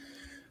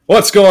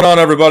What's going on,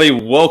 everybody?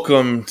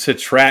 Welcome to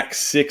Track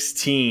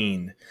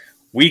 16.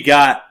 We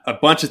got a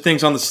bunch of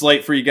things on the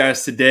slate for you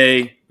guys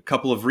today. A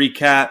couple of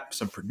recaps,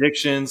 some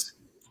predictions.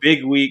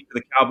 Big week for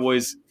the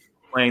Cowboys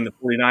playing the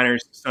 49ers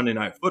Sunday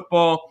Night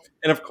Football.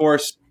 And, of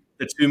course,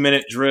 the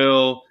 2-minute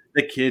drill,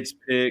 the kids'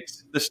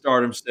 picks, the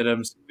stardom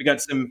sit-ems. We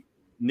got some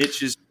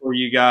niches for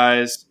you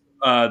guys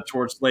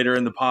towards later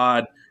in the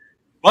pod.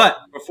 But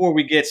before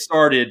we get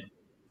started,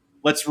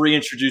 let's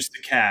reintroduce the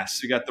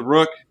cast. We got the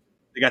Rook,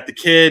 we got the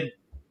kid,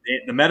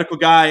 the medical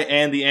guy,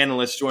 and the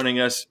analyst joining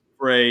us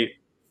for a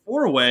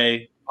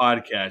four-way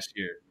podcast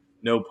here.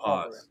 No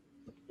pause.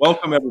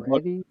 Welcome,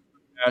 everybody.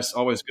 It's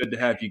always good to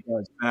have you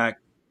guys back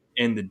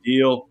in the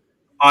deal.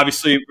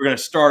 Obviously, we're going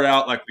to start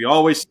out like we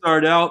always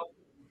start out.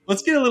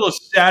 Let's get a little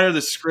Shatter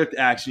the Script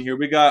action here.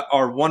 We got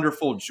our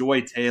wonderful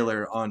Joy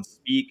Taylor on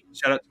Speak.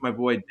 Shout out to my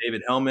boy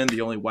David Hellman, the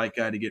only white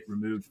guy to get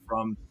removed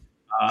from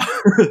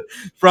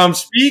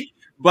Speak.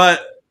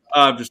 But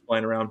I'm just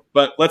playing around.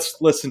 But let's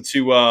listen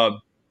to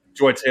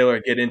Joy Taylor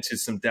get into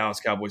some Dallas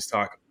Cowboys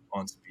talk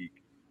on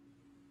Speak.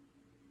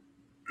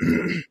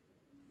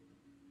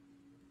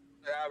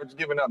 Average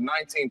giving up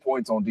 19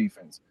 points on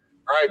defense.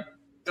 Right?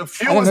 The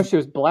I didn't know she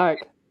was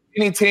black.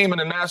 Any team in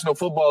the National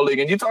Football League,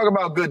 and you talk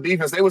about good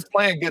defense, they was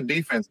playing good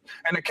defense.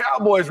 And the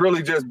Cowboys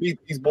really just beat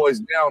these boys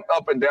down,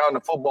 up and down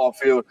the football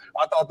field.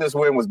 I thought this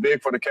win was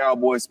big for the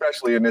Cowboys,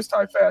 especially in this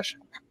type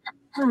fashion.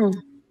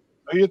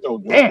 You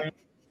throw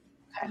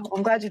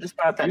I'm glad you just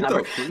brought up that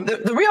number.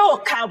 The real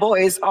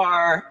Cowboys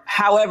are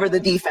however the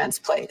defense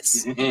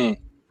plays. Mm-hmm.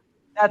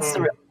 That's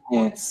the real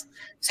Cowboys.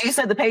 So you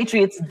said the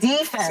Patriots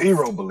defense.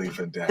 Zero belief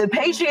in that. The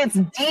Patriots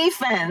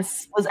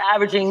defense was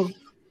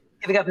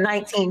giving up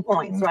 19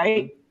 points,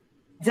 right?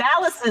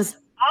 Dallas's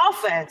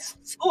offense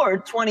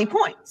scored 20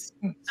 points.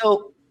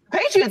 So the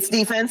Patriots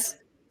defense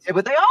did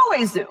what they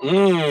always do.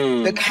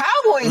 The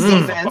Cowboys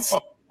defense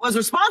was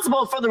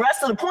responsible for the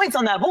rest of the points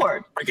on that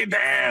board. Break it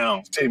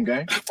down. Team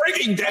game.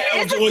 Break it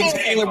down, Joy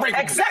Taylor.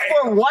 Except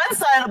for one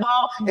side of the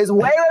ball is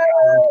way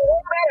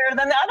better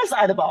than the other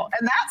side of the ball.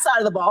 And that side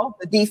of the ball,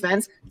 the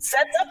defense,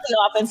 sets up the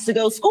offense to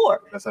go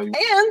score. That's how you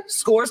and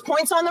scores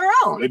points on their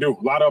own. They do.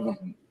 A lot of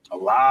them. A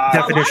lot.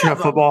 Definition of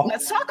football.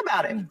 Let's talk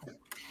about it.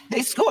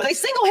 They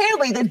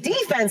single-handedly, the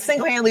defense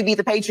single-handedly beat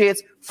the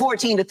Patriots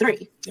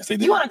 14-3. Yes, they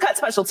did. You want to cut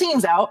special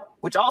teams out,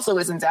 which also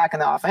isn't Dak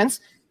in the offense,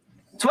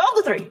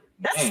 12-3.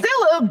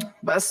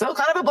 That's still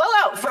kind of a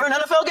blowout for an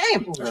NFL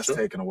game. That's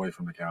taken away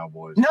from the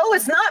Cowboys. No,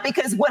 it's not,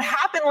 because what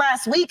happened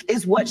last week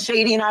is what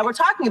Shady and I were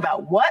talking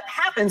about. What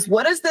happens?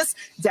 What does this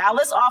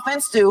Dallas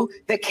offense do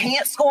that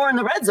can't score in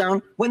the red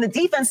zone when the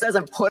defense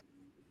doesn't put?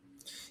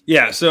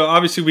 Yeah, so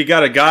obviously we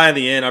got a guy in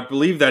the end. I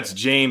believe that's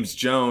James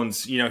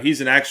Jones. You know,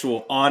 he's an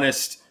actual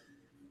honest,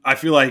 I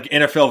feel like,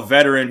 NFL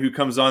veteran who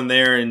comes on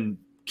there and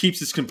keeps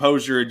his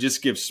composure and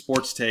just gives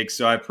sports takes.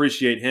 So I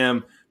appreciate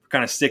him for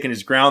kind of sticking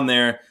his ground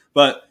there.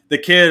 But the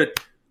kid,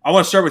 I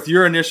want to start with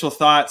your initial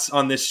thoughts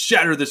on this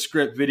Shatter the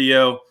Script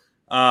video.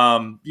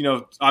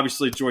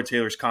 Obviously Joy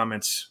Taylor's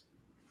comments.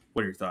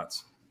 What are your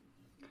thoughts?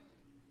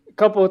 A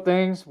couple of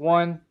things.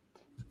 One,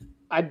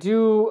 I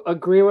do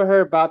agree with her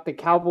about the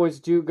Cowboys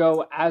do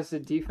go as the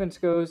defense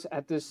goes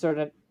at this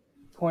certain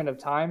point of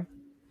time.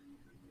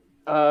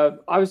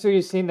 Obviously,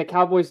 you've seen the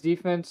Cowboys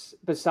defense,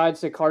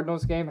 besides the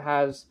Cardinals game,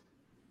 has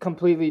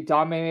completely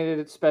dominated,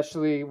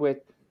 especially with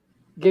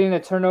getting the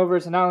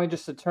turnovers, and not only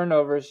just the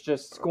turnovers,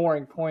 just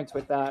scoring points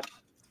with that.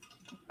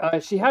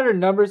 She had her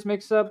numbers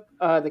mixed up.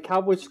 The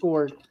Cowboys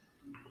scored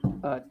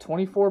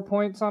 24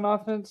 points on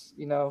offense.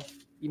 You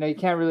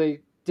can't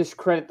really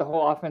discredit the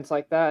whole offense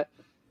like that.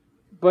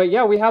 But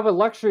yeah, we have a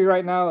luxury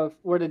right now of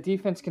where the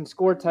defense can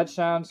score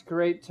touchdowns,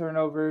 create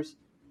turnovers.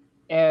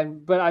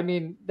 But I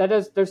mean,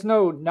 there's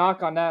no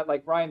knock on that.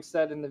 Like Ryan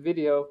said in the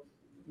video,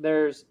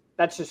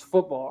 that's just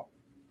football.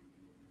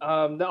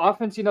 The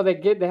offense,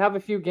 they have a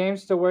few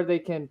games to where they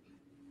can,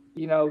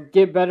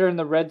 get better in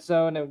the red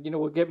zone, and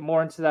we'll get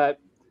more into that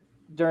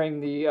during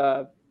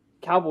the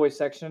Cowboys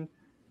section.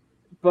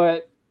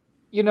 But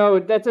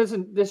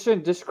this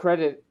shouldn't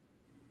discredit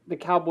the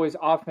Cowboys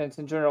offense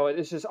in general.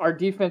 It's just our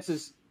defense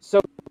is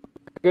so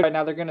good right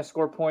now. They're going to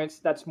score points.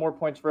 That's more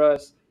points for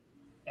us.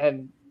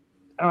 And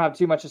I don't have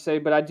too much to say,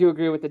 but I do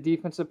agree with the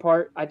defensive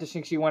part. I just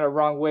think she went a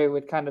wrong way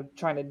with kind of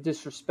trying to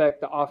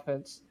disrespect the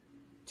offense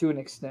to an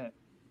extent.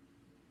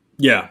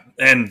 Yeah,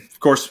 and of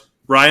course,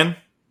 Ryan?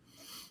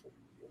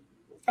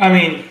 I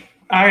mean,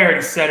 I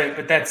already said it,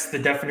 but that's the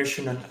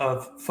definition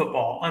of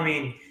football. I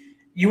mean,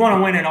 you want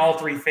to win in all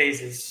three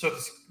phases. So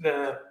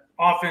the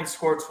offense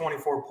scored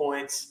 24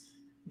 points,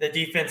 the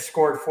defense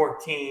scored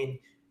 14,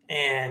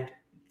 and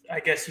I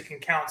guess you can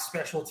count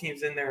special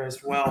teams in there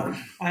as well.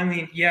 I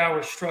mean, yeah,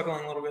 we're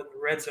struggling a little bit in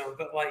the red zone,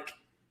 but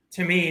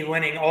to me,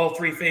 winning all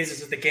three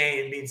phases of the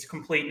game means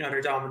complete and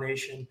utter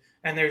domination.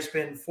 And there's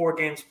been 4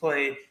 games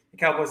played. The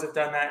Cowboys have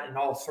done that in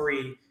all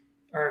 3,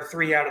 or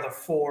 3 out of the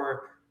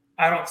 4.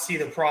 I don't see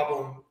the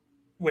problem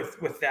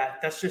with that.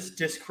 That's just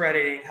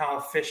discrediting how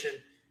efficient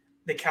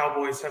the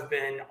Cowboys have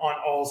been on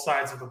all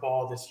sides of the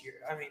ball this year.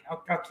 I mean,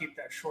 I'll keep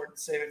that short and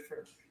save it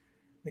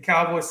the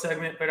Cowboys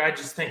segment, but I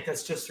just think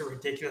that's just a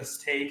ridiculous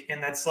take.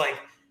 And that's like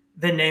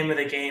the name of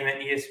the game at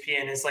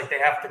ESPN is like they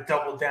have to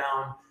double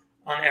down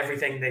on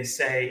everything they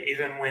say,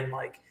 even when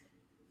like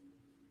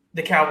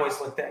the Cowboys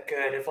look that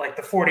good. If like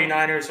the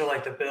 49ers or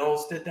like the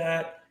Bills did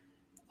that,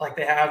 like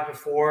they have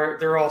before,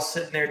 they're all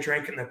sitting there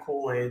drinking the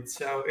Kool-Aid.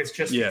 So it's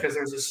just because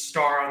there's a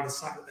star on the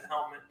side of the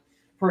helmet,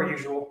 per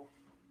usual.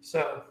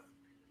 So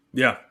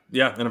yeah.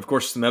 And of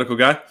course, the medical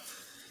guy.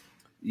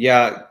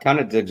 Yeah, kind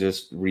of to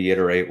just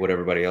reiterate what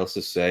everybody else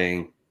is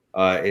saying,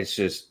 it's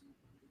just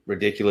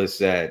ridiculous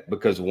that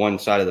because one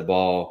side of the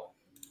ball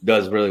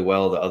does really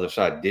well, the other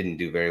side didn't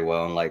do very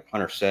well. And like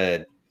Hunter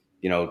said,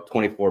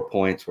 24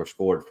 points were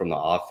scored from the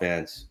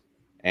offense.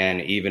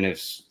 And even if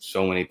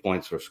so many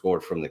points were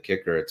scored from the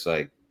kicker, it's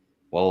like,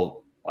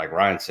 well, like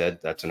Ryan said,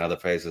 that's another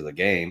phase of the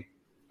game.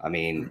 I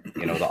mean,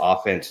 the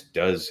offense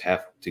does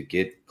have to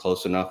get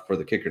close enough for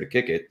the kicker to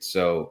kick it.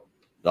 So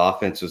the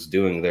offense was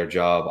doing their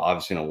job,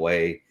 obviously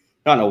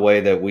not in a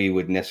way that we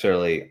would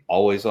necessarily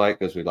always like,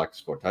 because we'd like to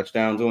score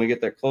touchdowns when we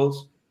get that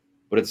close.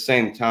 But at the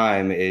same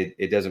time,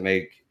 it doesn't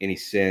make any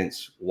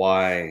sense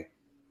why,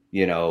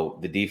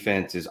 the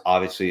defense is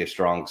obviously a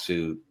strong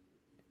suit,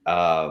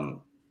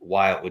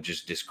 why it would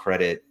just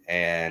discredit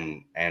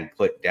and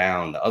put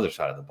down the other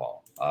side of the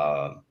ball.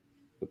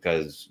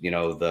 Because,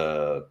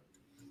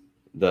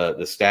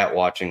 the stat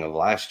watching of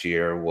last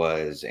year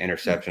was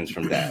interceptions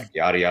from Dak,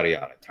 yada, yada,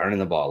 yada, turning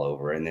the ball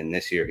over. And then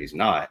this year he's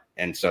not.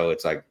 And so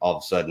it's like all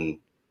of a sudden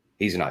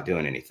he's not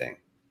doing anything.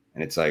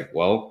 And it's like,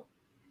 well,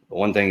 the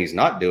one thing he's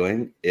not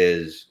doing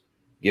is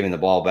giving the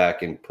ball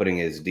back and putting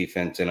his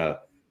defense in a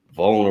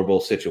vulnerable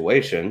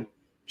situation,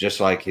 just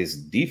like his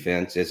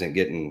defense isn't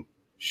getting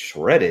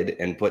shredded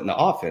and putting the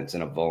offense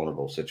in a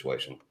vulnerable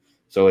situation.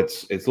 So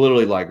it's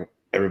literally like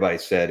everybody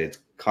said, it's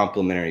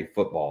complementary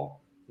football.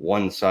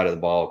 One side of the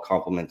ball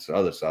complements the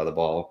other side of the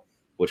ball,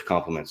 which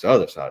complements the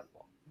other side of the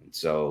ball. And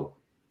so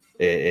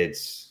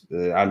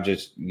I'm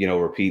just,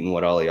 repeating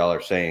what all y'all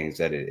are saying is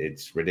that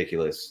it's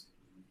ridiculous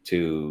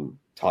to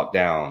talk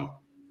down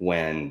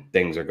when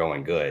things are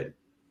going good.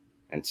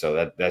 And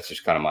so that's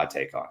just kind of my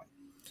take on it.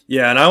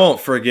 Yeah, and I won't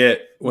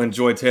forget when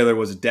Joy Taylor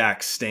was a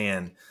Dak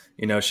stan.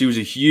 She was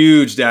a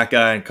huge Dak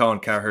guy in Colin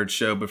Cowherd's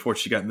show before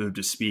she got moved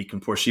to Speak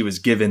and before she was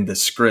given the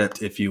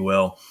script, if you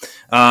will.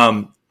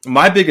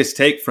 My biggest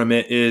take from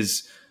it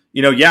is,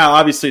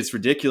 obviously it's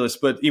ridiculous,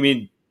 but I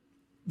mean,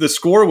 the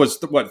score was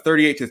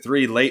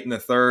 38-3 late in the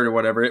third or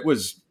whatever. It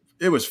was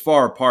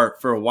far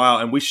apart for a while,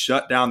 and we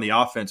shut down the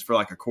offense for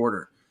like a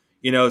quarter.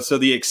 So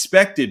the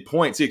expected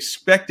points, the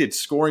expected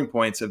scoring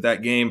points of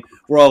that game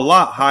were a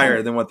lot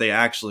higher than what they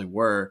actually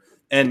were.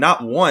 And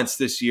not once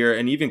this year,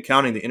 and even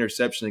counting the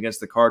interception against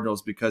the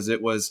Cardinals because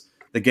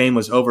the game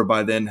was over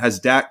by then, has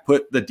Dak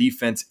put the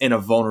defense in a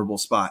vulnerable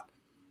spot.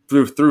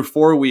 Through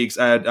 4 weeks,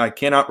 I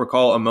cannot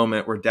recall a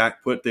moment where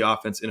Dak put the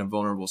offense in a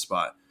vulnerable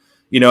spot.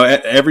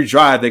 At every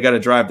drive, they got to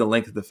drive the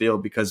length of the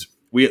field because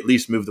we at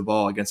least move the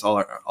ball against all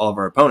of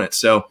our opponents.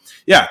 So,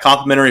 yeah,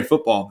 complimentary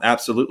football,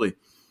 absolutely.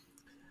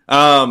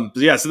 So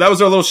that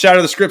was our little Shatter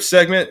of the Script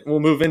segment.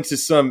 We'll move into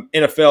some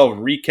NFL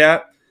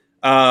recap.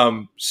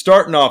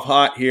 Starting off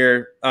hot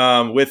here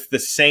with the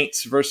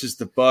Saints versus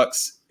the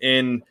Bucs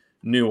in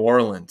New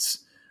Orleans.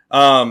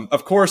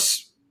 Of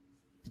course,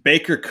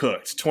 Baker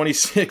cooked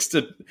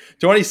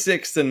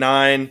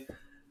 26-9.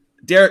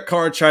 Derek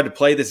Carr tried to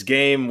play this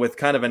game with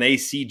kind of an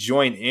AC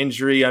joint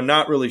injury. I'm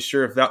not really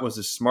sure if that was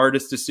the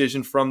smartest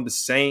decision from the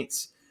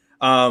Saints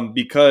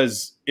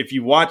because if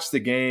you watch the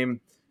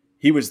game,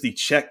 he was the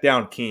check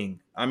down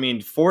king. I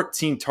mean,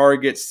 14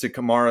 targets to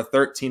Kamara,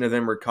 13 of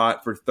them were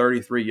caught for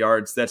 33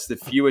 yards. That's the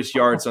fewest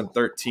yards on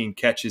 13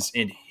 catches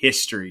in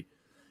history.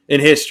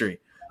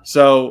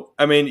 So,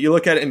 I mean, you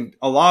look at it, and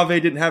Olave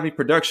didn't have any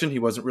production. He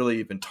wasn't really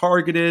even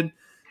targeted.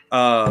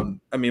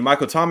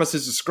 Michael Thomas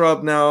is a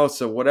scrub now,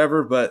 so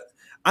whatever. But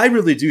I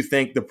really do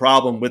think the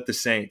problem with the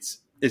Saints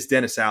is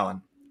Dennis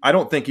Allen. I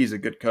don't think he's a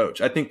good coach.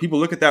 I think people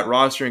look at that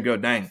roster and go,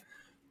 dang,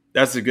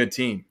 that's a good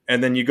team.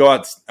 And then you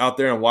go out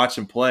there and watch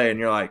him play, and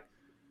you're like,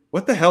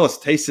 what the hell is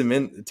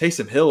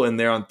Taysom Hill in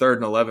there on 3rd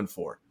and 11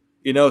 for?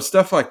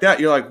 Stuff like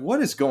that. You're like,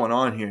 what is going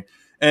on here?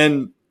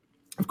 And,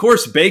 of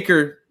course,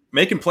 Baker –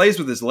 making plays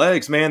with his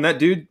legs, man. That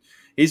dude,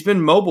 he's been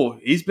mobile.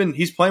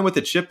 He's playing with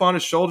a chip on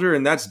his shoulder,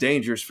 and that's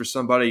dangerous for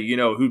somebody,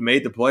 who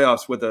made the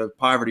playoffs with a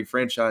poverty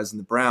franchise in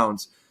the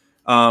Browns.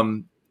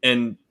 When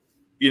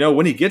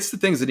he gets the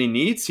things that he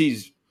needs,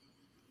 he's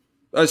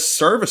a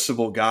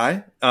serviceable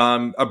guy.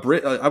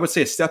 I would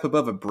say a step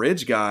above a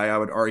bridge guy, I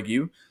would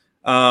argue.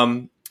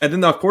 And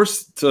then, of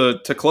course, to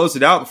close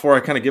it out before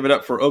I kind of give it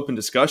up for open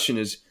discussion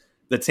is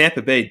the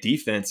Tampa Bay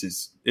defense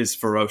is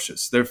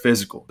ferocious. They're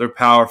physical. They're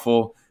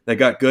powerful. They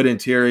got good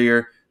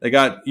interior. They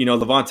got,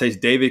 Levante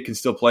David can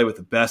still play with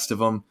the best of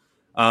them.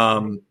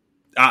 I'm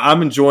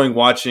enjoying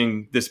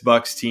watching this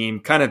Bucs team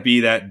kind of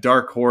be that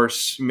dark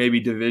horse, maybe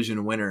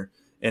division winner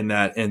in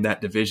that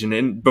division.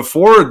 And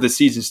before the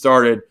season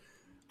started,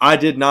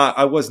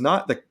 I was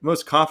not the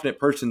most confident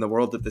person in the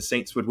world that the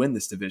Saints would win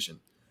this division.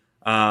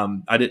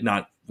 I did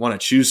not want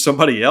to choose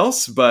somebody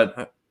else,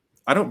 but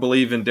I don't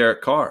believe in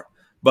Derek Carr.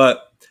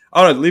 But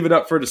I want to leave it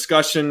up for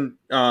discussion,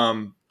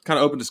 kind of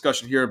open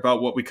discussion here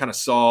about what we kind of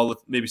saw with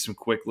maybe some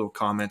quick little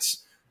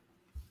comments.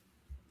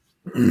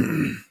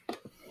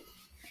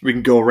 We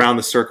can go around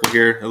the circle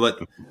here and let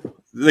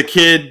the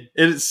kid.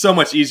 It's so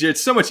much easier.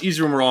 It's so much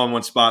easier when we're all in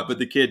one spot. But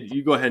the kid,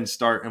 you go ahead and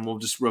start, and we'll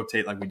just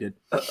rotate like we did.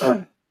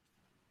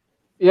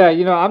 Yeah,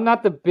 I'm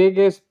not the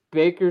biggest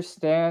Baker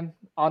stan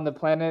on the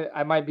planet.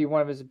 I might be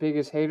one of his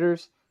biggest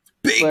haters.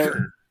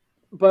 Baker.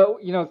 But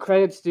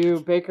credits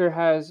due. Baker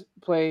has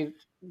played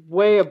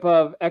way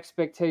above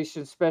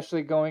expectations,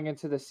 especially going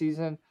into the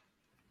season.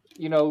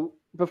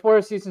 Before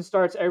the season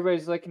starts,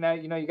 everybody's looking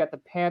at, you got the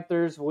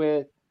Panthers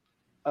with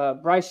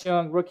Bryce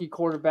Young, rookie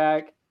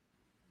quarterback,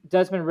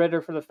 Desmond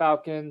Ridder for the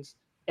Falcons,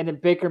 and then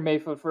Baker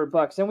Mayfield for the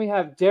Bucs. Then we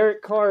have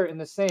Derek Carr in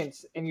the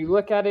Saints. And you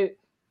look at it,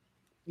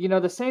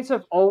 the Saints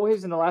have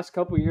always in the last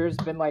couple of years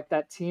been like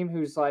that team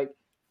who's like,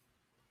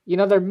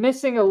 they're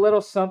missing a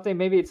little something.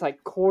 Maybe it's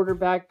like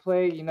quarterback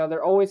play.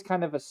 They're always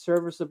kind of a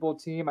serviceable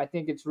team. I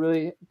think it's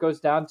really goes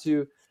down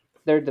to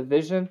their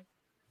division.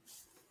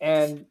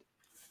 And,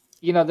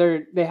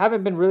 they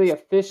haven't been really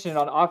efficient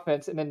on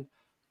offense. And then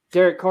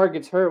Derek Carr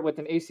gets hurt with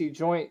an AC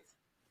joint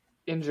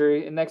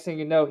injury. And next thing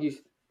you know,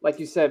 he's, like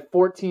you said,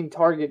 14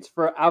 targets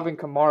for Alvin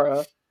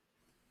Kamara.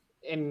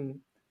 And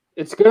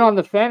it's good on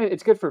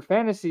it's good for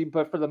fantasy,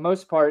 but for the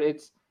most part,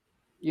 it's,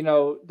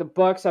 the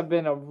Bucs have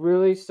been a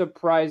really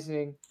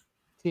surprising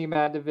team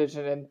at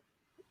division. And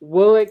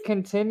will it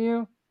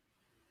continue?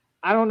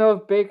 I don't know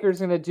if Baker's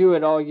going to do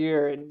it all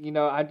year. And,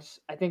 I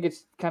think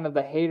it's kind of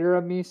the hater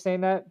of me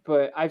saying that,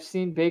 but I've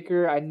seen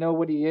Baker. I know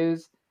what he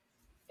is.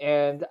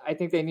 And I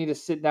think they need to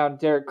sit down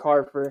Derek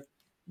Carr for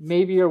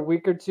maybe a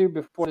week or two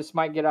before this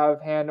might get out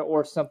of hand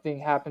or something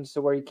happens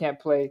to where he can't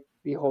play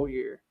the whole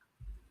year.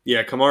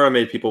 Yeah, Kamara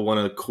made people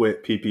want to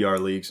quit PPR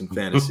leagues and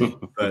fantasy.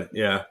 But,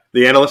 yeah,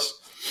 the analyst.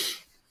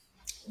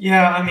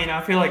 Yeah, I mean,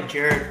 I feel like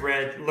Jared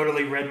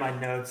literally read my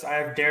notes. I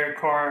have Derek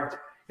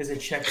Carr as a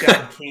check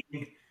down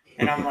king,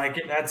 and I'm like,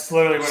 that's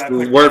literally what I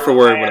put word for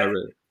word what I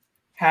read.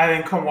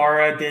 Having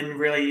Kamara didn't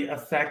really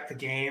affect the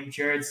game.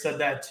 Jared said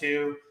that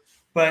too.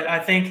 But I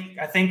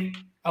think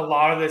a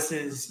lot of this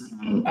is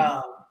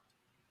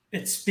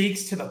it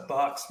speaks to the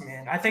Bucs,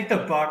 man. I think the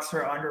Bucs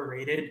are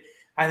underrated.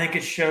 I think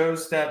it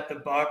shows that the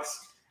Bucs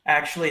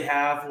actually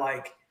have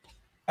like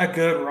a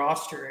good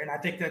roster, and I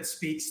think that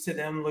speaks to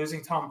them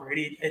losing Tom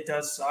Brady. It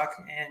does suck,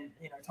 and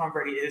Tom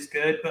Brady is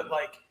good, but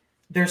like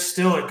they're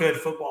still a good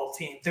football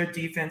team. Their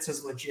defense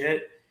is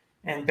legit,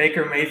 and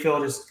Baker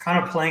Mayfield is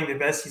kind of playing the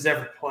best he's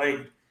ever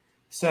played.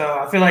 So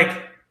I feel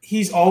like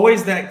he's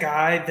always that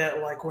guy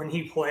that like when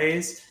he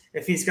plays,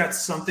 if he's got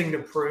something to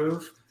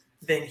prove,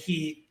 then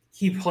he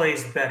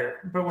plays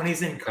better. But when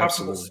he's in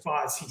comfortable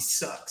spots, he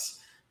sucks.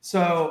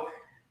 So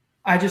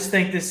I just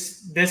think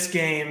this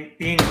game,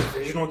 being a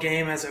divisional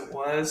game as it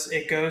was,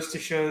 it goes to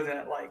show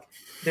that like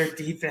their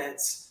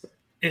defense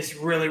is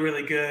really,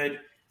 really good.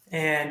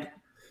 And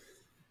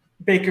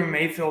Baker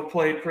Mayfield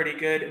played pretty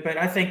good. But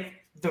I think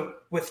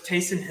with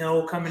Taysom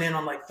Hill coming in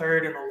on like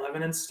 3rd and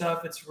 11 and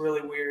stuff, it's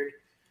really weird.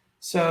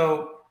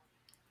 So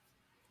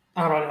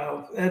I don't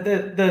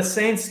know. The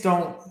Saints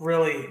don't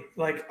really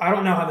like. I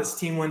don't know how this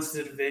team wins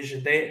the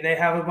division. They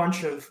have a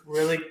bunch of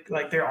really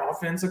like their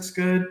offense looks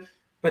good,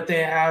 but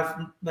they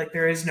have like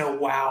there is no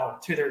wow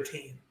to their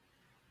team.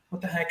 What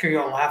the heck are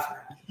y'all laughing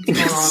at?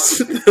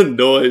 What's going on? The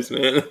noise,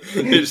 man.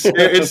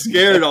 It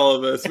scared all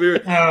of us. We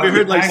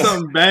heard like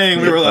something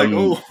bang. We were like,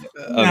 "Oh,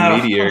 a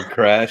meteor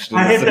crashed."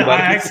 I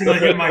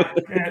accidentally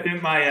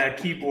hit my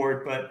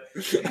keyboard, but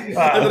and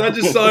then I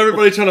just saw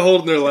everybody trying to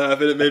hold in their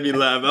laugh, and it made me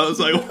laugh. I was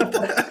like, "What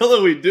the hell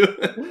are we doing?"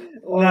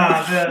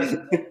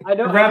 I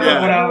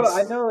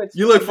know.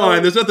 You look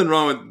fine. There's nothing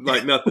wrong with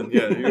like nothing.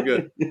 Yeah, you're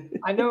good.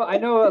 I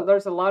know.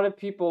 There's a lot of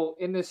people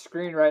in this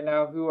screen right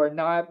now who are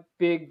not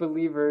big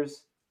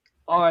believers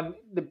on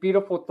the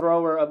beautiful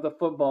thrower of the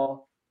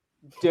football,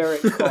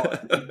 Derek Carr.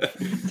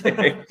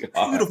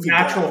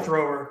 Natural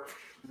thrower.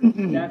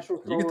 Natural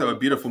thrower. You can throw a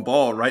beautiful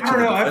ball right to the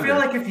defender. I feel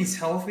like if he's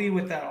healthy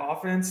with that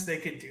offense, they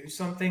could do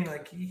something.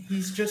 Like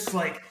he's just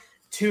like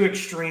two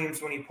extremes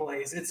when he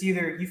plays. It's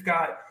either you've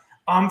got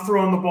I'm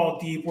throwing the ball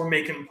deep, we're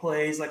making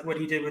plays like what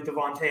he did with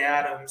Devontae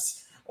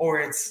Adams,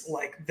 or it's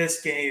like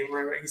this game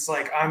where he's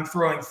like I'm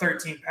throwing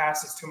 13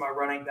 passes to my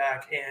running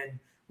back and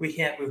we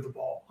can't move the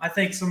ball. I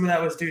think some of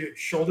that was due to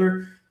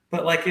shoulder,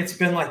 but like it's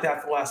been like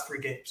that for the last 3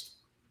 games.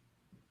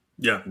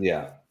 Yeah.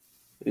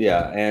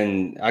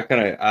 And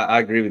I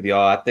agree with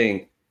y'all. I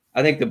think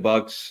the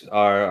Bucs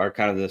are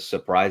kind of the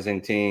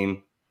surprising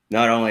team,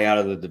 not only out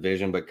of the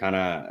division but kind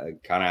of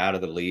out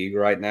of the league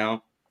right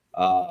now.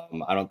 I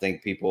don't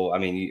think people. I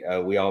mean,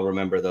 we all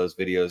remember those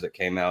videos that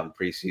came out in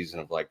preseason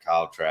of like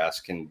Kyle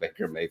Trask and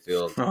Baker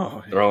Mayfield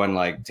throwing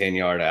like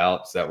 10-yard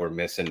outs that were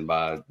missing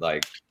by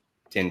like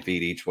 10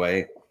 feet each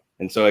way.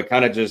 And so it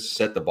kind of just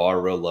set the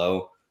bar real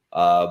low.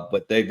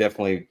 But they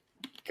definitely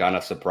kind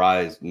of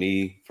surprised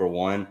me for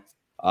one.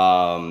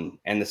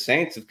 And the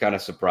Saints have kind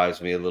of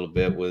surprised me a little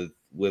bit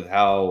with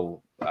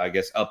how, I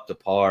guess, up to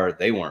par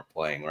they weren't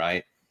playing,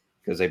 right?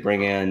 because they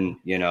bring in,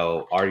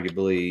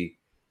 arguably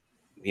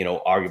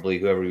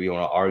whoever you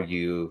want to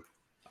argue,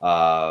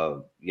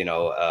 a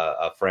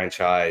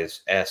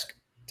franchise-esque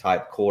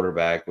type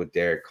quarterback with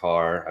Derek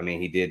Carr. I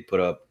mean, he did put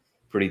up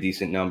pretty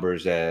decent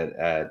numbers at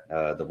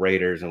the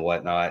Raiders and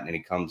whatnot, and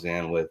he comes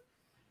in with,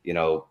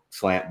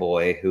 Slant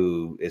Boy,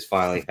 who is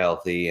finally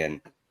healthy,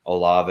 and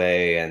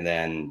Olave, and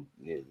then,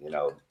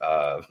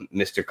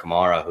 Mr.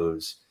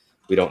 Kamara,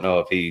 we don't know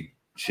if he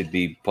should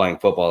be playing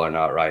football or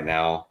not right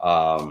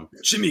now.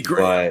 Jimmy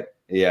Graham. But,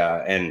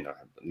 yeah, and,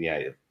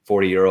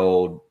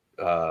 40-year-old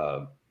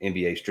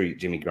NBA Street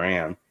Jimmy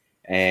Graham.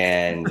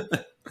 And,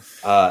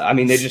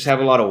 they just have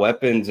a lot of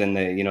weapons, and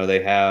they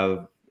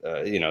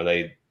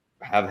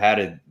have had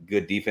a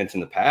good defense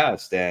in the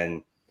past,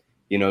 and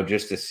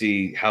just to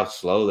see how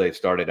slow they've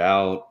started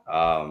out,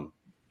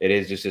 it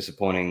is just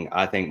disappointing.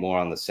 I think more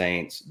on the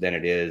Saints than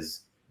it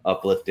is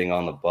uplifting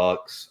on the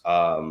Bucs.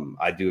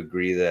 I do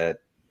agree that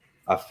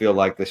I feel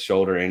like the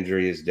shoulder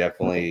injury is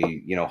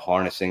definitely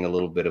harnessing a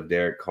little bit of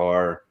Derek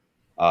Carr.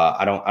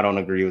 I don't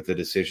agree with the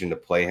decision to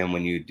play him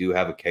when you do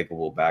have a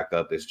capable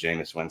backup as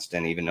Jameis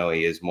Winston, even though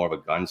he is more of a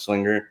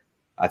gunslinger.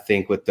 I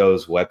think with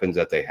those weapons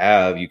that they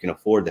have, you can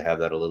afford to have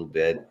that a little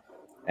bit.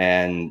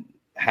 And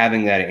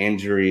having that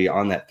injury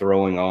on that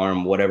throwing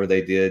arm, whatever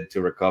they did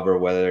to recover,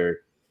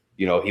 whether,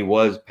 he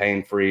was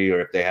pain-free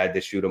or if they had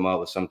to shoot him up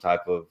with some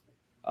type of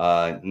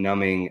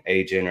numbing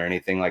agent or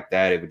anything like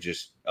that, it would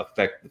just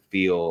affect the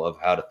feel of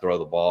how to throw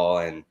the ball.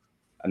 And,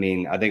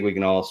 I think we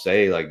can all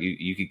say, like,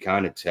 you could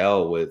kind of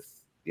tell with,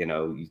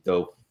 you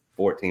throw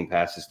 14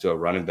 passes to a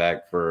running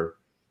back for,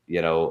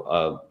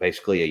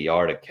 basically a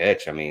yard a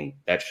catch.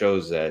 That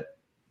shows that,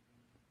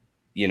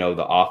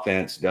 the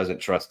offense doesn't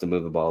trust to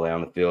move the ball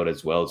down the field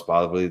as well as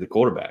probably the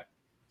quarterback.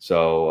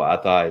 So I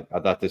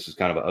thought this was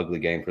kind of an ugly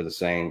game for the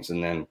Saints,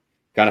 and then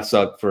kind of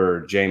sucked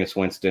for Jameis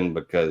Winston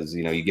because,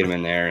 you get him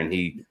in there and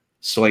he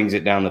slings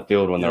it down the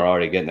field when they're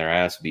already getting their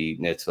ass beat.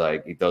 And it's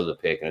like, he throws a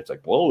pick and it's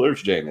like, whoa,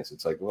 there's Jameis.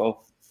 It's like,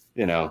 well,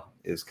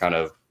 it's kind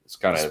of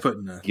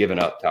giving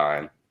up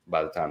time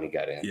by the time he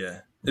got in. Yeah.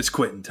 It's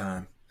quitting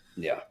time.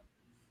 Yeah.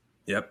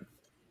 Yep.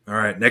 All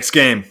right. Next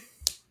game.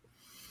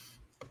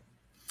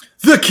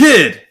 The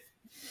Kid.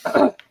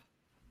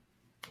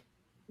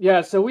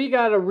 Yeah, so we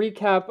got a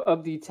recap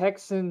of the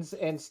Texans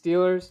and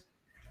Steelers.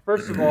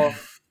 First of all,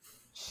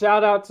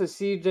 shout out to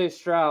CJ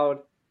Stroud,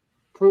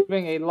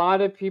 proving a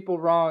lot of people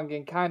wrong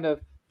and kind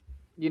of,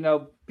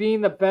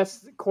 being the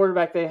best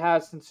quarterback they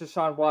have since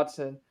Deshaun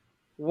Watson.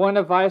 One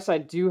advice I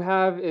do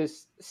have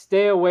is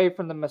stay away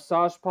from the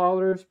massage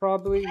parlors,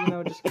 probably.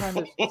 Just kind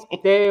of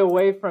stay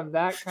away from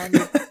that kind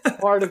of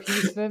part of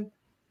Houston.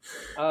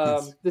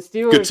 The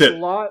Steelers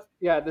lost.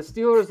 Yeah, the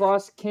Steelers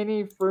lost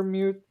Kenny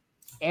Fremuth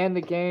and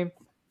the game.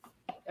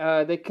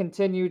 They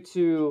continue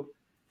to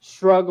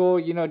struggle.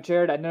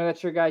 Jared, I know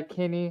that's your guy,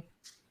 Kenny.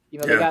 They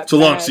got it's a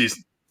long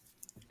season.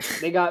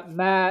 They got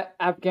Matt,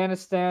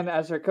 Afghanistan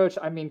as their coach.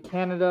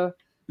 Canada.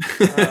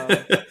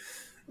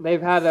 They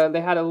had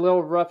a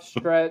little rough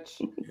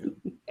stretch,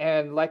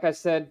 and like I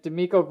said,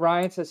 DeMeco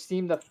Ryans has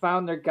seemed to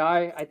found their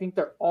guy. I think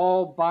they're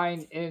all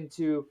buying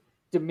into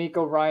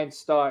DeMeco Ryans'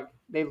 stock.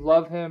 They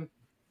love him.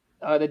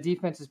 The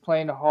defense is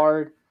playing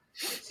hard.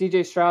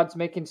 CJ Stroud's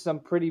making some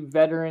pretty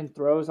veteran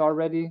throws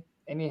already,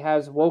 and he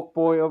has Woke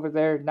Boy over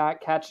there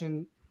not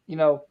catching,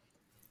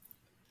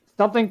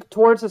 something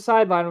towards the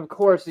sideline, of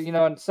course,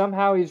 and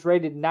somehow he's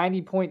rated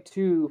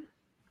 90.2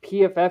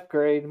 PFF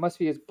grade. It must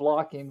be his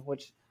blocking,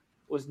 which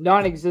was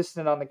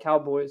non-existent on the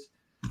Cowboys.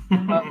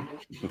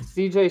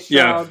 CJ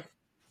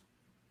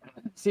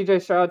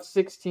Stroud,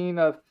 16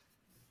 of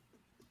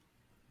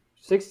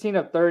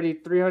 30,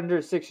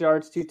 306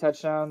 yards, 2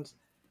 touchdowns.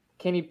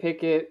 Kenny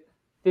Pickett,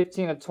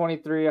 15 of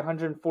 23,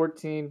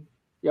 114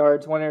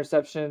 yards, 1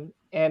 interception.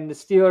 And the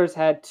Steelers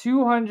had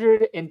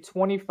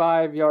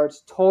 225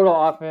 yards total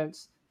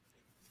offense.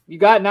 You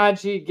got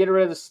Najee, get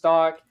rid of the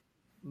stock,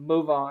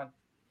 move on.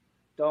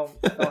 Don't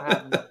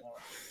have no more.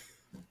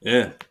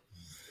 Yeah.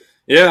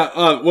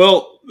 Yeah.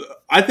 Well,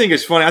 I think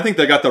it's funny. I think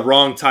they got the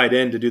wrong tight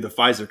end to do the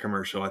Pfizer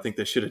commercial. I think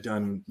they should have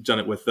done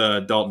it with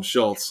Dalton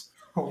Schultz.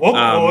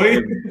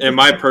 In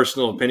my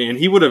personal opinion, and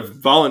he would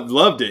have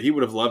loved it. He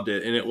would have loved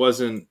it, and it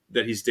wasn't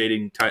that he's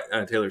dating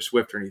Taylor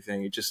Swift or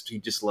anything. He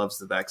just loves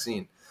the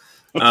vaccine.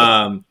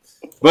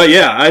 But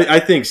yeah, I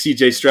think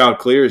CJ Stroud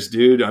clears,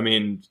 dude. I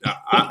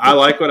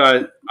like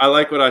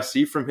what I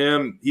see from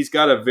him. He's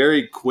got a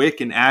very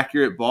quick and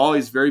accurate ball.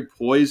 He's very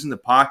poised in the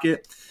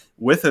pocket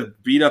with a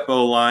beat up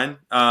O line.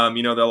 I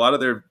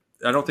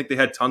don't think they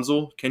had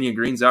Tunzel. Kenyon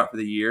Green's out for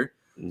the year.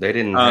 They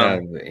didn't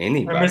have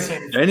anybody.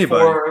 They're missing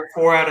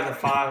four out of the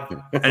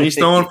 5. And he's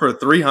throwing for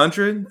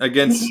 300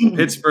 against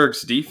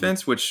Pittsburgh's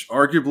defense, which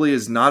arguably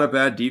is not a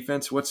bad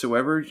defense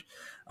whatsoever.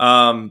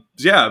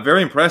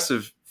 Very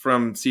impressive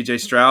from CJ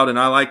Stroud. And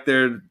I like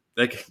they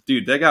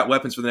got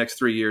weapons for the next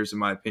 3 years, in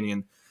my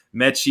opinion.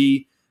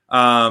 Mechie,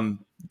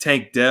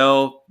 Tank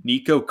Dell,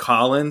 Nico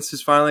Collins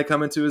has finally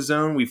come into his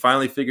zone. We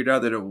finally figured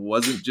out that it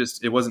wasn't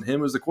him,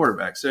 it was the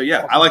quarterback. So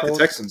yeah, I like the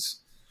Texans.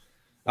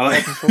 I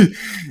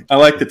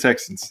like the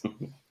Texans.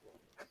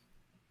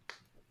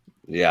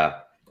 Yeah.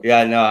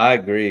 Yeah, no, I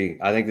agree.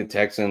 I think the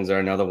Texans are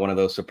another one of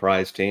those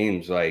surprise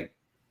teams. Like,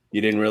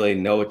 you didn't really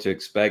know what to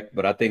expect,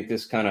 but I think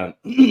this kind of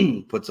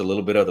puts a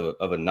little bit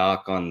of a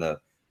knock on the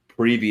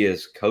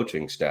previous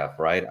coaching staff,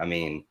 right? I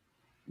mean,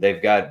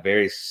 they've got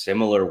very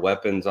similar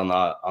weapons on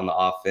the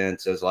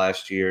offense as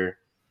last year.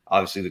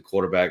 Obviously, the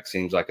quarterback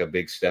seems like a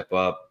big step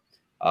up.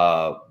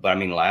 But I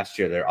mean, last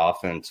year their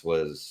offense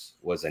was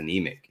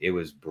anemic. It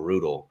was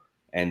brutal.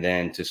 And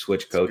then to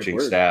switch coaching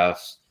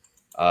staffs,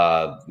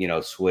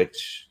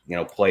 switch,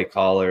 play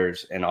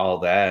callers and all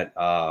that.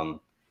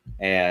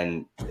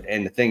 And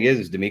the thing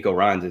is DeMeco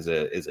Ryans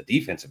is a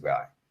defensive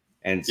guy.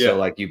 And so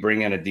like you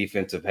bring in a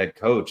defensive head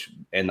coach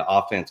and the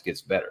offense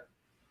gets better.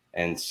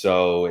 And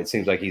so it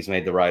seems like he's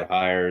made the right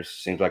hires,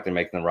 seems like they're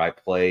making the right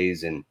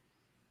plays, and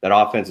that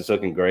offense is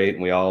looking great.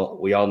 And we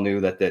all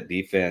knew that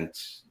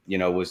defense,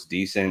 was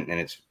decent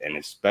and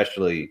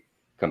especially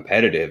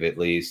competitive at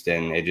least.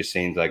 And it just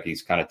seems like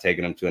he's kind of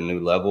taking them to a new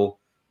level.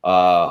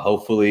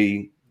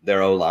 Hopefully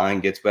their O-line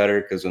gets better,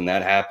 because when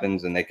that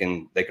happens and they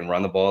can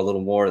run the ball a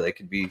little more, they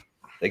could be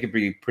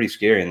pretty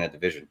scary in that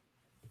division.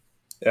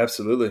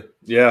 Absolutely.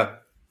 Yeah.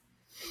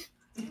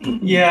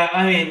 Yeah,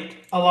 I mean,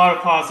 a lot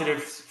of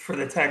positives for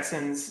the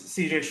Texans.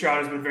 CJ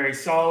Stroud has been very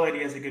solid.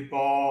 He has a good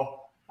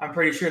ball. I'm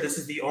pretty sure this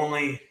is the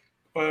only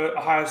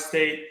Ohio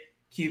State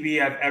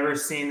QB I've ever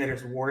seen that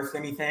is worth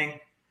anything.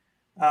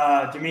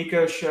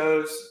 DeMeco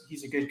shows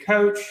he's a good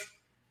coach.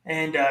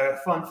 And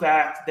fun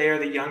fact, they are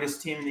the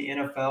youngest team in the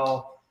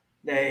NFL.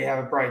 They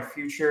have a bright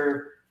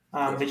future.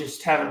 They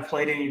just haven't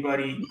played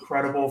anybody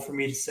credible for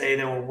me to say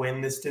they will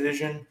win this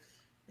division.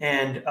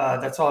 And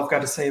that's all I've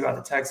got to say about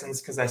the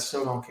Texans, because I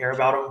still don't care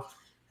about them,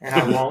 and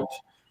I won't.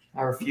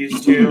 I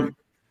refuse to.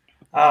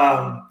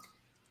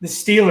 The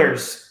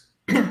Steelers,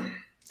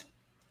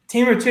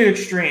 team of two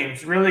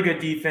extremes, really good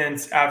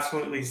defense,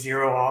 absolutely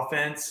zero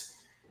offense.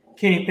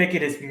 Kenny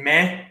Pickett is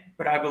meh,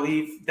 but I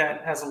believe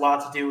that has a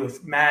lot to do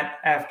with Matt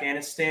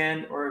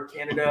Afghanistan, or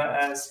Canada,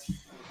 as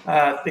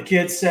the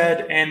kid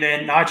said. And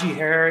then Najee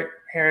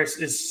Harris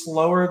is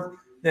slower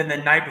than the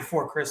night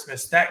before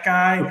Christmas. That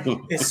guy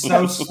is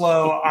so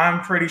slow,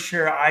 I'm pretty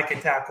sure I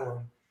could tackle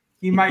him.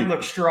 He might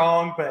look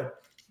strong, but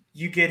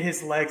you get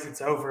his legs,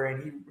 it's over,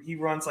 and he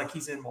runs like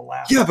he's in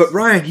molasses. Yeah, but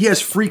Ryan, he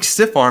has freak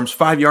stiff arms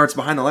 5 yards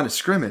behind the line of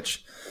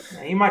scrimmage.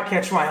 Yeah, he might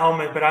catch my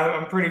helmet, but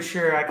I'm pretty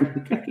sure I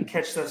can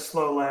catch those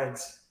slow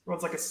legs.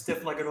 Runs like a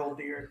stiff-legged old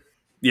deer.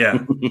 Yeah.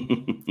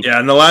 Yeah,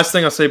 and the last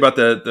thing I'll say about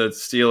the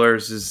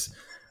Steelers is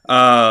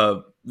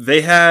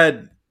they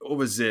had, what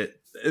was it?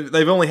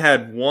 They've only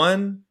had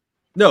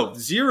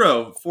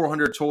zero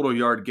 400 total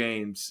yard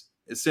games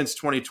since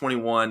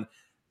 2021.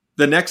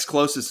 The next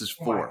closest is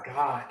 4. Oh, my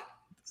God.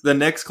 The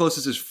next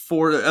closest is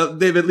 4.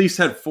 They've at least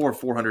had 4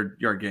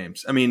 400-yard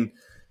games. I mean,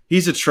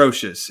 he's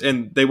atrocious,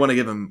 and they want to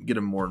get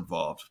him more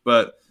involved.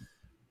 But,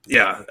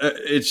 yeah,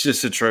 it's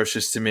just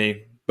atrocious to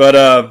me.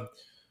 But,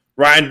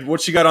 Ryan,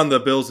 what you got on the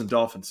Bills and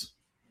Dolphins?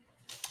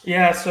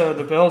 Yeah, so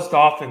the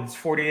Bills-Dolphins,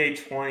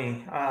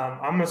 48-20.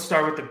 I'm going to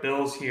start with the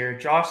Bills here.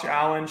 Josh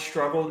Allen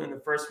struggled in the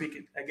first week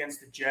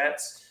against the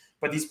Jets,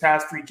 but these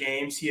past 3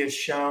 games, he has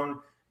shown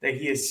that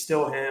he is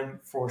still him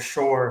for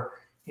sure.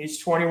 He's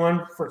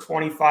 21 for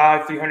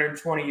 25,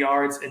 320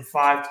 yards, and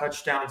 5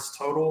 touchdowns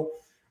total.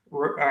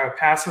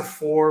 Passer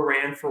 4,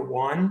 ran for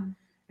 1.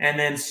 And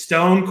then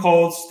stone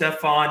cold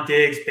Stephon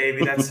Diggs,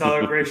 baby. That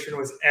celebration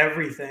was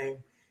everything.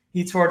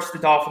 He torched the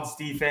Dolphins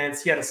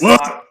defense. He had a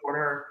slot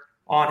corner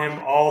on him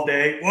all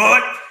day.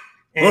 What?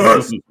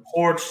 And just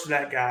torched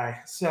that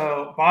guy.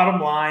 So bottom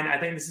line, I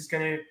think this is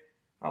going to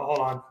hold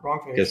on,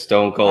 wrong page. Because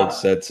Stone Cold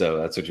said so.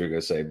 That's what you're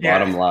going to say.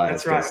 Bottom line.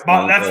 That's right. That's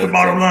the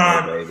bottom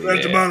line.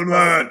 That's the bottom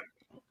line.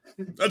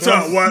 That's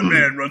how a white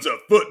man runs a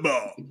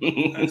football.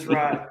 That's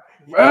right.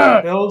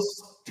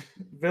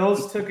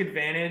 Bills took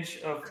advantage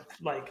of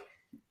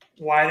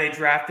why they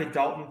drafted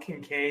Dalton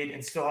Kincaid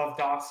and still have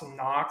Dawson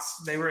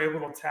Knox. They were able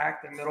to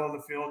attack the middle of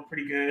the field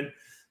pretty good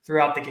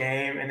throughout the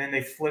game, and then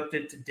they flipped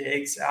it to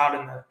Diggs out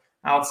in the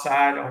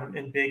outside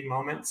in big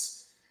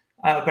moments.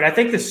 But I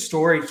think the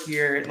story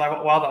here,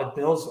 while the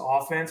Bills'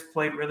 offense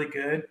played really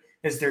good,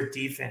 is their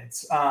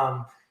defense.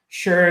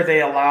 Sure,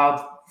 they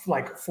allowed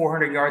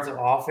 400 yards of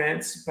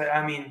offense, but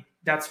I mean,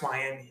 that's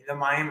Miami.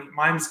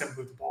 Miami's going to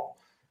move the ball.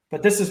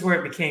 But this is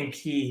where it became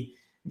key.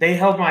 They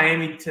held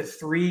Miami to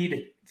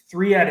 3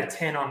 out of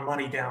 10 on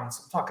money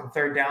downs. I'm talking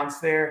third downs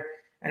there.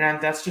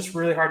 And that's just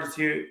really hard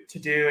to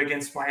do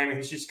against Miami,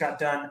 who's just got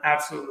done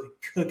absolutely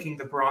cooking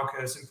the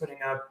Broncos and putting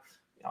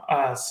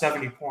up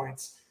 70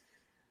 points.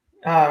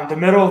 The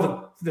middle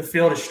of the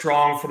field is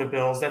strong for the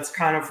Bills. That's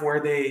kind of where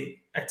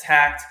they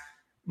attacked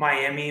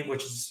Miami,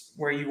 which is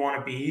where you want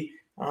to be.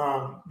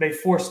 They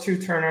forced 2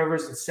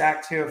 turnovers and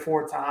sacked 2 or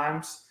 4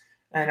 times.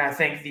 And I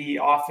think the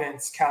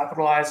offense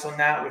capitalized on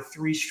that with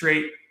 3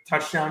 straight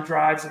touchdown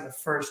drives in the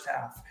first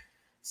half.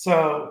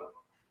 So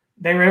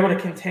they were able to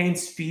contain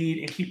speed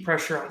and keep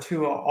pressure on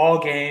Tua all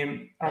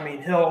game. I mean,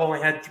 Hill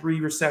only had 3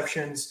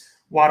 receptions.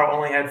 Waddle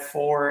only had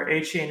 4.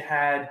 A-Chain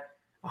had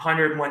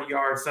 101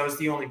 yards. That was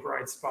the only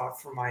bright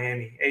spot for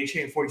Miami.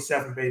 A-Chain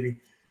 47, baby.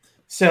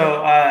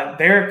 So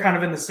they're kind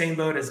of in the same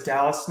boat as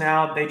Dallas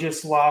now. They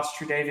just lost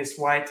Tre'Davious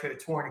White to a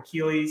torn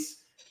Achilles.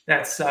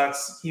 That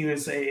sucks. He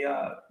was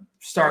a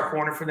star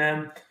corner for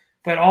them.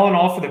 But all in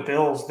all, for the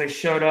Bills, they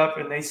showed up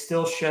and they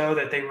still show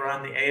that they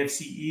run the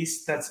AFC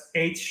East. That's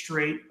 8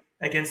 straight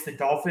against the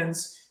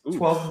Dolphins,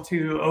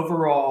 12-2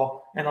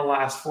 overall in the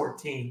last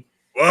 14.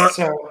 What?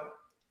 So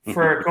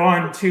for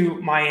going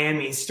to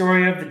Miami,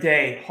 story of the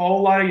day,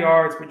 whole lot of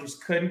yards, but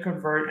just couldn't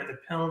convert, and the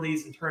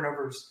penalties and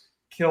turnovers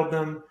killed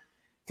them.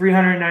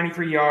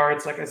 393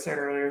 yards, like I said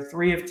earlier,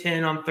 3 of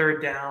 10 on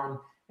third down,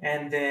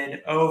 and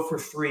then 0 for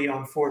 3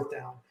 on fourth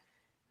down.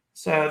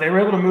 So they were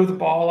able to move the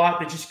ball a lot.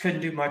 They just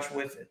couldn't do much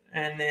with it.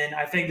 And then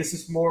I think this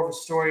is more of a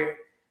story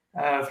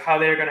of how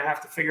they're going to have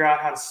to figure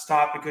out how to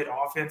stop a good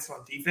offense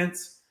on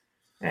defense.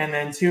 And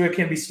then, two, it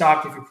can be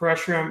stopped if you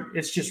pressure them.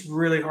 It's just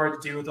really hard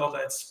to do with all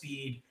that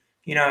speed.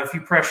 You know, if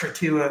you pressure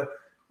Tua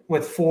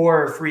with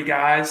 4 or 3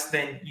 guys,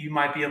 then you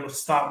might be able to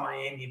stop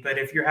Miami. But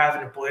if you're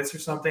having a blitz or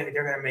something,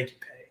 they're going to make you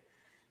pay.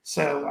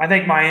 So I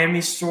think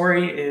Miami's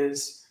story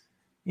is,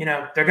 you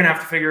know, they're going to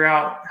have to figure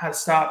out how to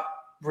stop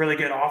really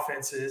good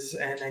offenses.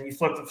 And then you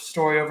flip the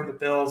story over to the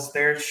Bills.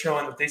 They're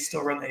showing that they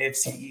still run the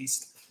AFC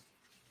East.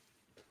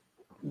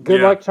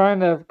 Good luck trying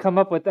to come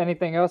up with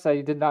anything else that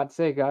you did not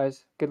say,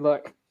 guys. Good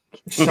luck.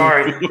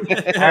 Sorry.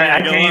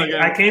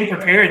 I came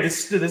prepared.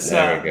 This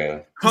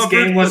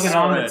game wasn't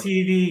on the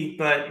TV,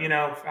 but, you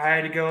know, I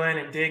had to go in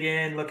and dig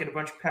in, look at a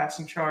bunch of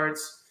passing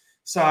charts.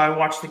 So I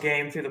watched the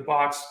game through the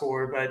box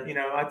score. But, you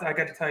know, I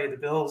got to tell you, the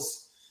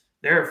Bills,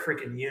 they're a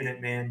freaking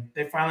unit, man.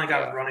 They finally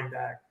got a running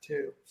back,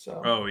 too.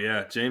 So. Oh,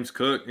 yeah, James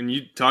Cook. And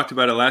you talked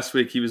about it last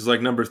week. He was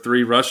like number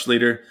 3 rush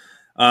leader.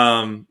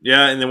 And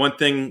the one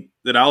thing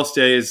that I'll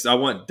say is I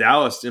want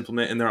Dallas to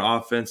implement in their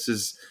offense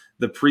is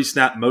the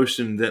pre-snap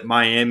motion that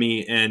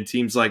Miami and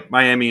teams like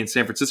Miami and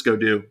San Francisco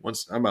do.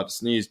 Once I'm about to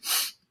sneeze.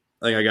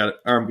 I think I got it.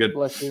 I'm good.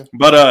 Bless you.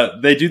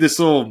 But they do this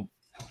little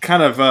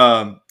kind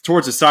of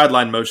towards the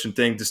sideline motion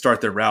thing to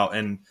start their route.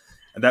 And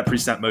that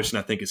pre-snap motion,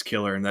 I think, is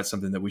killer, and that's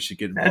something that we should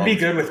get involved That'd be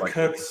good with like,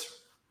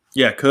 Cooks.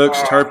 Yeah,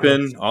 Cooks,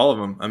 Turpin, all of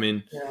them. I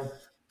mean,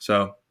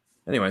 So,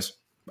 anyways,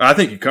 I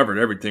think you covered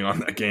everything on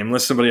that game,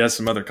 unless somebody has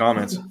some other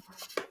comments.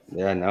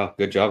 Yeah, no,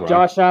 good job, Ron.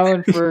 Josh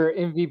Allen for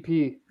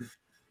MVP.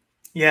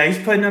 Yeah,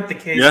 he's putting up the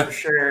case for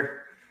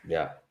sure.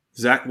 Yeah.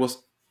 Zach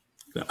Wilson.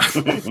 No.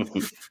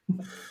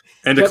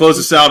 And to close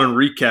us out and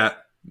recap,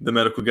 the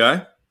medical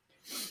guy.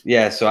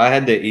 Yeah, so I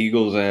had the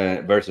Eagles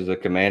versus the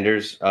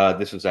Commanders.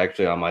 This was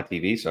actually on my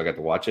TV, so I got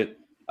to watch it.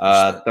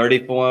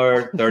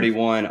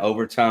 34-31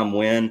 overtime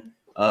win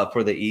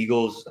for the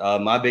Eagles.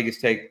 My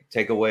biggest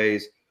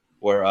takeaways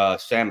were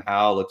Sam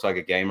Howell looks like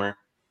a gamer.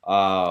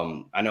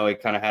 I know he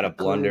kind of had a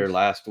blunder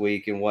last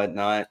week and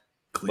whatnot,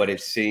 but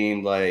it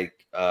seemed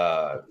like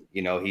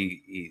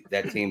he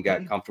that team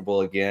got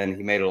comfortable again.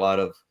 He made a lot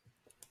of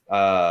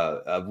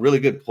really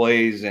good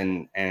plays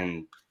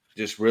and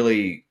just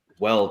really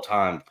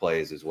well-timed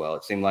plays as well.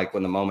 It seemed like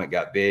when the moment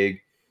got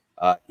big,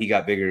 he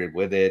got bigger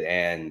with it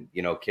and,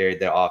 carried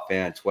the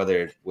offense,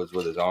 whether it was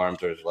with his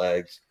arms or his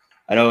legs.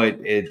 I know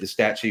the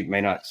stat sheet may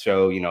not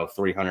show,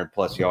 300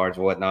 plus yards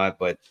and whatnot,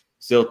 but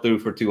still threw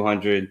for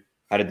 200,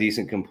 had a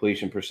decent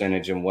completion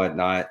percentage and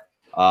whatnot,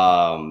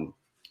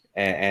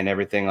 and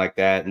everything like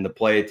that. And the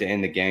play to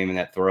end the game and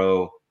that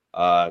throw,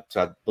 so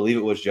I believe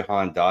it was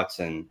Jahan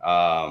Dotson,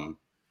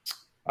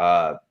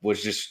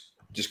 was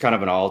just kind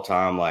of an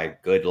all-time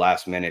like good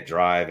last-minute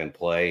drive and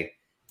play,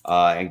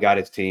 and got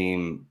his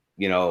team,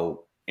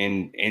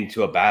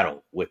 into a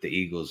battle with the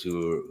Eagles,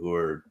 who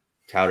are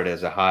touted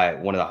as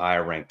one of the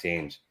higher-ranked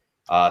teams.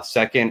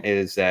 Second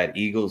is that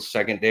Eagles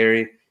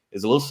secondary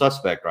is a little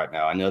suspect right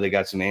now. I know they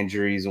got some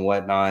injuries and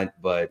whatnot,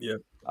 but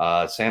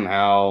Sam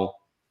Howell,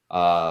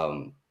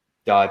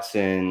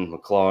 Dotson,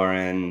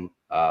 McLaurin,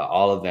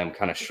 all of them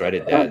kind of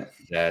shredded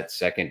that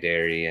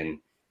secondary,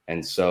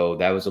 and so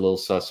that was a little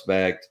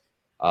suspect.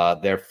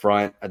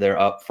 Their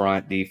up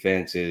front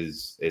defense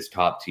is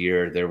top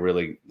tier. They're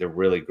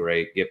really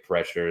great. Get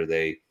pressure.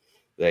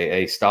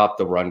 They stop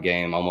the run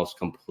game almost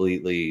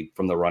completely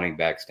from the running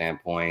back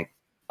standpoint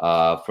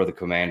for the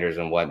Commanders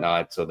and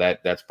whatnot. So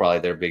that's probably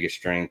their biggest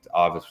strength,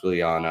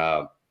 obviously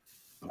on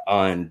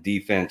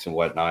defense and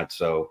whatnot.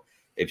 So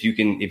if you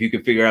can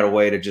figure out a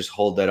way to just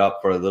hold that up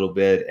for a little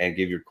bit and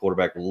give your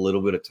quarterback a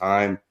little bit of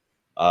time,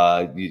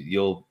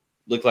 you'll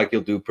look like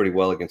you'll do pretty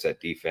well against that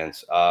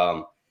defense.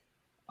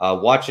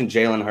 Watching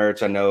Jalen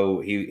Hurts, I know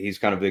he's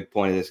kind of a big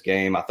point of this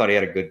game. I thought he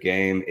had a good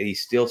game. He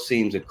still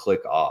seems to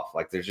click off.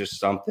 Like there's just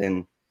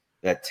something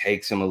that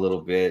takes him a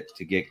little bit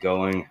to get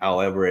going.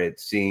 However,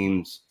 it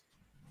seems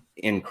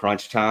in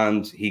crunch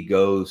times he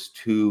goes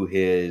to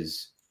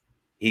his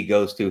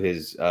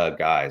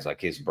guys,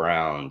 like his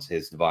Browns,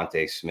 his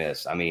Devontae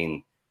Smiths. I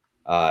mean,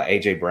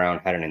 AJ Brown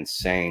had an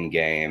insane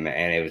game,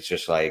 and it was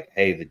just like,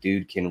 hey, the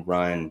dude can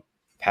run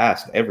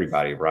past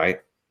everybody,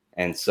 right?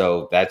 And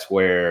so that's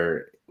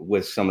where,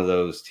 with some of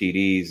those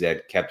TDs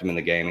that kept him in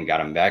the game and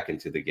got him back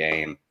into the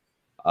game,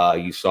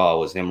 you saw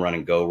was him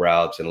running go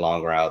routes and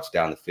long routes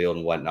down the field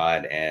and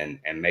whatnot,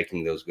 and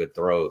making those good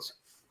throws.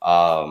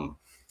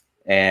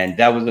 And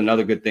that was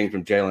another good thing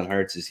from Jalen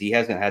Hurts is he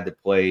hasn't had to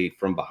play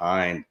from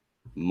behind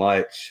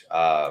much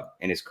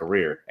in his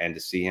career. And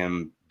to see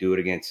him do it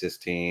against his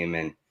team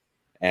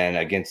and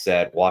against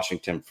that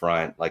Washington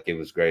front, like it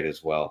was great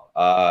as well.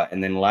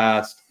 And then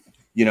last,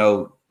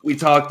 we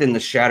talked in the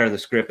Shatter the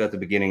script at the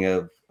beginning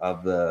of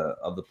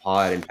the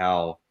pod and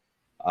how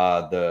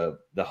the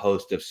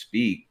host of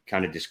Speak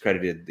kind of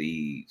discredited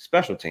the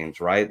special teams,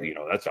 right?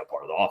 That's not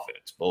part of the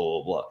offense, blah,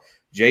 blah, blah.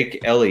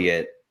 Jake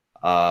Elliott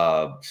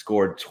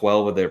scored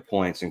 12 of their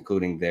points,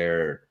 including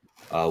their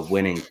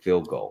winning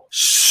field goal.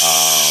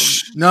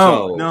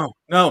 No.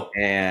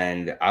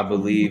 And I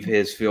believe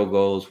his field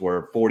goals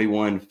were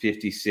 41,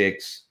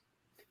 56,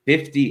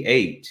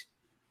 58,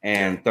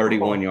 and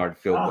 31-yard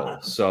field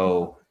goals.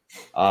 So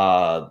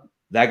that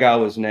guy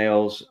was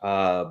nails.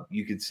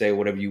 You could say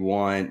whatever you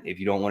want if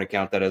you don't want to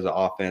count that as an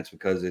offense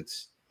because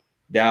it's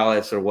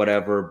Dallas or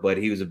whatever, but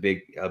he was a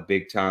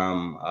big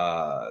time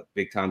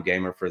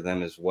gamer for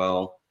them as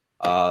well.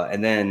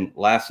 And then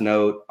last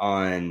note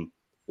on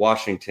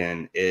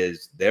Washington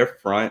is their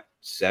front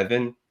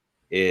seven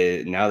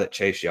is now that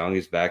Chase Young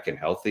is back and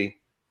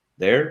healthy,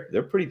 they're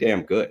pretty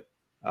damn good.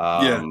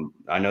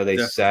 I know they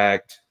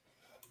sacked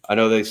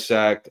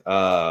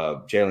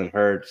Jalen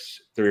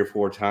Hurts 3 or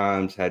 4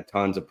 times, had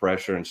tons of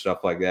pressure and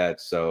stuff like that.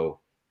 So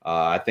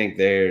I think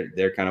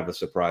they're kind of a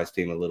surprise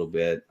team a little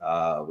bit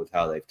with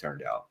how they've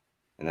turned out.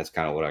 And that's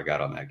kind of what I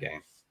got on that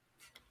game.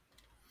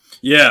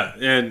 Yeah,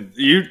 and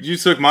you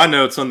took my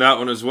notes on that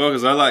one as well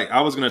because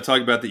I was going to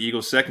talk about the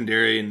Eagles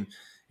secondary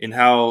and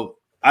how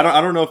I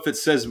don't know if it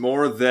says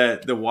more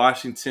that the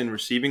Washington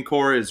receiving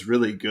core is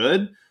really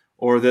good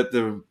or that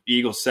the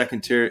Eagles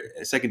secondary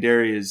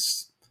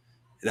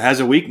has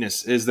a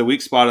weakness, is the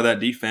weak spot of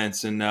that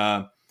defense. And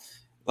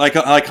like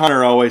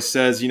Hunter always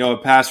says, a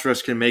pass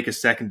rush can make a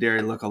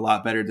secondary look a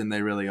lot better than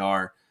they really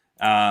are.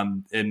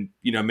 And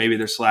maybe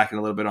they're slacking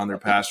a little bit on their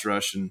pass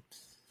rush and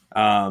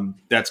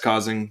that's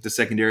causing the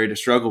secondary to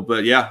struggle.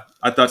 But yeah,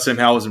 I thought Sam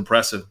Howell was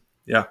impressive.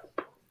 Yeah.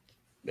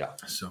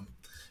 So,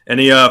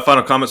 any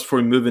final comments before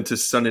we move into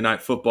Sunday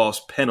Night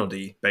Football's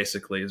penalty?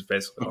 Basically, is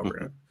all we're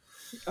in.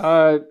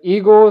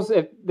 Eagles,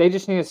 if they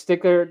just need to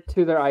stick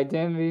to their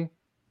identity,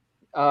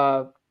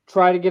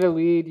 try to get a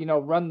lead.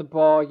 Run the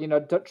ball.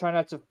 Try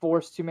not to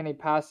force too many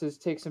passes.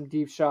 Take some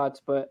deep shots.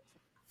 But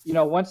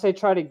once they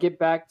try to get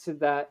back to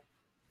that.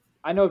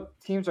 I know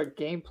teams are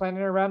game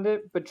planning around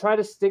it, but try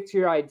to stick to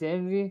your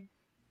identity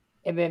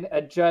and then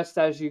adjust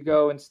as you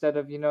go instead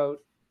of,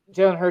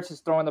 Jalen Hurts is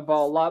throwing the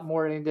ball a lot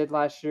more than he did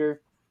last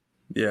year.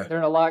 Yeah. They're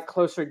in a lot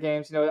closer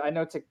games. I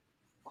know it's a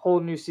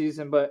whole new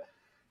season, but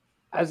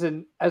as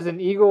an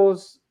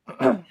Eagles,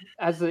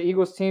 as the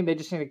Eagles team, they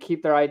just need to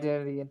keep their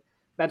identity, and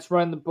that's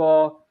run the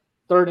ball,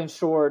 3rd and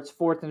shorts,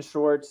 4th and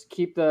shorts,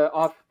 keep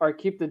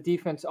the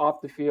defense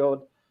off the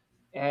field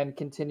and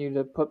continue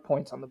to put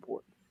points on the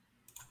board.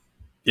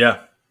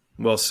 Yeah,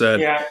 well said.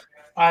 Yeah,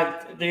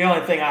 the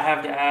only thing I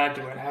have to add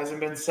to what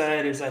hasn't been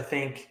said is I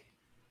think,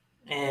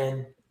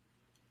 and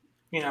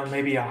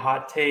maybe a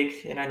hot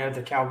take, and I know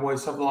the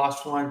Cowboys have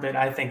lost one, but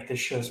I think this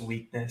shows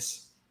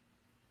weakness.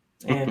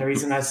 And the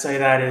reason I say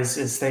that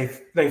is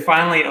they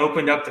finally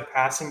opened up the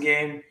passing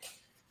game,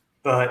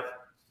 but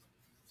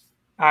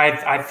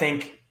I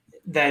think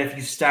that if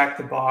you stack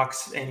the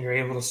box and you're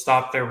able to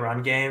stop their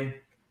run game,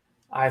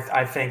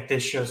 I think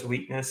this shows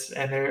weakness,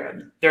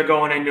 and they're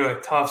going into a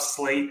tough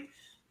slate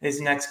these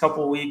next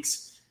couple of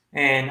weeks.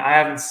 And I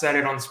haven't said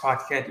it on this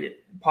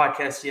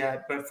podcast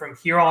yet, but from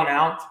here on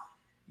out,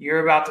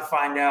 you're about to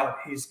find out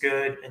who's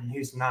good and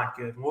who's not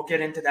good. And we'll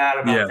get into that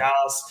about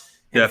Dallas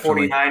and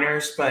definitely.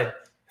 49ers. But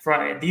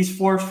for these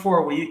first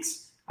 4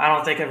 weeks, I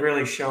don't think I've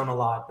really shown a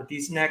lot. But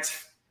these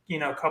next,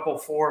 couple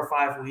 4 or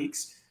 5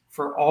 weeks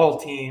for all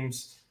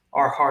teams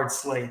are hard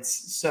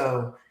slates.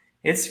 So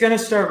it's going to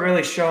start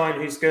really showing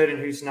who's good and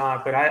who's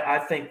not. But I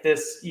think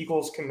this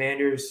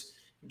Eagles-Commanders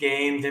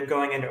game, them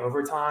going into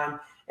overtime,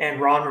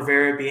 and Ron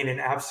Rivera being an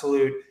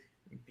absolute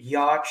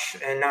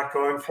biatch and not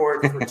going for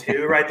it for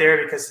 2 right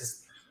there because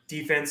his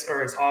defense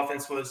or his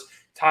offense was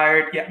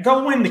tired. Yeah,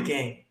 go win the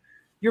game.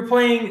 You're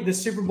playing the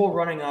Super Bowl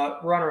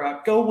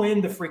runner-up. Go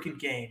win the freaking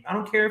game. I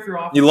don't care if you're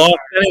off. You lost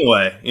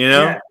anyway,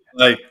 Yeah.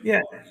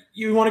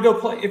 You want to go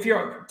play. If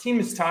your team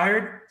is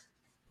tired,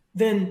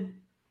 then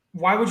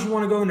why would you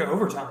want to go into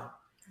overtime?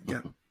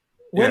 Yeah.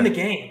 Win the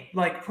game.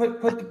 Like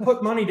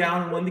put money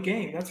down and win the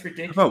game. That's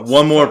ridiculous. How about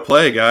one more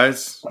play,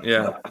 guys?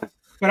 Yeah.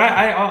 But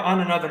I on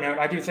another note,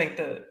 I do think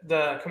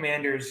the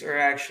Commanders are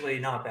actually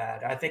not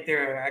bad. I think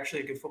they're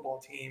actually a good football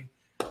team.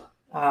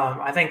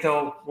 I think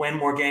they'll win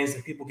more games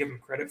than people give them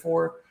credit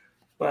for.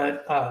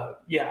 But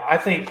I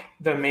think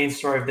the main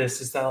story of this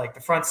is that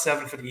the front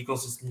seven for the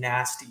Eagles is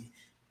nasty,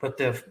 but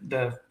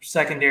the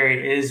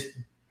secondary is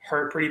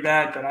hurt pretty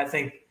bad. But I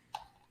think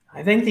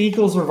the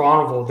Eagles are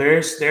vulnerable. There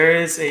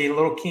is a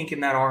little kink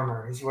in that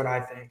armor, is what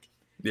I think.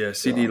 Yeah,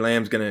 CD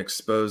Lamb's going to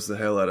expose the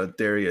hell out of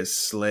Darius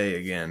Slay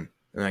again,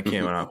 and I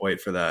cannot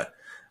wait for that.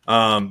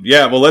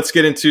 Well, let's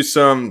get into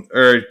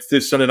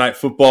this Sunday Night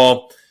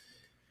Football.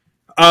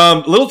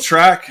 Little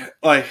TRAK,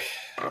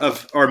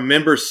 of our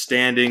member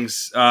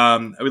standings.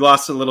 We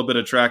lost a little bit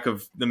of track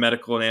of the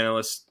medical and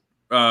analyst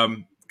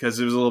because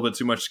it was a little bit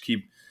too much to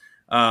keep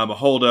a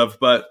hold of.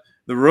 But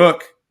the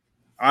Rook,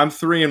 I'm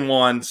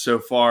 3-1 so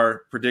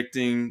far,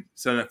 predicting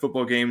Sunday night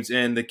football games,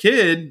 and the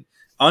kid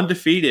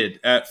undefeated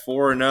at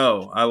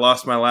 4-0. I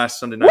lost my last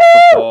Sunday night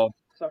football.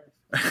 Sorry.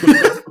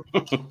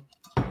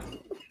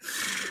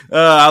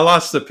 I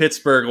lost the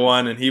Pittsburgh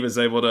one, and he was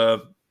able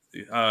to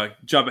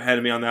jump ahead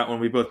of me on that one.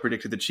 We both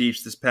predicted the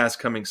Chiefs this past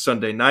coming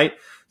Sunday night,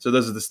 so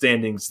those are the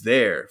standings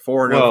there. 4-0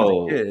 for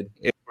the kid.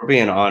 If we're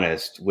being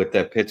honest, with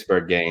that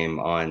Pittsburgh game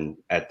on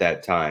at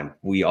that time,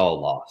 we all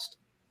lost.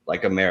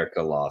 Like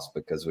America lost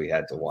because we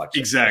had to watch it.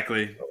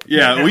 Exactly.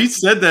 Yeah, we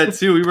said that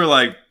too. We were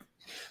like,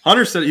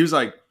 Hunter said, he was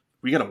like,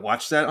 we got to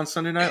watch that on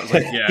Sunday night. I was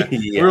like, yeah.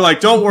 We were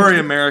like, don't worry,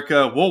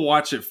 America. We'll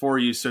watch it for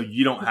you so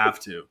you don't have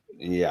to.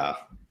 Yeah.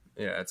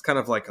 Yeah, it's kind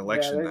of like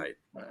election night.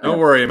 Don't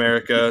worry,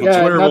 America.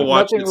 Yeah, Twitter will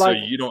watch it like,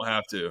 so you don't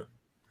have to.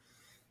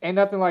 Ain't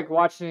nothing like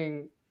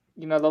watching,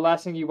 the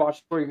last thing you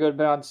watch before you go to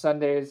bed on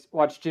Sunday is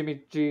watch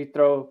Jimmy G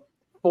throw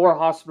 4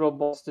 hospital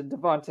balls to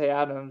Devontae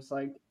Adams.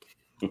 Like,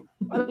 I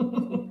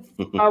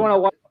want to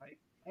watch. Like,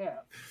 yeah.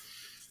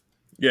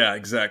 Yeah,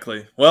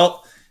 exactly.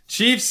 Well,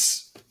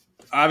 Chiefs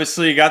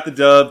obviously got the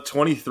dub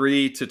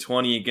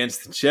 23-20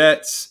 against the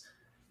Jets.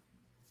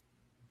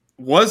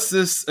 Was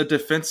this a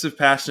defensive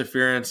pass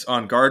interference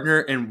on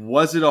Gardner, and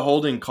was it a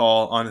holding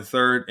call on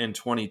 3rd and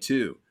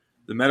 22?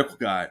 The medical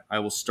guy, I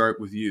will start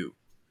with you.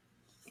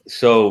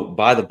 So,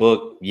 by the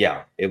book,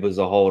 yeah, it was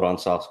a hold on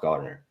Sauce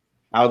Gardner.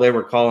 How they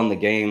were calling the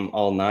game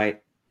all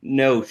night,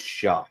 no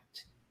shot.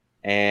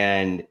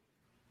 And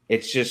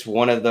it's just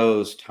one of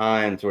those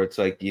times where it's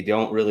like you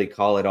don't really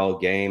call it all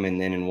game, and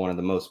then in one of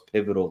the most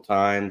pivotal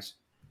times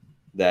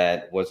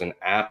that was an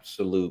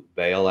absolute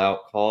bailout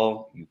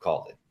call, you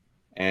called it.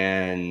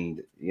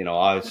 And,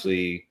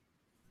 obviously,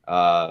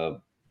 gave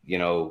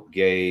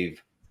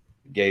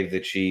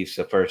the Chiefs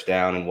a first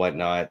down and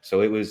whatnot.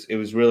 So it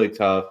was really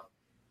tough,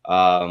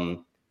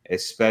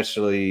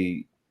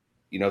 especially,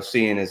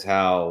 seeing as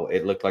how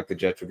it looked like the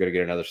Jets were going to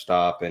get another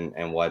stop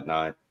and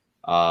whatnot.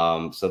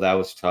 So that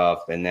was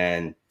tough. And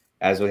then,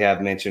 as we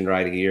have mentioned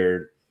right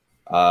here,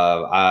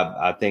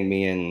 I think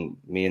me and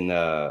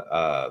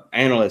the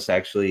analyst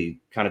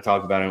actually kind of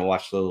talked about it and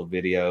watched a little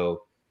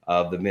video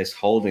of the missed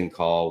holding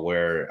call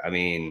where,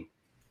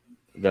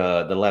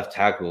 the left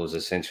tackle is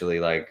essentially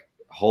like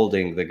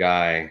holding the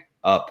guy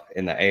up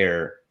in the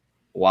air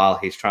while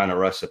he's trying to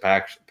rush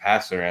the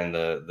passer, and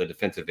the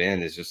defensive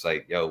end is just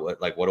like, yo, what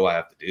do I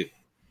have to do?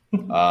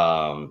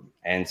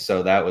 And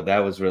so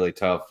that was really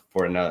tough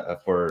for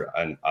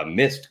a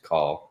missed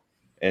call.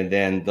 And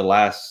then the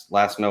last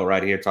note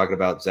right here, talking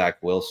about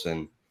Zach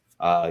Wilson.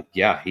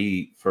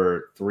 He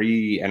for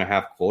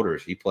 3.5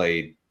 quarters, he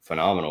played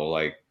phenomenal.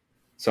 Like,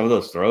 some of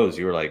those throws,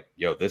 you were like,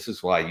 yo, this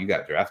is why you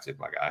got drafted,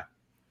 my guy.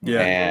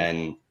 Yeah.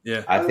 And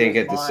I think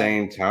at the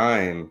same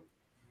time,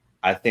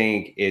 I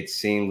think it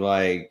seemed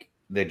like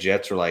the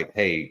Jets were like,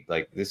 hey,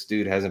 like, this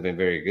dude hasn't been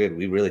very good.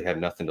 We really have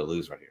nothing to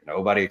lose right here.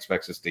 Nobody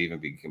expects us to even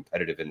be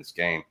competitive in this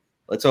game.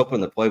 Let's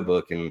open the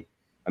playbook. And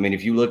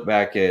if you look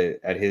back at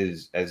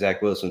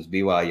Zach Wilson's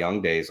BY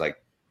Young days, like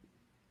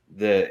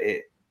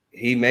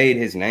he made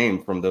his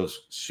name from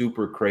those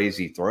super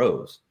crazy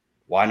throws.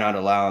 Why not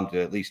allow him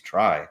to at least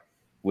try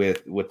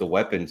with the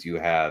weapons you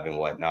have and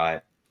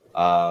whatnot?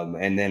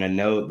 And then a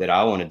note that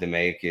I wanted to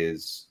make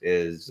is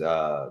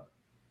about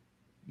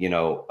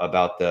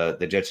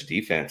the Jets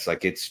defense.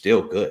 Like, it's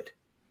still good.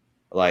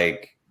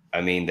 Like,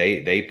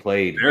 they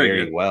played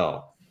very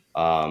well,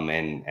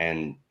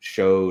 and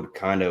showed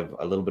kind of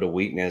a little bit of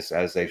weakness,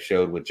 as they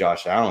showed with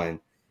Josh Allen,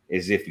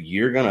 is if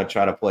you're going to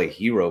try to play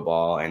hero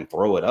ball and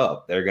throw it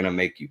up, they're going to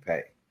make you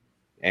pay.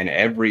 And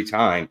every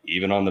time,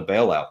 even on the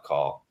bailout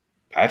call,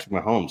 Patrick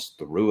Mahomes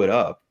threw it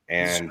up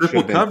and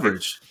triple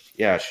coverage.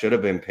 Should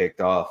have been picked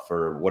off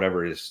for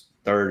whatever his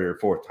 3rd or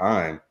 4th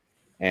time.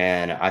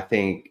 And I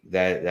think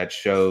that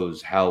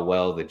shows how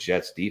well the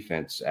Jets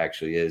defense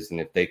actually is. And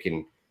if they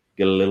can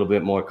get a little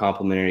bit more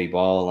complimentary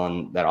ball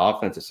on that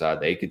offensive side,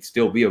 they could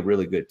still be a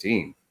really good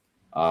team.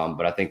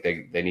 But I think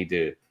they need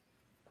to,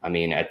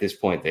 at this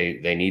point,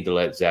 they need to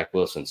let Zach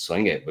Wilson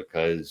sling it,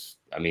 because,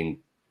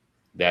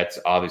 that's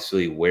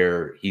obviously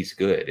where he's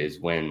good, is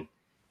when,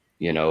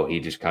 he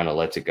just kind of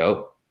lets it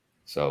go.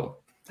 So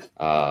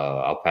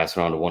I'll pass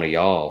it on to one of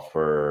y'all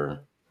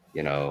for,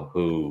 whoever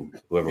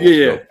wants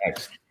to go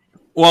next.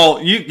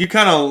 Well, you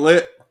kind of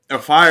lit a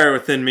fire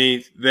within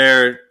me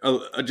there,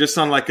 just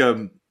on like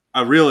a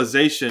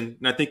realization,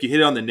 and I think you hit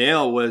it on the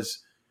nail, was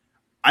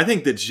I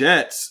think the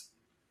Jets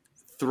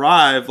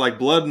thrive like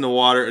blood in the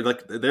water.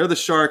 Like, they're the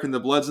shark and the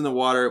blood's in the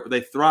water.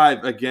 They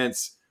thrive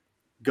against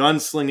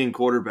gunslinging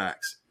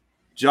quarterbacks.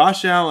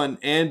 Josh Allen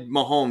and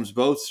Mahomes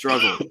both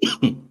struggle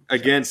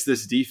against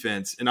this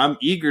defense, and I'm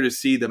eager to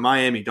see the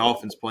Miami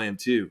Dolphins play them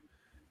too.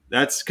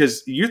 That's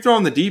because you're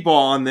throwing the deep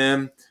ball on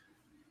them.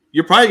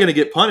 You're probably going to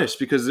get punished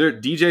because they're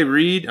DJ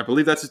Reed, I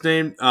believe that's his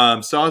name,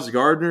 Sauce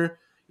Gardner.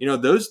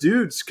 those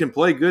dudes can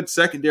play good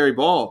secondary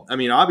ball. I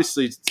mean,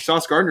 obviously,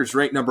 Sauce Gardner's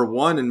ranked number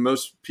 1 in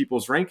most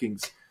people's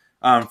rankings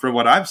from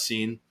what I've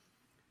seen.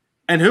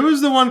 And who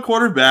was the one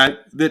quarterback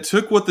that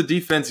took what the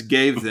defense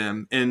gave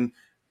them and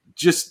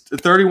just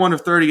 31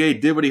 of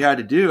 38 did what he had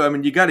to do? I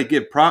mean, you got to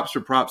give props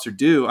where props are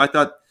due. I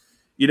thought,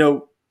 you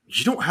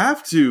don't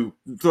have to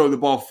throw the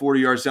ball 40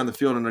 yards down the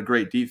field on a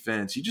great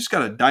defense. You just got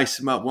to dice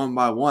them up one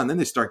by one. Then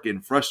they start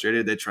getting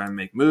frustrated. They try and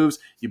make moves.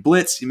 You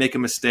blitz, you make a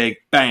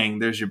mistake, bang,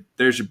 there's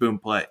your boom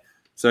play.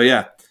 So,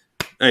 yeah.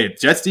 Hey,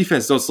 Jets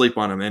defense, don't sleep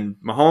on him. And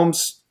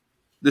Mahomes,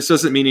 this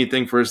doesn't mean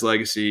anything for his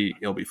legacy.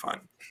 He'll be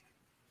fine.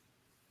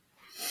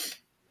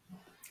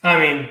 I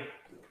mean,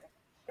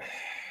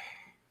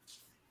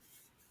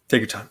 take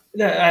your time.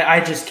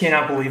 I just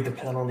cannot believe the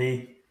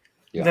penalty.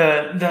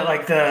 Yeah.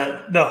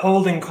 The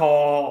holding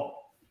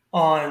call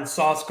on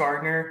Sauce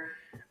Gardner.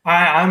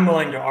 I'm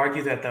willing to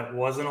argue that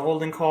wasn't a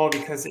holding call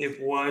because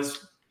it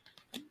was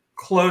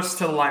close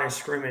to the line of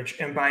scrimmage,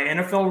 and by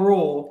NFL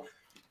rule,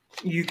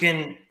 you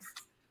can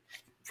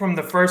from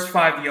the first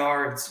 5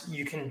 yards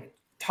you can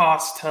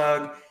toss,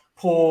 tug,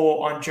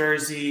 pull on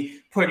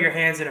jersey, put your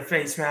hands in a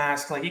face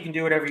mask. Like, you can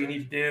do whatever you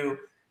need to do,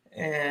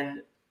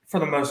 and for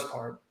the most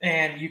part,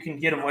 and you can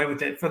get away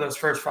with it for those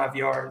first 5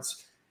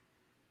 yards.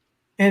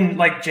 And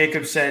like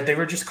Jacob said, they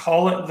were just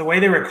the way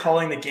they were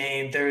calling the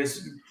game. There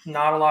is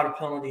not a lot of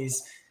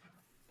penalties,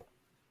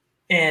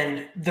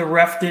 and the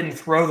ref didn't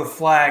throw the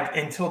flag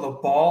until the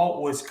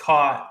ball was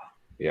caught.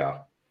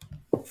 Yeah.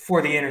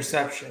 For the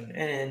interception,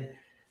 and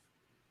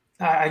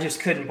I just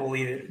couldn't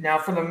believe it. Now,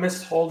 for the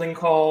missed holding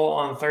call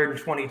on 3rd and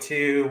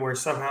 22, where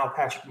somehow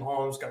Patrick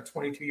Mahomes got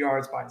 22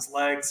 yards by his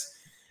legs,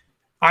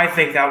 I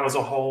think that was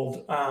a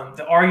hold.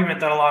 The argument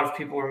that a lot of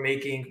people were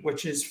making,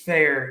 which is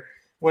fair,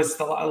 was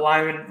the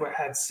lineman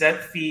had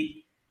set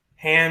feet,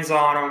 hands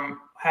on him,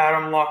 had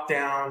him locked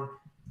down.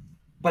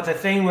 But the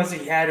thing was,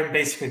 he had him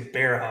basically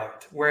bear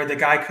hugged, where the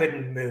guy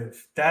couldn't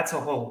move. That's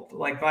a hold.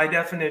 Like, by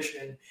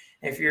definition,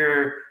 if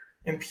you're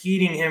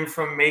impeding him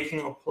from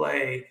making a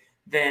play,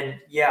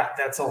 then yeah,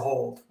 that's a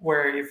hold.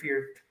 Where if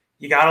you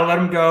got to let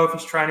him go if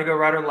he's trying to go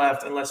right or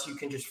left, unless you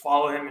can just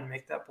follow him and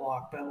make that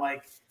block. But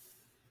like,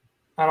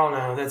 I don't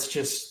know. That's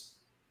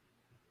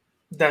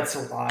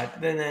a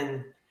lot. And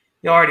then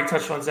you already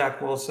touched on Zach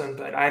Wilson,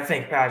 but I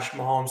think Patrick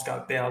Mahomes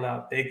got bailed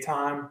out big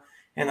time.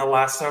 And the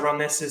last note on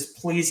this is,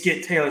 please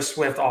get Taylor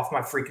Swift off my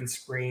freaking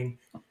screen.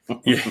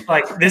 Yeah.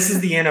 Like, this is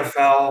the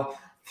NFL.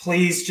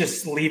 Please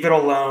just leave it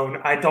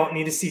alone. I don't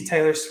need to see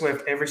Taylor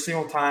Swift every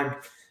single time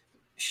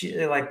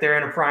they're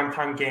in a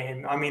primetime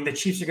game. I mean, the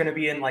Chiefs are going to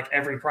be in like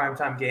every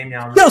primetime game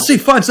now. Kelsey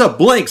finds a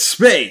blank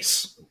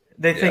space.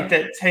 They think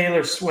that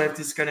Taylor Swift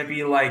is going to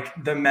be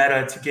like the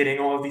meta to getting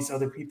all of these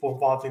other people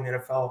involved in the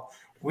NFL.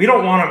 We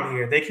don't want them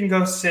here. They can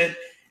go sit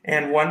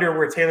and wonder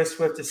where Taylor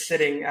Swift is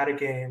sitting at a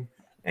game.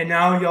 And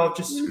now y'all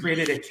just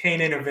created a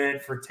Canaan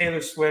event for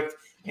Taylor Swift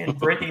and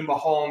Brittany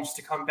Mahomes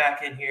to come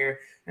back in here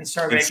and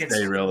start making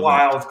some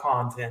wild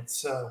content.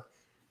 So,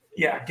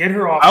 yeah, get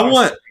her off.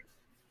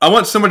 I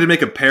want somebody to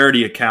make a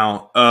parody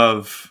account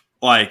of,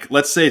 like,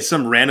 let's say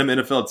some random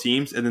NFL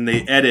teams, and then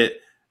they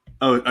edit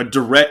a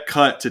direct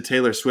cut to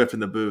Taylor Swift in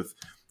the booth.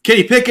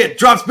 Kenny Pickett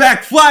drops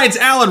back, flies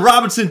Allen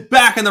Robinson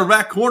back in the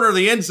back corner of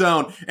the end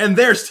zone, and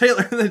there's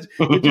Taylor.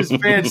 It just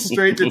fans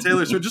straight to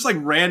Taylor Swift, just like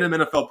random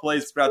NFL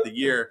plays throughout the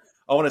year.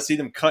 I want to see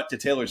them cut to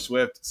Taylor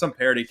Swift, some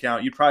parody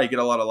account. You'd probably get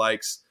a lot of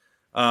likes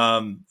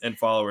and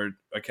follower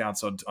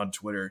accounts on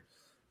Twitter.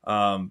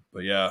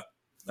 But yeah,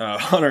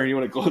 Hunter, you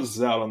want to close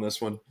us out on this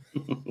one?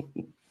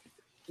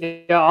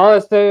 Yeah, all I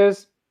say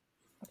is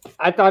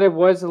I thought it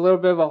was a little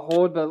bit of a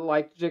hold, but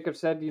like Jacob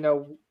said,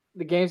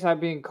 the game's not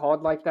being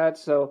called like that,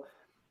 so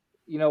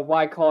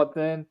why call it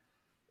then?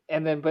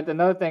 And then, but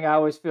another thing I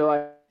always feel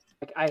like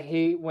I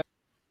hate when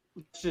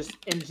just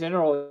in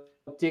general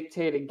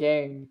dictate a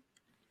game.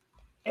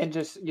 And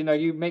just,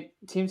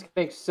 teams can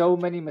make so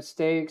many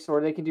mistakes, or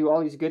they can do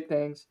all these good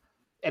things,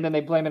 and then they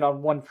blame it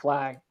on one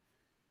flag.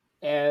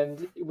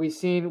 And we've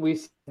seen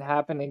it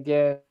happen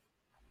again.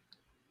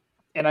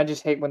 And I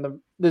just hate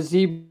when the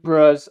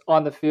zebras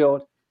on the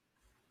field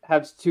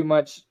have too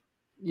much,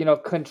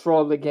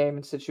 control of the game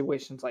in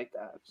situations like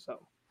that. So,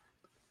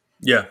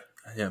 yeah,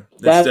 that's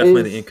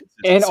definitely the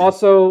inconsistency. And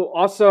also,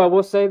 I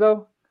will say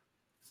though,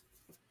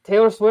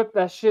 Taylor Swift,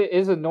 that shit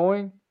is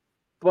annoying.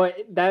 But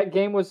that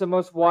game was the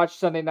most watched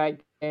Sunday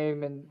night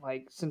game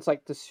since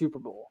the Super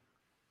Bowl.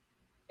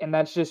 And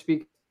that's just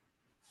because,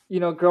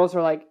 girls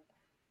are like,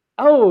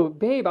 oh,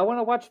 babe, I want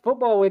to watch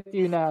football with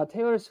you now.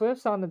 Taylor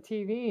Swift's on the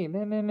TV.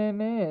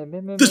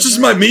 This is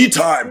my me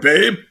time,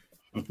 babe.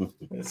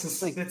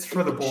 It's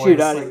for the boys.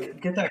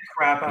 Get that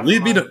crap out.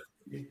 Lead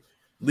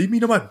me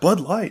to my Bud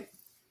Light.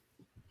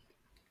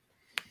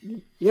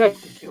 Yeah,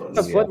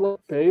 Bud Light,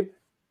 babe.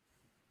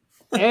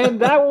 And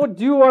that will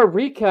do our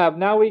recap.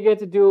 Now we get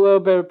to do a little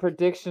bit of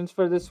predictions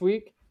for this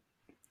week.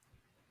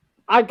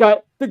 I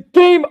got the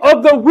game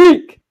of the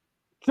week.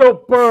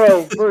 Joe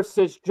Burrow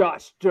versus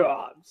Josh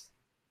Dobbs.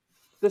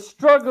 The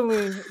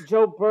struggling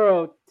Joe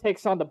Burrow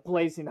takes on the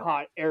blazing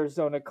hot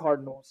Arizona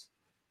Cardinals.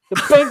 The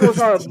Bengals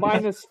are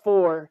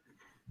 -4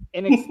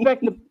 and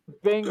expect the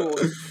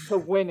Bengals to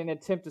win and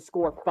attempt to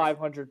score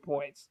 500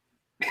 points.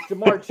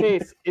 Jamar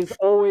Chase is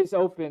always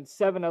open,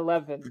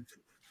 7-Eleven.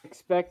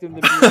 Expect him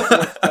to be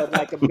force-fed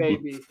like a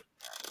baby.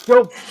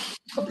 Joe,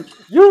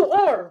 you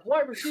are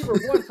wide receiver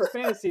 1 for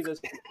fantasy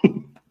this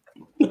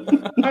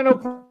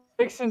Final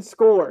prediction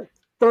score,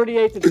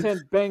 38-10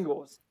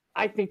 Bengals.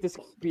 I think this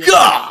could be a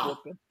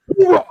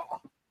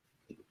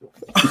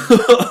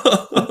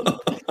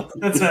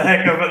That's a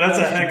heck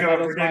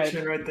of a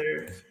prediction right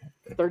there.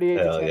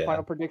 38-10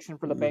 final prediction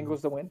for the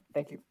Bengals to win.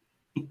 Thank you.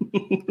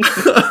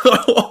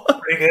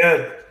 Pretty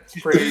good. It's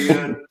pretty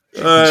good.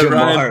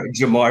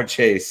 Jamar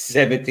Chase,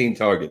 17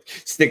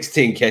 targets,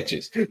 16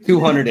 catches,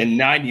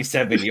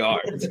 297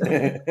 yards.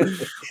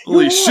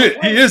 Holy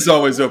shit, he is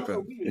always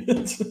open.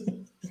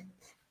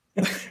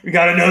 We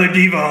got another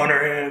diva on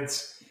our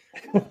hands.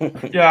 All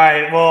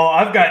right. Well,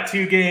 I've got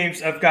 2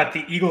 games. I've got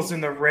the Eagles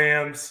and the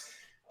Rams.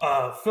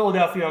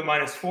 Philadelphia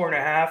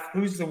 -4.5.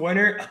 Who's the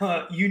winner?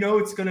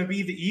 It's going to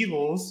be the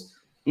Eagles.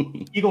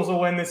 Eagles will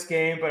win this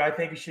game, but I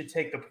think you should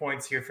take the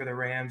points here for the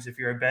Rams if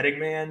you're a betting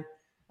man.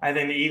 I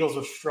think the Eagles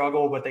will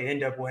struggle, but they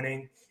end up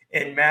winning.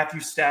 And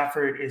Matthew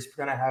Stafford is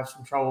going to have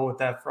some trouble with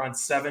that front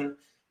 7.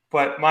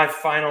 But my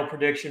final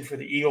prediction for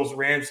the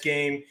Eagles-Rams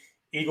game,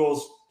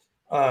 Eagles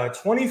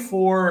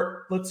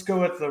 24. Let's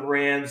go with the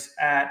Rams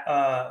at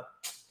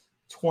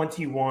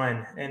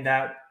 21, and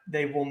that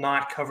they will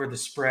not cover the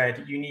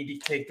spread. You need to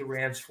take the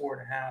Rams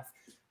 4.5.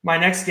 My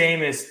next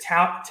game is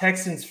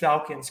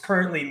Texans-Falcons,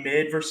 currently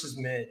mid versus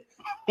mid.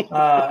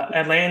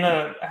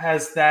 Atlanta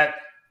has that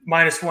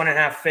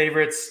 -1.5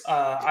 favorites.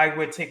 I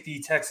would take the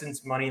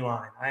Texans money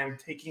line. I am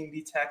taking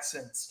the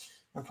Texans.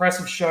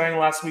 Impressive showing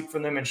last week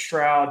from them and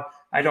Stroud.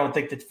 I don't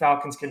think the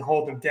Falcons can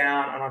hold them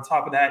down. And on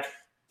top of that,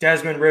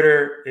 Desmond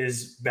Ridder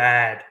is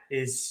bad,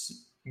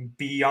 is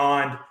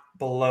beyond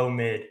below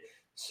mid.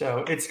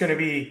 So it's going to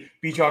be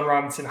Bijan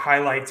Robinson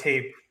highlight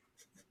tape,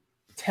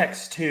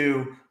 text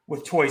 2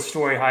 with Toy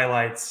Story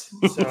highlights.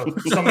 So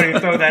somebody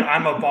throw that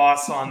 "I'm a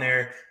boss" on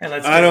there, and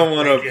let's. I don't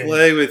want to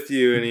play with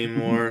you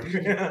anymore.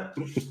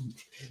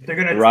 They're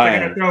gonna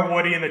throw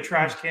Woody in the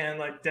trash can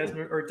like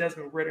Desmond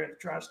Ridder in the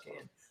trash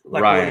can.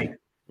 Like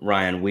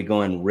Ryan, we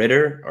going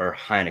Ridder or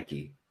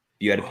Heineke?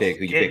 You had to pick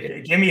who you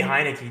pick. Give me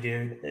Heineke,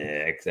 dude.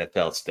 Yeah,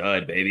 XFL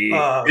stud, baby.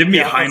 Give me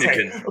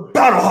Heineken.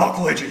 Battlehawk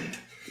legend.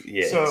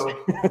 Yes.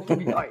 So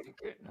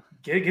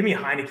give me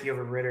Heineke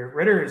over Ridder.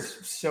 Ridder is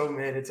so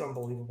mid, it's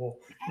unbelievable.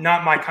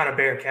 Not my kind of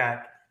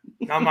Bearcat.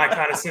 Not my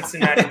kind of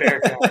Cincinnati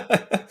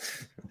Bearcat.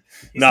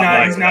 He's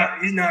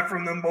not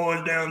from them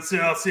boys down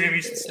south,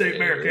 Sammy State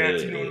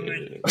Bearcats, you know what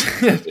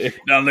I mean?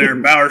 Down there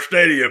in Bauer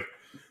Stadium.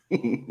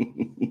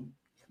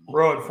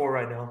 We're 0-4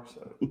 right now.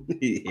 So.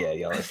 Yeah,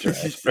 y'all are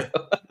trash, bro.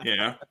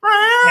 Yeah.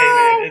 Hey,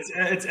 man,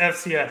 it's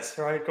FCS,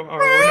 right? Come on,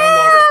 we're no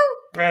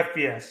longer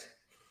FBS.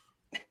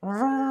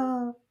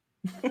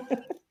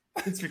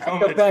 It's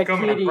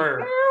becoming a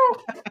bird.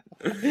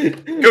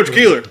 Coach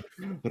Keeler.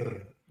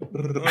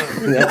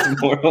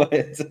 That's more what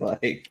it's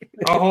like.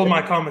 I'll hold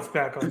my comments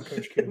back on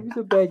Coach Keeler. Who's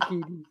a bad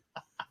kitty?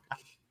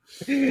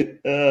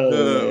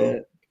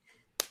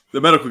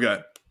 The medical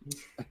guy.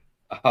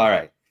 All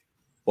right.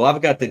 Well,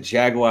 I've got the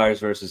Jaguars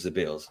versus the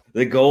Bills.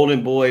 The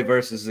Golden Boy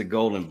versus the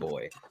Golden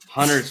Boy.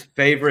 Hunter's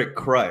favorite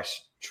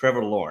crush,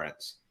 Trevor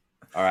Lawrence.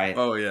 All right.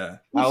 Oh, yeah.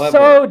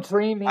 So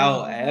dreamy.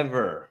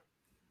 However,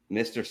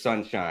 Mr.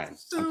 Sunshine,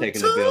 I'm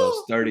taking the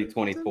Bills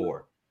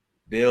 30-24.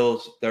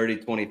 Bills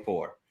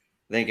 30-24. I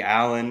think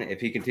Allen,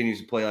 if he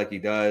continues to play like he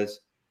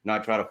does,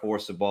 not try to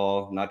force the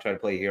ball, not try to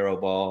play hero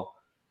ball,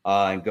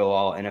 and go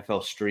all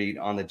NFL street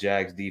on the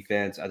Jags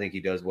defense, I think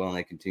he does well and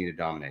they continue to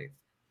dominate.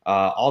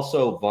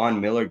 Also,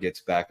 Von Miller gets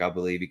back. I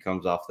believe he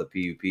comes off the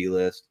PUP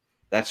list.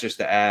 That's just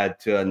to add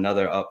to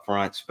another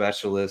upfront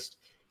specialist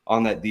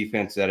on that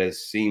defense that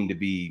has seemed to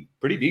be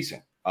pretty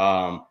decent.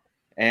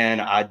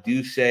 And I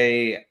do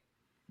say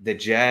the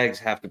Jags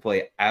have to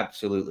play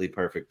absolutely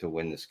perfect to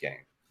win this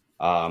game.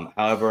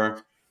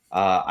 However,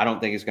 I don't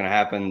think it's going to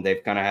happen.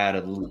 They've kind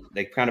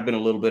of been a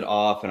little bit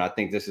off, and I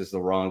think this is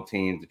the wrong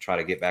team to try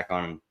to get back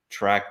on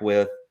track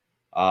with.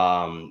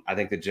 I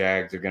think the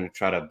Jags are going to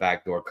try to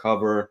backdoor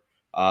cover.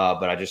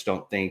 But I just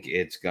don't think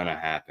it's going to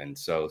happen.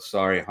 So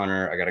sorry,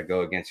 Hunter. I got to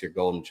go against your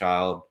golden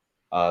child,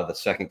 the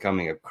second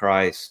coming of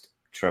Christ,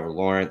 Trevor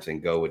Lawrence,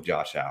 and go with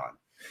Josh Allen.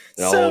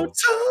 The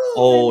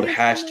old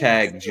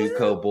hashtag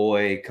JUCO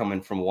boy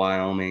coming from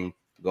Wyoming,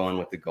 going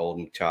with the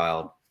golden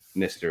child,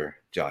 Mr.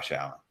 Josh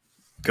Allen.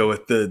 Go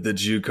with the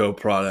JUCO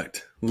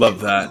product. Love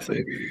that.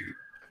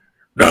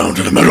 Down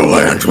to the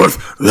Meadowlands with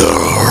the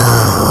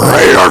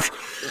Raiders.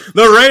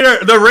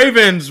 The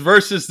Ravens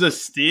versus the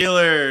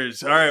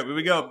Steelers. All right, here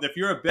we go. If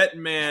you're a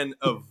betting man,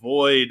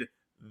 avoid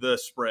the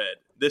spread.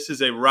 This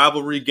is a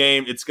rivalry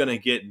game. It's going to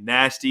get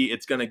nasty.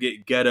 It's going to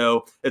get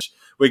ghetto.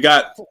 We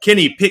got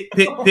Kenny pick,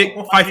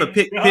 Pfeiffer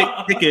pick,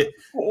 Pickett,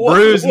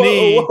 bruised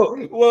knee.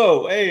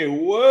 Whoa, hey,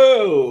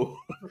 whoa.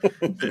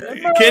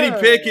 Kenny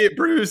Pickett,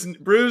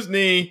 bruised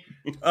knee.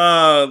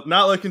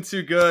 Not looking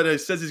too good. He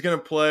says he's going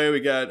to play. We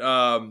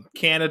got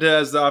Canada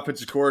as the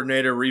offensive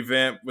coordinator,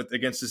 revamped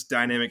against this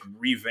dynamic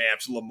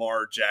revamped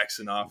Lamar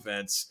Jackson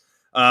offense.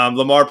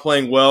 Lamar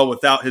playing well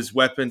without his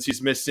weapons.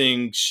 He's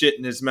missing shit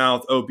in his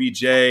mouth,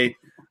 OBJ,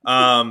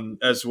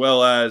 as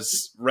well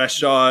as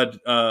Rashad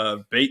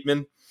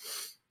Bateman.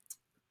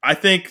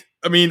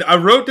 I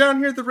wrote down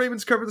here the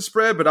Ravens cover the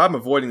spread, but I'm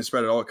avoiding the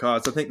spread at all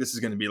costs. I think this is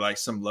going to be like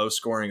some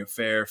low-scoring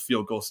affair,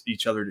 field goals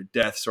each other to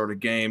death sort of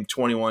game,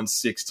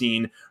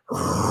 21-16.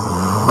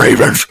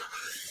 Ravens.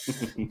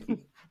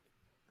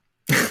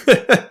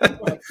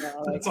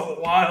 That's a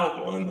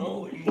wild one.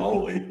 Holy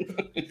moly.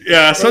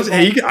 Yeah,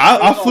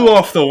 I flew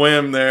off the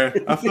whim there.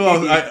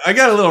 I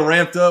got a little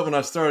ramped up when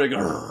I started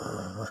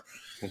going.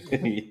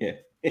 Yeah.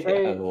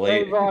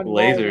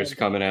 Lasers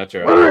coming out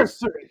your eyes.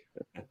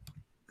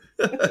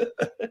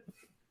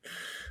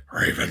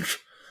 Ravens.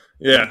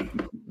 Yeah.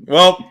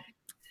 Well,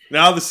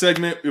 now the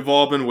segment we've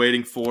all been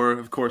waiting for.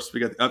 Of course, we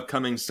got the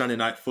upcoming Sunday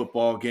night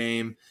football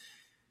game.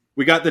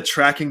 We got the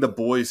Tracking the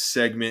Boys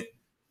segment.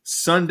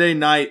 Sunday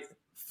night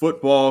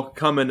football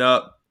coming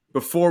up.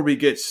 Before we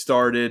get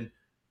started,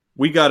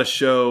 we got to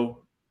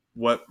show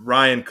what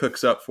Ryan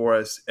cooks up for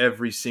us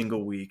every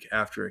single week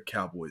after a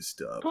Cowboys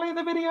dub. Play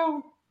the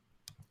video.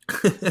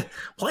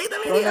 Play the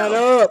video. Turn that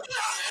up.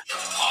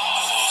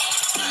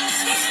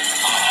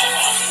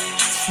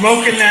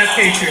 Smoking that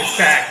Patriots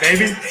pack,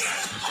 baby.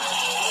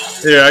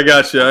 Yeah, I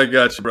got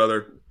you,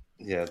 brother.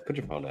 Yeah, put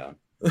your phone down.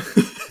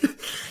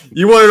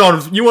 You want it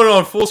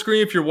on full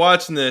screen if you're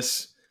watching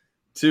this.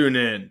 Tune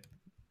in.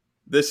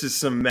 This is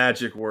some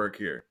magic work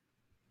here.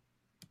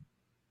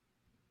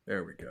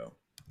 There we go.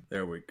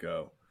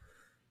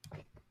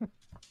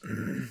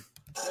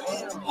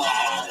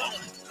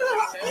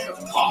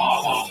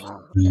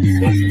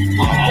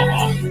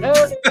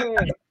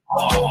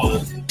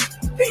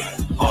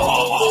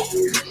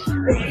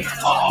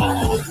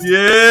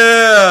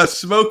 Yeah,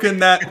 smoking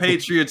that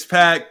Patriots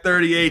pack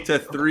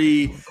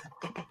 38-3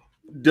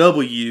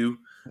 W.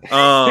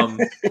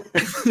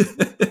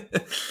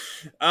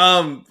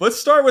 Let's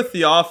start with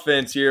the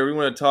offense here. We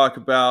want to talk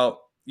about,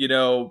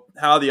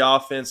 how the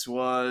offense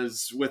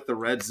was with the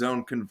red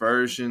zone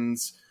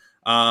conversions,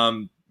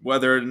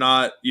 whether or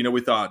not,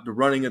 we thought the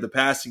running of the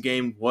passing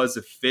game was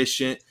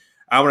efficient.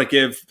 I want to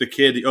give the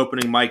kid the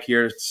opening mic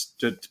here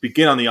to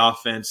begin on the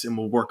offense, and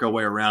we'll work our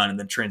way around and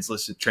then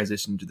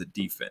transition to the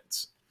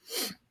defense.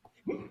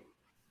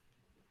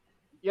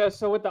 Yeah,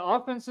 so with the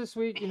offense this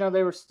week,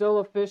 they were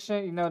still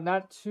efficient,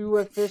 not too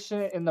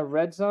efficient in the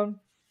red zone.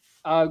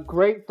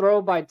 Great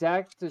throw by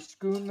Dak to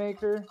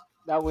Schoonmaker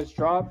that was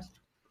dropped.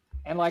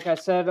 And like I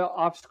said,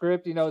 off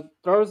script,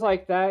 throws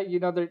like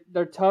that,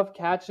 they're tough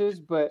catches,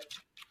 but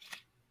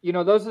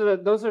those are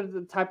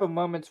the type of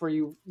moments where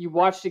you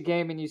watch the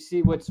game and you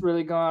see what's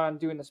really going on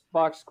doing this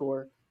box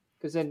score.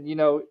 Because then,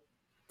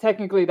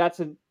 technically that's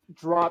a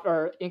drop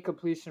or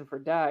incompletion for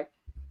Dak,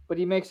 but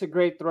he makes a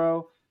great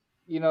throw.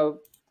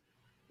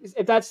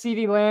 If that's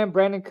CeeDee Lamb,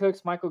 Brandon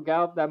Cooks, Michael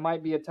Gallup, that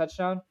might be a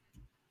touchdown.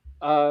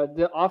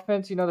 The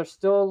offense, they're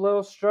still a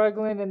little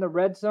struggling in the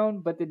red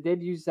zone, but they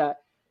did use that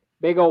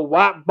big old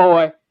white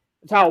boy.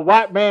 That's how a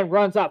white man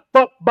runs a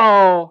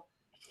football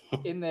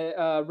in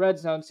the red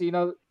zone.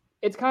 So,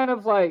 it's kind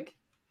of like,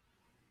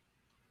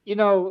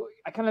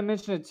 I kind of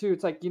mentioned it too.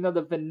 It's like,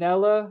 the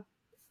vanilla,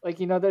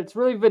 it's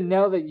really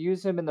vanilla that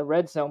use him in the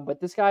red zone, but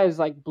this guy is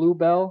like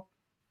Bluebell.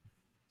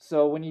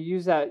 So when you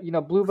use that,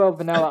 Bluebell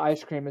vanilla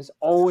ice cream is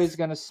always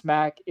going to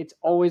smack. It's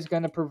always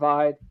going to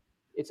provide.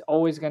 It's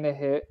always going to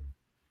hit.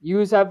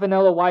 Use that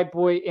vanilla white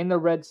boy in the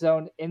red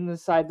zone,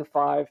 inside the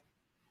 5.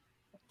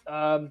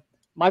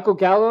 Michael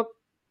Gallup,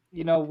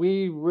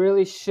 we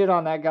really shit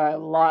on that guy a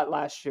lot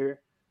last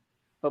year.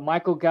 But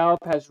Michael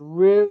Gallup has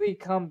really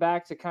come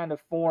back to kind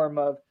of form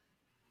of,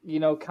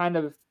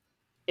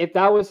 if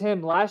that was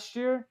him last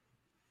year,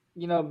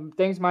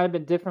 things might have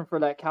been different for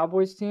that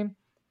Cowboys team.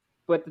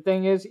 But the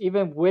thing is,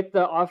 even with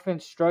the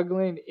offense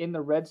struggling in the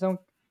red zone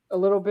a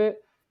little bit,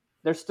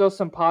 there's still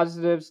some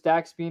positives.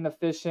 Dak's being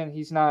efficient.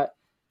 He's not,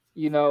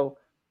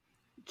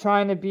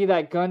 trying to be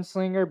that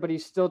gunslinger, but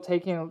he's still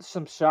taking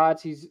some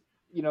shots. He's,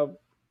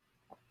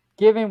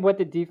 given what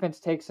the defense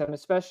takes him,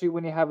 especially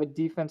when you have a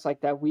defense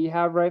like that we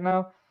have right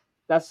now,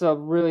 that's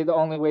really the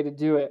only way to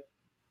do it.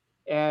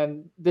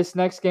 And this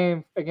next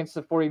game against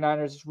the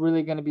 49ers is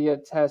really going to be a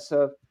test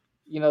of,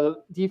 the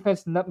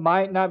defense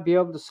might not be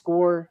able to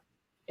score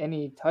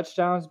any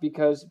touchdowns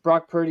because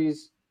Brock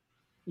Purdy's,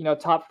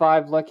 top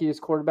 5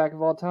 luckiest quarterback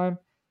of all time.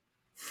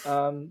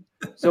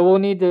 So we'll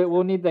need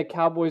the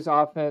Cowboys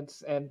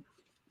offense and,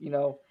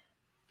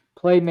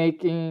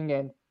 playmaking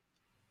and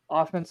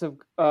offensive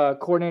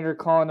coordinator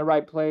calling the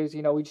right plays.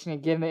 We just need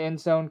to get in the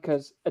end zone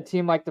because a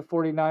team like the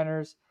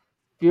 49ers,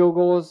 field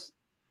goals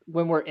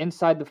when we're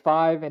inside the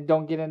 5 and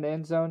don't get in the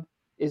end zone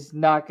is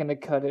not going to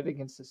cut it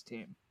against this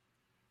team.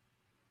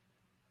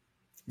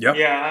 Yep.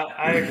 Yeah,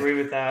 I agree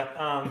with that.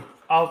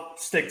 I'll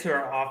stick to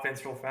our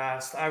offense real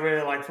fast. I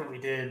really liked what we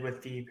did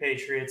with the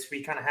Patriots.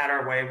 We kind of had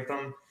our way with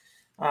them.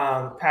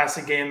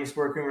 Passing game was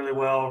working really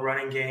well.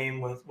 Running game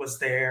was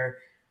there.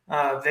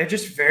 They're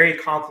just very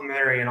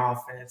complimentary in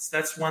offense.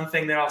 That's one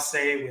thing that I'll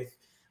say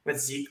with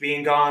Zeke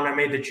being gone. I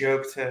made the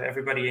joke to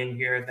everybody in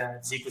here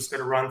that Zeke was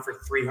going to run for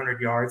 300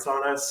 yards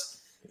on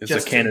us. It's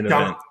a canon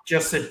event.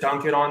 Just to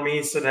dunk it on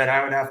me so that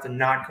I would have to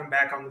not come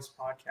back on this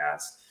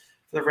podcast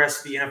for the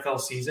rest of the NFL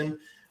season.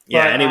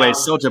 Yeah, But, anyway,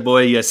 Soldier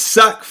Boy, you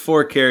suck.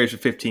 4 carries for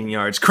 15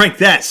 yards. Crank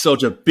that,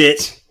 Soldier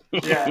bitch.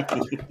 Yeah.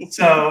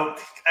 So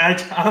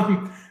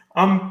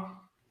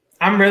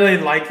I'm really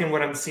liking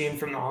what I'm seeing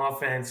from the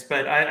offense,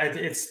 but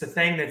it's the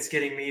thing that's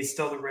getting me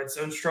still the red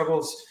zone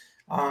struggles.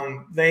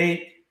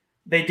 They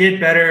did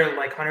better,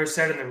 like Hunter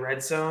said, in the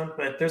red zone,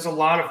 but there's a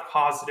lot of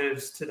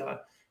positives to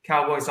the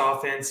Cowboys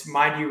offense.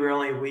 Mind you, we're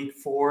only week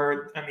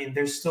 4. I mean,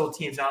 there's still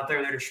teams out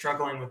there that are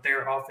struggling with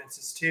their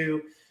offenses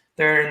too.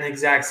 They're in the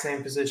exact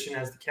same position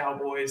as the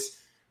Cowboys,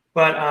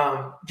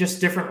 but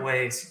just different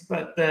ways.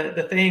 But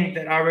the thing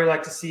that I really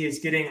like to see is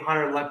getting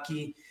Hunter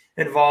Lepke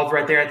involved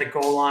right there at the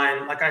goal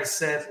line. Like I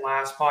said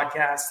last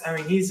podcast, I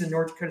mean, he's a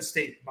North Dakota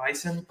State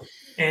Bison,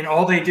 and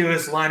all they do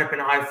is line up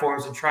in I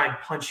forms and try and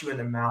punch you in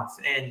the mouth.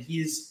 And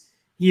he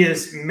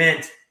is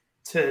meant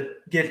to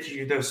get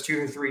you those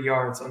 2 or 3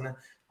 yards on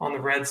the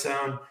red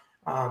zone.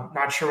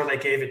 Not sure why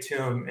they gave it to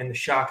him in the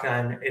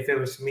shotgun. If it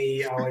was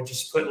me, I would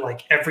just put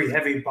like every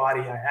heavy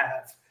body I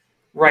have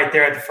right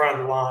there at the front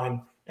of the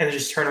line and then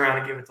just turn around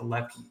and give it to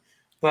Lepke.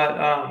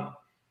 But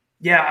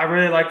yeah, I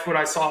really liked what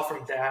I saw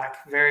from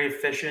Dak. Very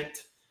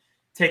efficient,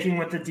 taking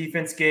what the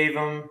defense gave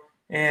him.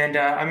 And,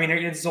 I mean,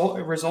 it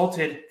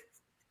resulted,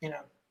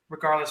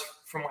 regardless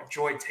from what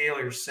Joy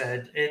Taylor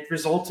said, it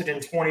resulted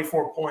in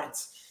 24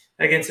 points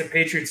against a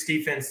Patriots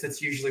defense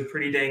that's usually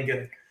pretty dang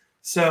good.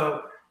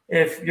 So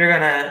if you're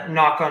going to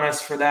knock on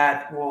us for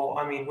that, well,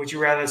 I mean, would you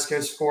rather us go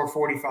score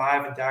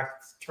 45 and Dak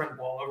turn the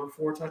ball over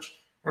 4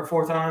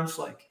 times?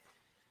 Like,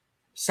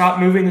 stop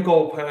moving the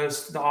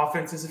goalpost. The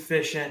offense is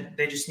efficient.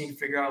 They just need to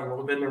figure out a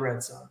little bit in the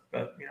red zone.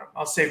 But,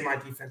 I'll save my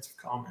defensive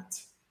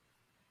comments.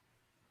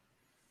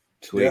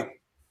 Sweet.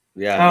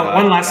 Yeah.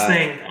 One last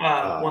thing.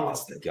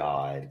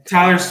 God.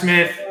 Tyler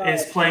Smith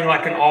is playing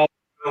like an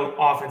all-pro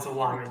offensive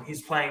lineman.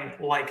 He's playing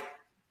like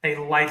a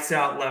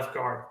lights-out left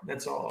guard.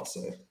 That's all I'll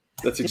say.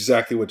 That's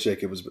exactly what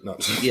Jacob was. No.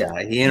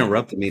 Yeah, he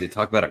interrupted me to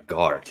talk about a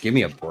guard. Give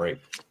me a break.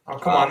 Oh,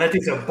 come on. That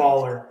dude's a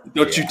baller.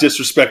 Don't you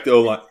disrespect the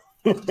O-line.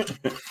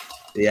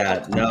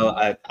 Yeah, no,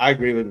 I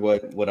agree with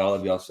what all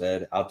of y'all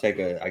said. I'll take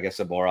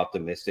a more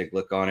optimistic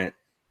look on it.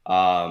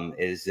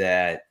 Is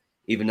that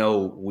even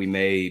though we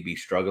may be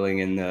struggling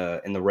in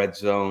the red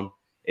zone,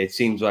 it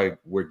seems like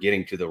we're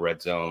getting to the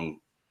red zone,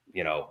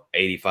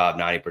 85,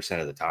 90%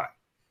 of the time.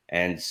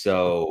 And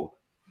so,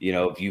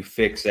 if you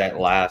fix that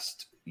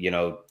last,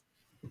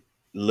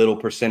 little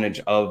percentage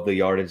of the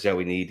yardage that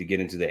we need to get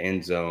into the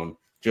end zone,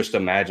 just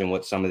imagine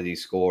what some of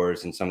these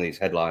scores and some of these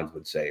headlines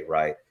would say,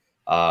 right?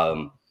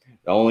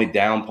 The only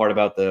down part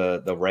about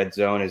the red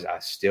zone is I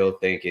still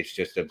think it's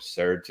just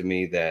absurd to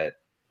me that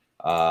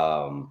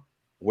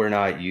we're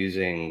not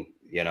using,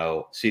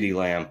 CeeDee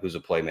Lamb, who's a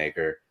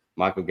playmaker,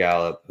 Michael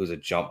Gallup, who's a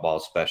jump ball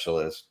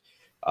specialist,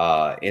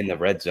 in the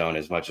red zone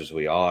as much as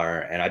we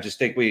are. And I just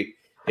think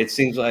it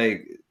seems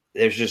like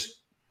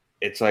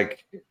it's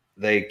like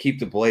they keep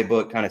the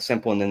playbook kind of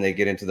simple and then they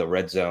get into the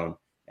red zone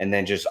and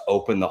then just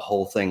open the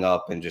whole thing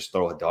up and just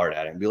throw a dart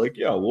at it and be like,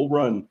 yeah, we'll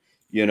run,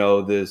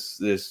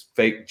 this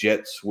fake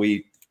jet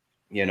sweep,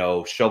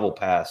 shovel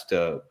pass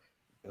to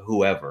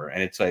whoever.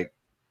 And it's like,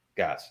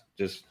 guys,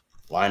 just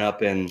line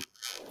up in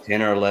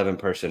 10 or 11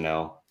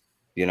 personnel,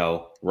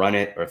 run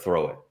it or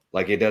throw it.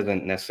 Like, it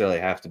doesn't necessarily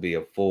have to be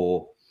a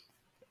full,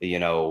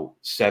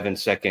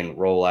 7-second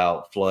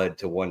rollout flood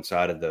to one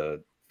side of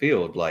the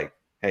field. Like,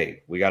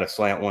 hey, we got to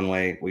slant one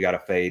way, we got to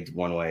fade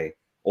one way,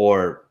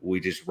 or we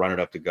just run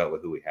it up the gut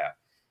with who we have.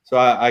 So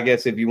I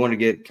guess if you want to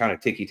get kind of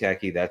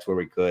ticky-tacky, that's where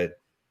we could.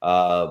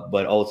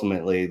 But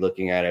ultimately,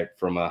 looking at it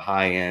from a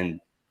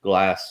high-end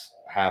glass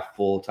half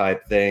full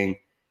type thing,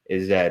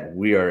 is that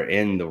we are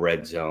in the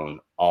red zone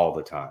all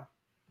the time.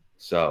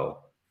 So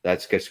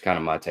that's just kind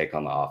of my take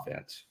on the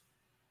offense.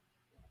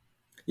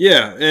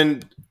 Yeah,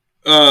 and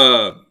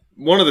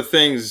one of the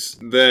things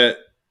that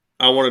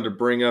I wanted to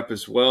bring up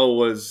as well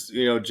was,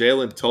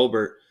 Jalen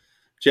Tolbert.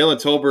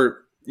 Jalen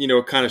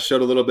Tolbert, kind of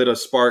showed a little bit of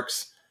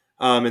sparks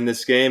in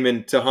this game.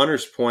 And to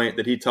Hunter's point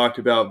that he talked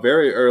about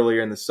very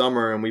earlier in the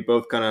summer, and we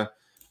both kind of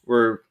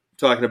were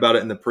talking about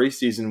it in the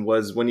preseason,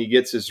 was when he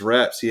gets his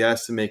reps, he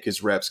has to make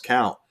his reps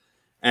count.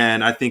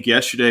 And I think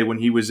yesterday when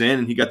he was in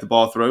and he got the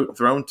ball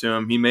thrown to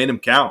him, he made him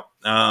count.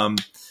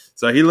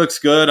 So he looks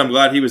good. I'm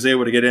glad he was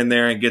able to get in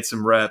there and get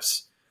some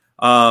reps.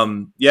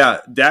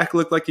 Dak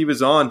looked like he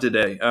was on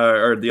today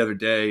or the other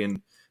day,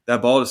 and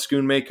that ball to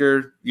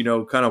Schoonmaker,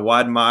 kind of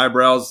widened my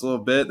eyebrows a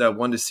little bit. That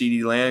one to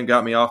CeeDee Lamb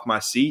got me off my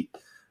seat.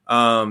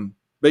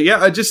 But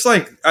yeah,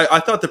 I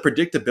thought the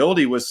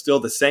predictability was still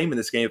the same in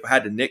this game. If I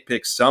had to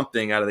nitpick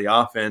something out of the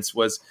offense,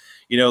 was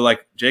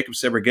like Jacob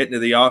said, we're getting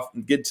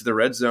to the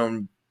red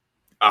zone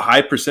a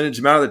high percentage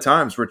amount of the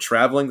times. We're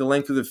traveling the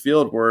length of the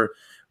field.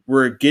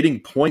 We're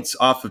getting points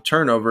off of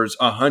turnovers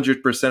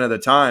 100% of the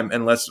time,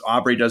 unless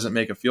Aubrey doesn't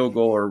make a field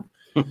goal or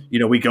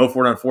we go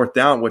for it on fourth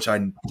down, which I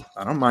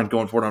don't mind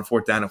going for it on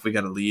fourth down if we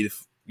got a lead.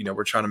 If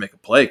we're trying to make a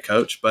play,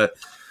 coach. But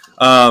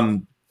I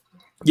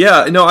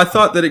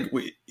thought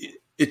that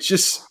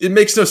it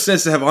makes no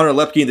sense to have Hunter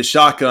Lepke in the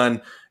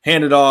shotgun,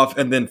 hand it off,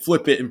 and then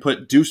flip it and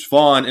put Deuce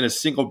Vaughn in a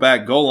single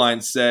back goal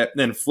line set, and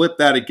then flip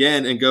that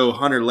again and go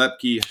Hunter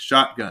Lepke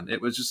shotgun.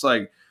 It was just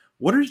like,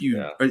 what are you?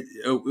 Yeah.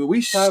 Are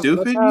we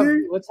stupid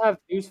here? Let's have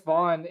Deuce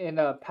Vaughn in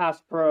a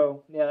pass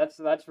pro. Yeah,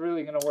 that's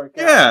really gonna work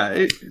out.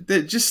 Yeah,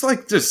 just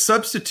like the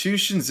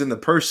substitutions and the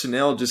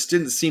personnel just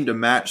didn't seem to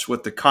match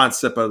what the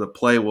concept of the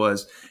play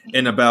was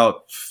in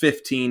about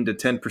 15 to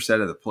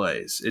 10% of the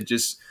plays. It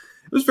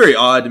was very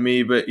odd to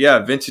me. But yeah,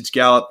 Vintage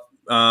Gallup,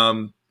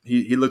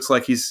 he looks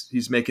like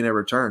he's making a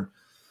return.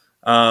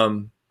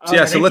 So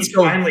let's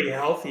go. Finally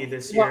healthy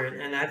this year,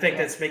 and I think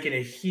that's making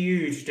a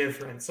huge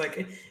difference.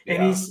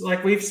 He's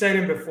like we've said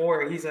him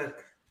before. He's a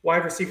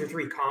wide receiver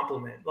 3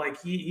 complement.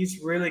 Like he's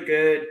really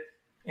good,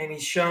 and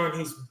he's shown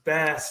he's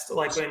best.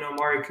 Like when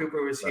Amari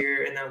Cooper was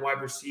here in that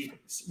wide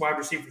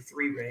receiver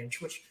 3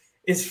 range, which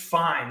is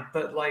fine.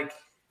 But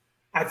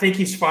I think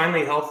he's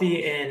finally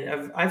healthy,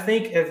 and I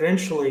think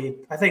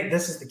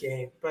this is the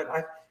game. But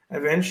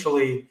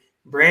eventually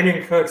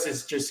Brandon Cooks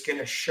is just going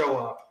to show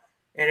up.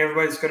 And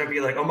everybody's going to be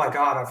like, "Oh my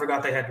God, I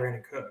forgot they had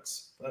Brandon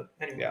Cooks." But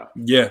anyway,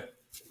 yeah.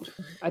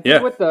 I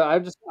think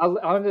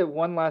I'll do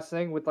one last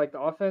thing with the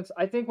offense.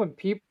 I think when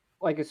people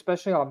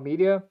especially on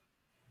media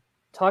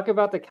talk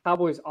about the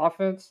Cowboys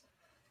offense,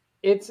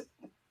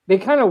 they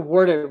kind of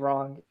word it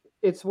wrong.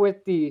 It's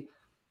with the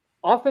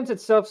offense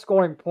itself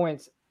scoring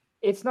points.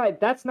 That's not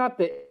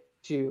the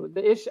issue.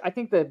 The issue, I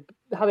think,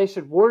 how they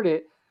should word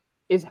it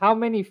is how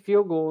many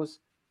field goals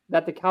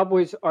that the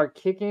Cowboys are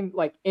kicking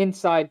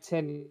inside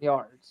 10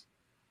 yards.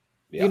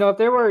 Yeah. If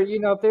they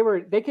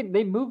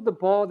move the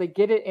ball, they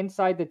get it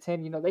inside the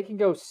 10, they can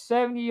go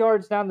 70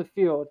 yards down the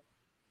field.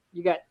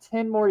 You got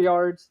 10 more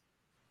yards.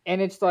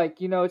 And it's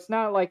it's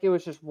not like it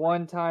was just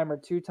one time or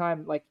two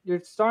time.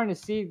 You're starting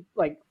to see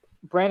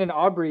Brandon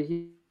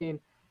Aubrey,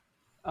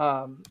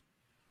 5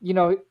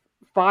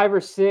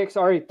 or 6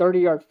 already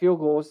 30-yard field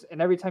goals.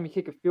 And every time you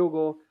kick a field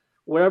goal,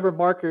 whatever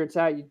marker it's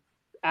at, you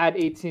add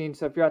 18.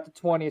 So if you're at the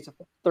 20, it's a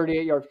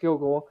 38-yard field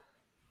goal.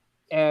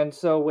 And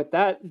so with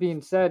that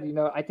being said,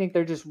 I think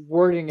they're just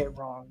wording it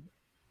wrong.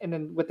 And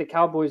then with the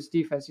Cowboys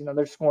defense,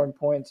 they're scoring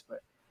points, but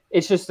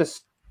it's just the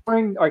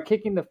scoring or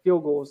kicking the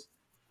field goals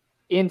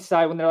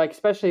inside when they're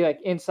especially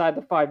inside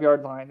the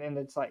 5-yard line. And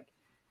it's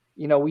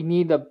we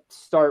need to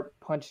start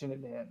punching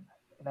it in.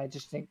 And I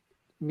just think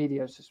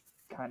media is just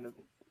kind of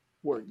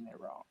wording it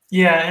wrong.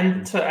 Yeah,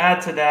 and to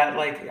add to that,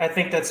 I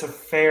think that's a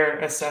fair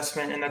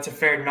assessment and that's a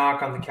fair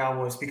knock on the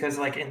Cowboys because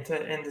in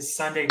the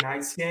Sunday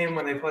night's game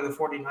when they play the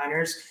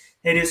 49ers,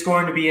 it is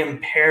going to be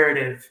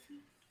imperative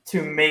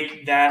to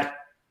make that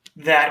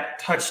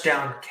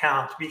touchdown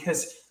count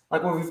because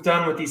what we've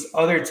done with these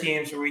other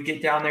teams where we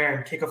get down there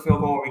and kick a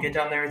field goal, or we get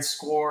down there and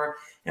score,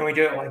 and we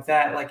do it like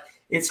that,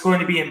 it's going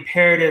to be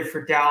imperative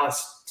for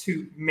Dallas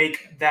to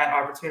make that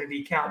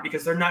opportunity count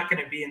because they're not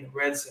going to be in the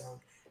red zone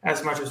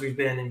as much as we've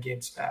been in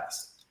games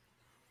past.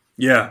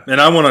 Yeah,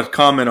 and I want to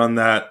comment on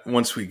that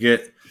once we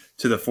get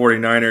to the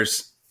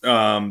 49ers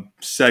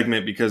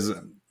segment because,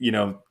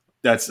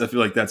 I feel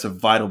like that's a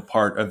vital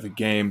part of the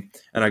game,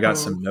 and I got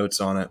some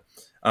notes on it.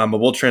 But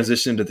we'll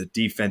transition to the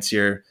defense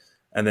here,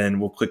 and then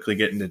we'll quickly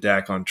get into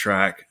Dak on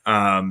track.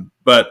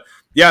 But,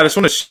 yeah, I just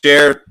want to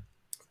share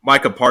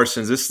Micah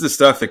Parsons. This is the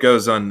stuff that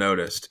goes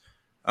unnoticed.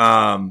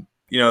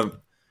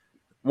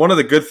 One of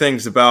the good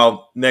things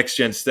about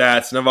next-gen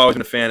stats, and I've always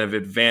been a fan of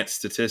advanced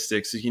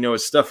statistics, is,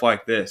 is stuff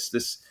like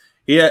this.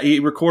 He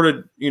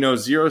recorded,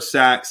 0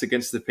 sacks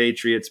against the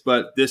Patriots,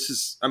 but this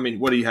is,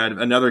 what he had,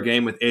 another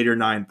game with 8 or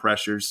 9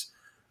 pressures.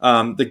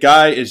 The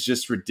guy is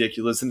just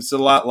ridiculous, and it's a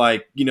lot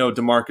like,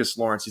 DeMarcus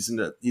Lawrence.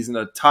 He's in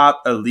a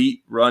top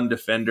elite run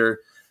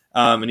defender,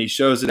 and he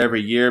shows it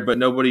every year, but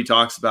nobody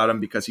talks about him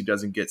because he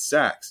doesn't get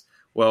sacks.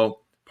 Well,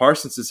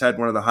 Parsons has had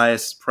one of the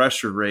highest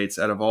pressure rates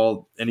out of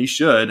all, and he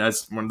should,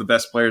 as one of the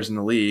best players in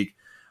the league.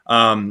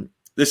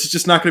 This is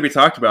just not going to be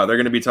talked about. They're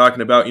going to be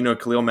talking about,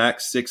 Khalil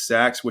Mack's 6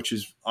 sacks, which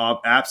is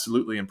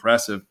absolutely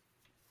impressive.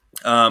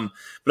 But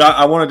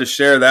I wanted to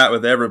share that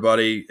with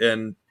everybody,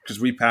 and because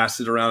we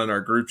passed it around in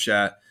our group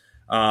chat.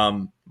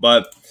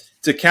 But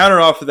to counter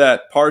off of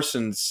that,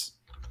 Parsons'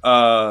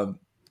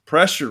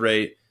 pressure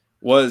rate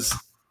was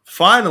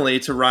finally,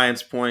 to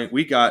Ryan's point,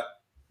 we got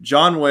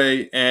John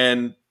Way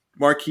and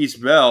Marquise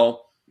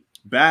Bell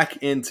back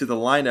into the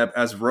lineup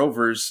as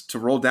rovers to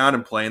roll down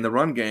and play in the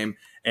run game,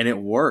 and it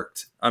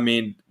worked. I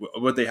think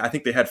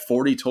they had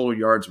 40 total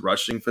yards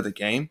rushing for the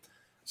game,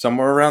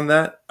 somewhere around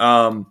that.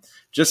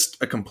 Just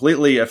a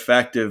completely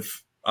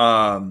effective,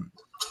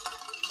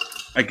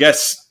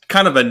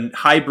 kind of a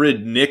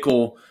hybrid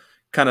nickel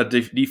kind of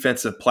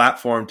defensive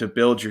platform to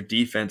build your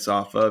defense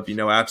off of,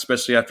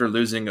 especially after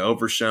losing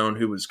Overshown,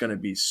 who was going to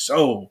be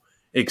so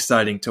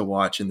exciting to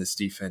watch in this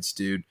defense,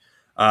 dude.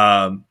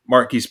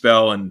 Marquise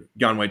Bell and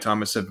Yonway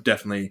Thomas have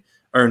definitely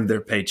earned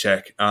their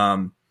paycheck.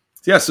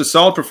 So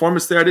solid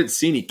performance there. I didn't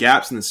see any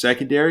gaps in the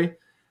secondary.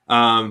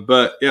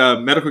 But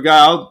medical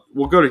guy,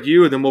 we'll go to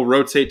you, and then we'll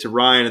rotate to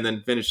Ryan, and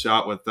then finish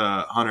out with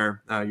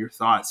Hunter. Your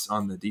thoughts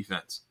on the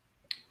defense?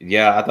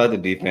 Yeah, I thought the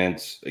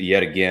defense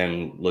yet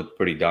again looked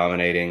pretty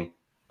dominating.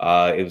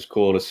 It was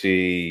cool to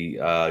see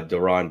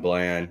Deron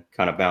Bland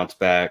kind of bounce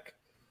back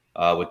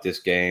with this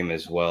game,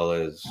 as well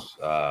as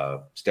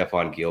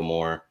Stephon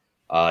Gilmore.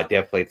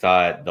 Definitely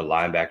thought the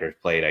linebackers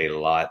played a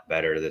lot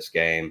better this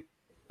game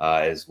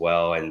as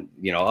well. And,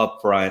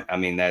 up front, I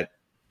mean,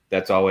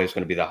 that's always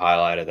going to be the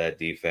highlight of that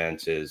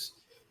defense is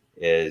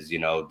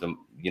all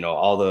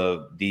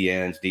the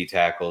DNs, D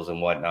tackles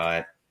and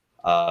whatnot,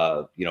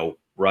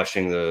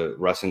 rushing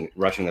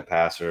the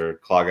passer,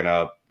 clogging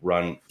up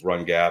run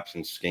gaps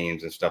and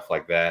schemes and stuff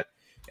like that,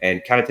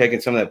 and kind of taking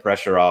some of that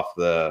pressure off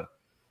the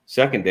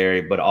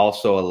secondary, but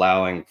also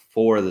allowing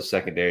for the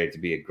secondary to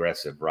be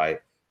aggressive, right?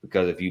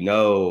 Because if you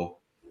know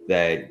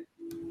that,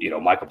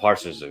 Michael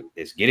Parsons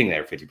is getting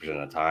there 50%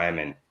 of the time,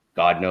 and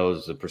God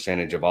knows the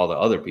percentage of all the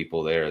other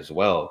people there as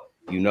well,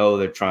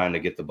 they're trying to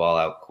get the ball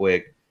out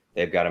quick.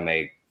 They've got to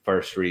make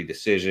first read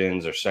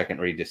decisions or second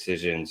read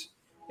decisions.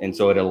 And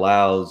so it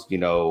allows,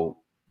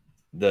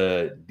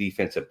 the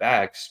defensive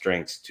back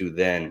strengths to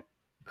then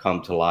come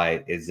to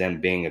light, is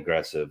them being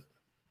aggressive,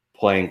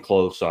 playing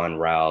close on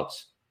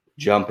routes,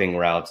 jumping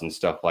routes and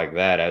stuff like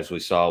that, as we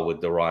saw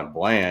with Deron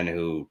Bland,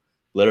 who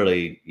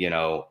literally,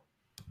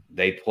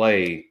 they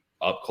play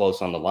up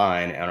close on the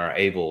line and are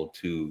able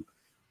to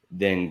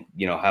then,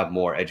 have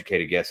more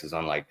educated guesses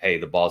on like, hey,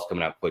 the ball's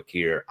coming out quick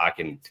here, I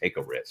can take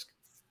a risk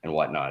and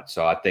whatnot.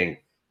 So I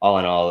think all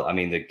in all, I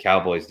mean, the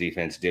Cowboys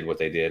defense did what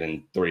they did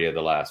in 3 of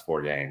the last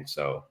 4 games.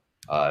 So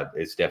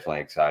it's definitely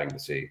exciting to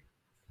see.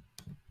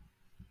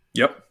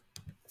 Yep.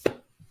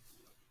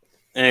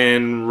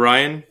 And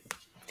Ryan?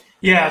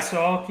 Yeah,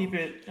 so I'll keep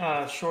it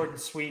short and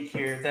sweet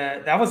here.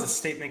 That was a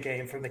statement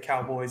game from the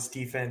Cowboys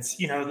defense.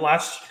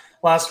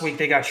 Last week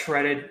they got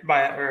shredded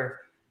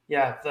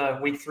the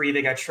week 3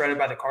 they got shredded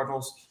by the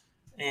Cardinals,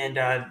 and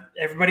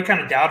everybody kind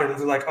of doubted it.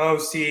 They're like, "Oh,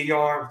 see,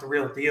 y'all aren't the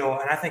real deal,"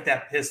 and I think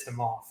that pissed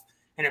them off,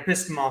 and it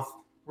pissed them off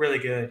really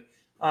good.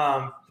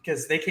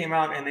 Because they came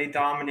out and they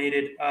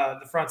dominated.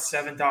 The front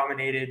 7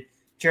 dominated.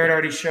 Jared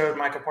already showed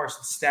Michael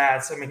Parsons'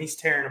 stats. I mean, he's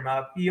tearing them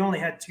up. He only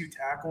had 2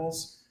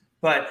 tackles,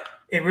 but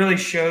it really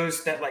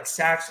shows that, like,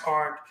 sacks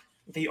aren't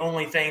the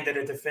only thing that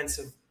a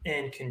defensive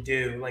end can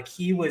do. Like,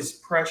 he was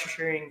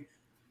pressuring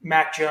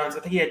Mac Jones. I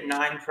think he had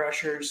 9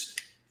 pressures,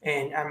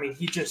 and, I mean,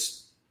 he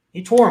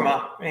tore him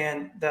up.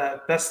 And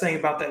the best thing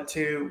about that,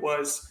 too,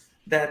 was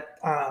that,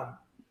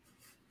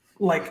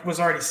 like was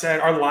already said,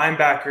 our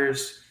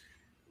linebackers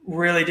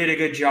really did a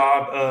good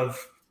job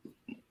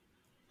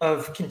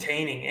of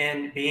containing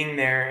and being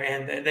there,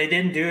 and they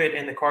didn't do it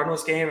in the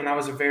Cardinals game, and that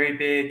was a very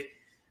big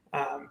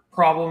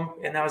problem,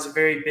 and that was a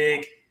very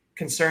big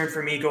concern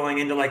for me going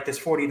into like this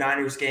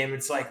 49ers game.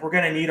 It's like, we're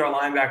going to need our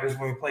linebackers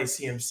when we play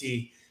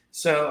CMC.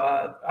 So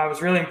I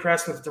was really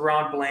impressed with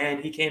Deron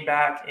Bland. He came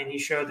back and he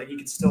showed that he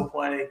could still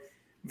play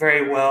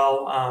very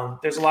well.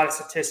 There's a lot of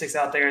statistics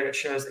out there that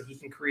shows that he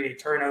can create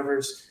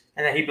turnovers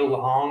and that he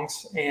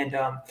belongs, and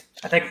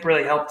I think what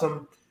really helped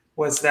him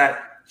was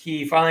that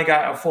he finally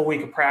got a full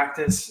week of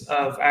practice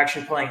of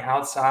actually playing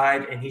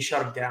outside, and he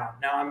shut him down.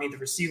 Now, I mean, the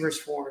receivers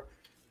for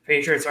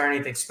Patriots aren't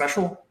anything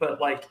special, but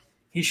like,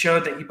 he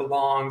showed that he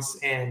belongs,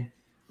 and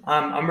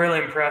I'm really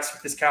impressed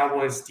with this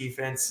Cowboys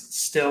defense.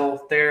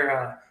 Still,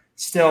 they're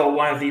still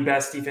one of the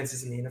best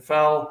defenses in the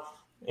NFL,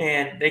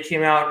 and they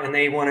came out and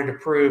they wanted to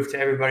prove to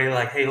everybody,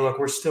 like, hey, look,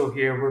 we're still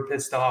here, we're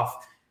pissed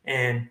off,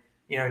 and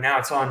now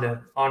it's on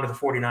to the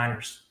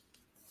 49ers.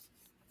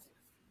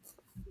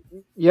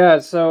 Yeah,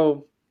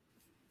 so,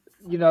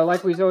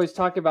 like we always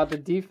talk about, the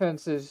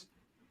defense is,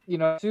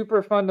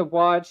 super fun to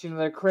watch.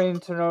 They're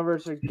creating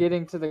turnovers, or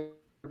getting to the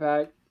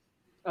back.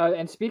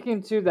 And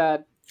speaking to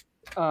that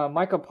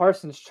Michael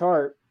Parsons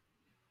chart,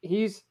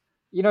 he's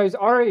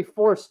already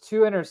forced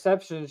 2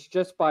 interceptions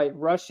just by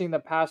rushing the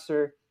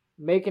passer,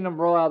 making him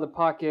roll out of the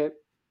pocket.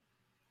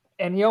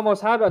 And he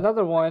almost had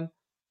another one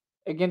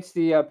against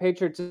the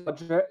Patriots.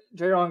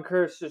 Jaron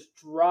Curse just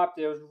dropped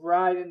it. It was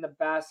right in the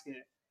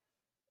basket.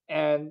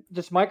 And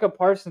just Michael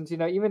Parsons,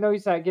 even though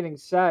he's not getting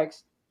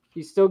sacks,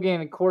 he's still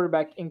getting a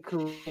quarterback in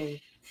creating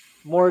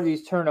more of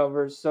these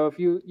turnovers. So if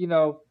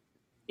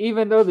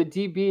even though the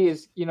DB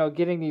is,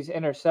 getting these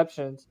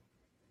interceptions,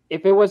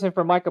 if it wasn't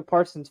for Michael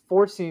Parsons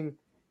forcing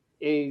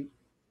a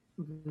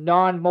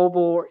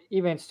non-mobile or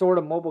even sort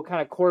of mobile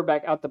kind of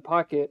quarterback out the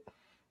pocket,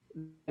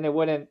 then it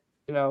wouldn't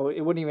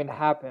even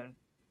happen.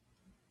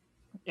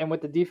 And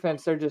with the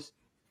defense, they're just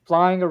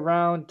flying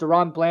around.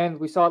 Deron Bland,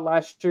 we saw it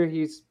last year.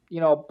 He's,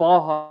 ball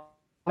hawk,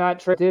 not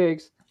Trey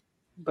Diggs,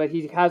 but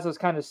he has those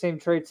kind of same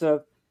traits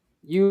of,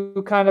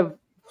 you kind of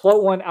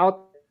float one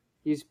out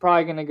he's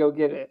probably going to go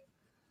get it.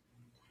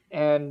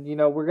 And,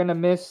 we're going to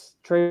miss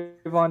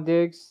Trayvon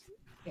Diggs,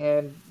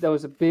 and that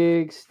was a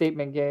big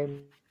statement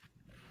game.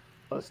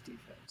 Plus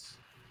defense.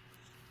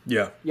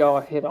 Yeah.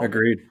 Y'all hit all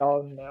Agreed.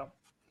 Y'all know.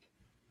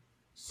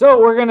 So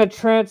we're going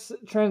to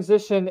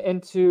transition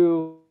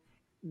into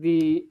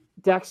the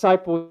Dak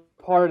Seipel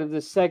part of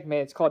this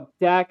segment. It's called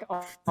Dak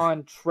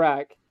on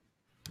Track.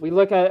 We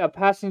look at a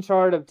passing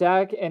chart of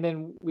Dak, and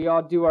then we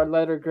all do our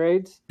letter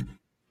grades.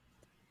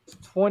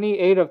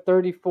 28 of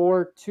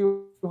 34,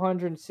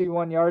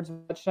 261 yards,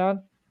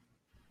 touchdown.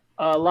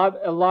 A lot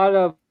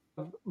of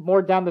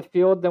more down the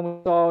field than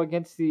we saw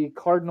against the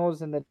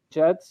Cardinals and the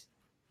Jets.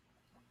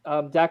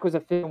 Dak was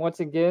efficient once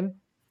again.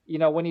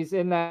 When he's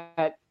in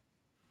that,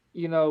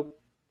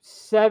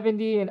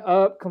 70 and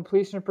up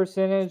completion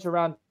percentage,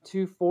 around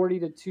 240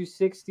 to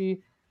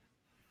 260,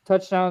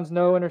 touchdowns,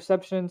 no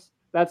interceptions.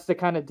 That's the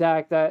kind of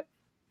Dak that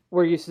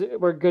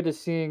we're good to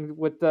seeing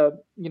with a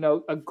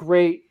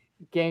great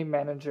game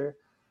manager.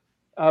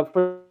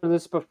 For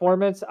this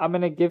performance, I'm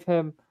gonna give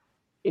him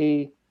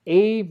A-.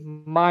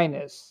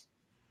 Will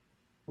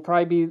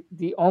probably be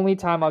the only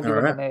time I'll give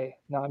him an A.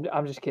 No,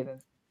 I'm just kidding.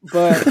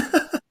 But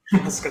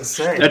I was gonna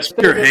say that's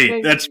pure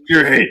hate. That's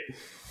pure hate.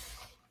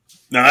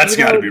 No, that's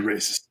got to be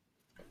racist.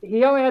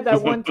 He only had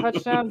that one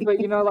touchdown, but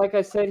like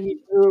I said, he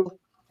threw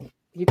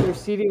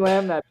CeeDee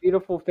Lamb that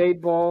beautiful fade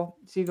ball.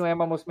 CeeDee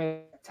Lamb almost made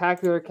a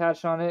spectacular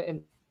catch on it,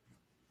 and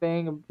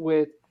thing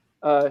with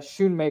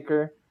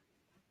Schoonmaker.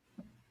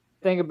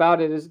 Thing about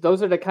it is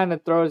those are the kind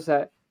of throws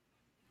that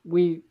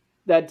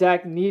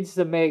Dak needs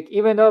to make,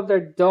 even though if they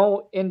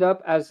don't end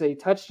up as a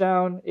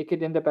touchdown, it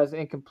could end up as an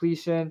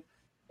incompletion,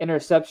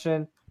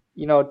 interception,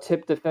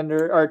 tip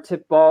defender or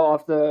tip ball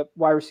off the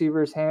wide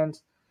receiver's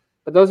hands.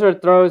 But those are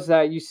throws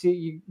that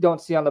you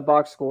don't see on the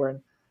box score.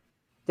 And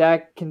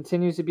Dak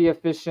continues to be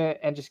efficient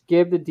and just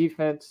give the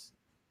defense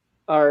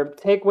or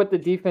take what the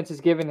defense is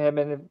giving him.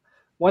 And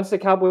once the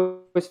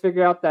Cowboys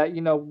figure out that,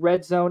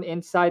 red zone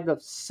inside the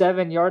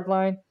 7-yard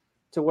line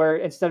to where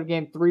instead of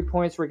getting 3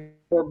 points, we're going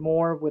to get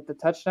more with the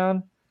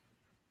touchdown,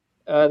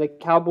 the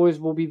Cowboys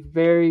will be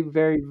very,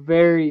 very,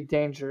 very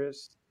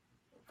dangerous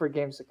for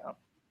games to come.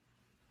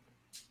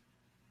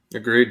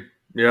 Agreed.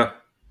 Yeah.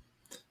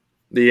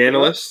 The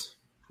Analyst.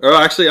 Oh,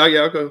 actually,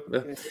 I'll go.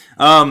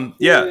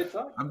 Yeah.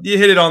 You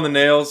hit it on the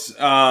nails.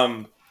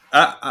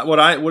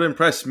 What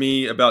impressed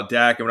me about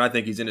Dak and when I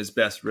think he's in his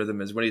best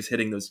rhythm is when he's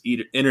hitting those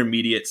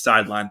intermediate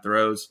sideline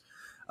throws,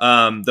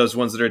 those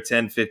ones that are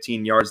 10,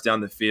 15 yards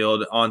down the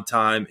field, on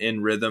time,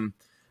 in rhythm.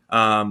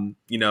 Converting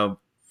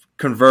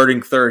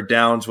third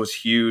downs was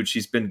huge.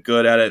 He's been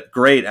good at it,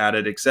 great at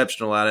it,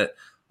 exceptional at it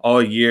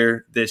all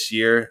year this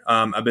year.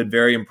 I've been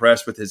very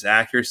impressed with his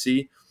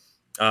accuracy.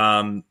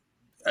 I'm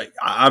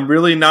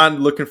really not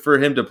looking for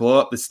him to blow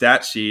up the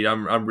stat sheet.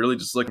 I'm really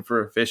just looking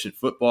for efficient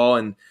football,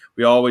 and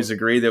we always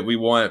agree that we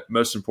want,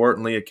 most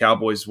importantly, a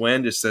Cowboys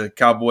win. Just a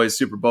Cowboys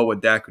Super Bowl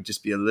with Dak would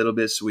just be a little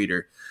bit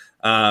sweeter.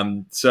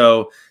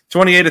 So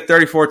 28 of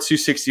 34,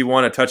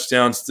 261, a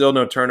touchdown, still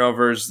no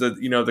turnovers.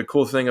 The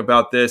cool thing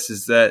about this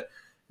is that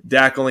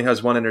Dak only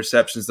has 1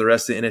 interception. The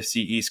rest of the NFC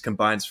East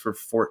combines for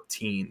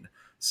 14.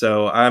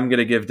 So I'm going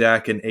to give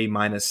Dak an A-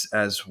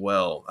 as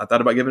well. I thought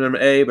about giving him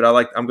an A, but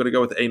I'm going to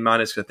go with A-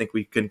 because I think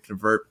we can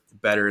convert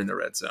better in the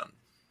red zone.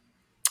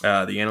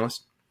 The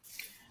Analyst?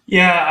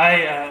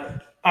 Yeah,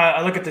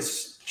 I look at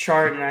this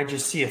chart and I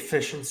just see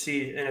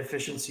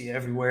efficiency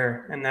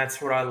everywhere, and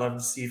that's what I love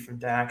to see from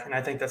Dak, and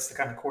I think that's the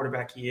kind of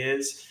quarterback he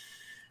is.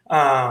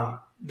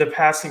 The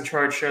passing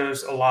chart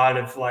shows a lot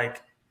of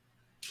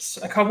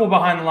a couple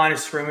behind the line of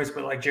scrimmage,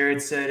 but like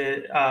Jared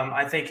said,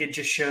 I think it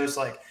just shows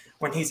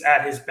when he's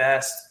at his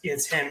best,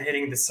 it's him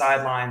hitting the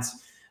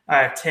sidelines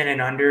 10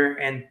 and under,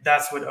 and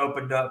that's what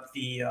opened up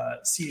the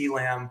CeeDee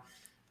Lamb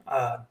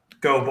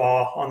go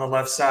ball on the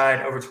left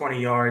side over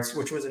 20 yards,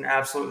 which was an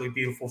absolutely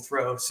beautiful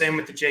throw. Same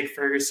with the Jake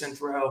Ferguson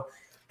throw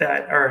the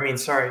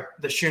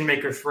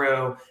Schoonmaker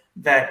throw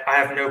that I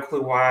have no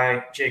clue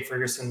why Jake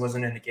Ferguson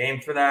wasn't in the game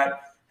for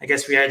that. I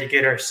guess we had to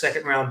get our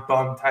second-round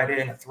bum tight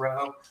end a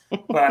throw.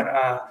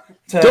 But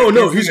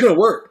he's going to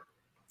work.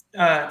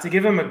 To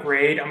give him a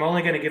grade, I'm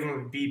only going to give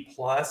him a B+,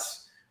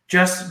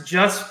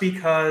 just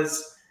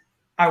because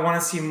I want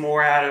to see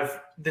more out of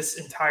this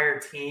entire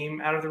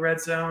team out of the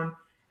red zone,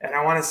 and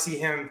I want to see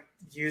him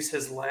use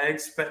his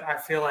legs. But I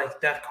feel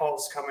like that call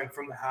is coming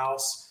from the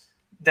house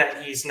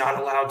that he's not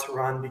allowed to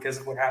run because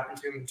of what happened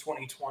to him in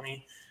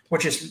 2020,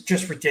 which is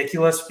just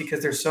ridiculous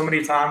because there's so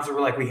many times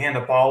where we hand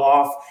the ball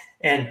off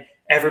and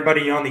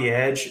everybody on the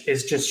edge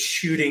is just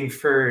shooting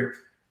for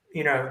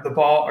the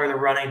ball or the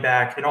running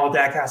back, and all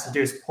Dak has to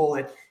do is pull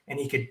it, and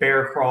he could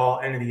bear crawl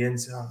into the end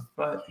zone.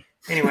 But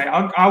anyway,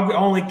 I'll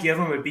only give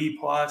him a B+,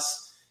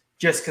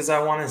 just because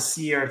I want to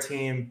see our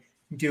team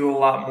do a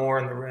lot more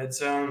in the red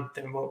zone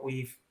than what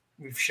we've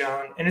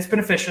shown, and it's been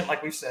efficient,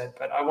 like we've said.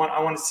 But I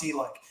want to see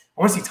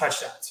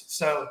touchdowns.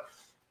 So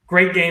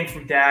great game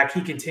from Dak.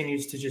 He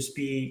continues to just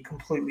be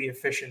completely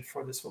efficient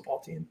for this football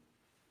team.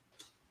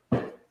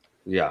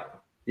 Yeah.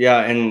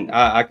 Yeah, and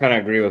I kind of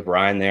agree with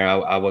Ryan there.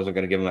 I wasn't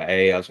going to give him an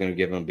A. I was going to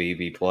give him B,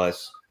 B+.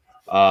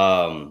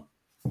 I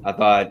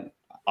thought,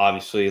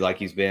 obviously, like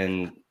he's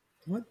been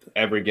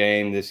every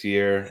game this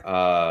year.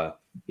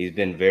 He's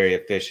been very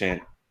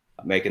efficient,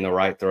 making the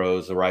right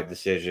throws, the right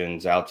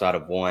decisions outside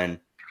of one.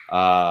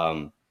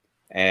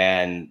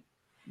 And,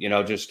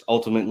 just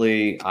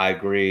ultimately, I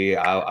agree.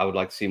 I would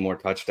like to see more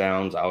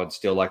touchdowns. I would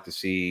still like to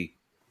see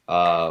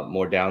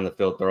more down the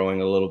field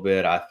throwing a little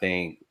bit. I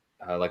think,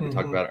 like we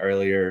talked about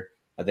earlier,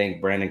 I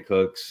think Brandon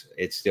Cooks, I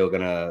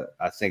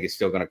think it's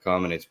still gonna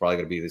come, and it's probably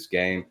gonna be this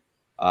game.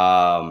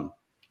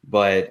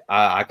 But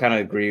I kind of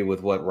agree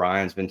with what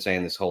Ryan's been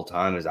saying this whole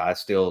time. Is I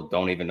still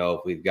don't even know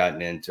if we've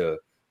gotten into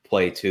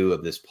play 2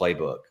 of this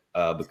playbook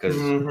because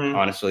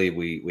honestly,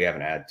 we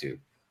haven't had to.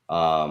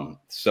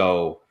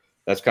 So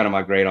that's kind of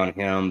my grade on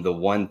him. The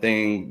one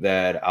thing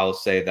that I'll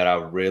say that I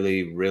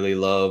really, really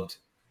loved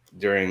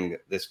during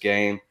this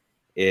game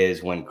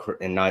is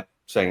and not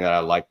saying that I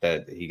like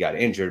that he got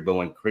injured, but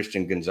when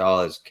Christian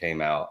Gonzalez came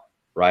out,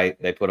 right,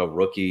 they put a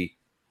rookie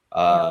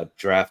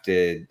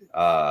drafted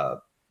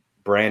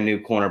brand new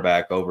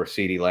cornerback over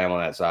CeeDee Lamb on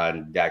that side,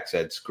 and Dak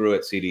said, "Screw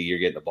it, CeeDee, you're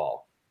getting the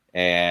ball,"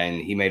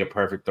 and he made a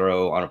perfect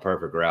throw on a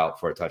perfect route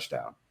for a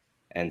touchdown.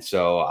 And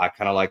so I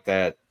kind of like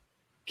that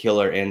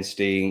killer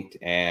instinct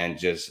and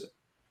just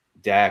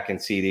Dak and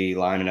CeeDee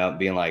lining up,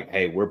 being like,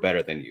 "Hey, we're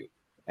better than you,"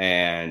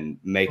 and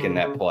making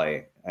that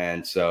play.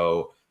 And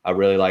so I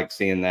really like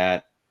seeing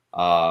that.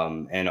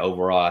 And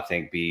overall, I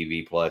think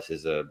B+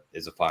 is a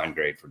fine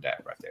grade for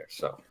Dak right there.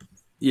 So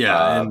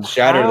yeah, and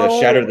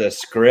shatter the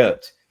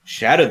script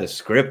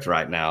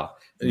right now.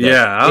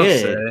 I'll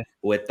say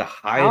with the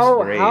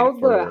highest grade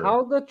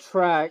how the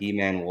TRAK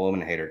He-Man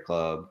Woman Hater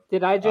Club.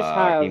 Did I just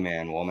have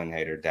He-Man Woman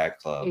Hater Dak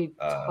Club a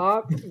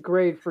top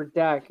grade for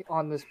Dak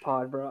on this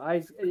pod, bro?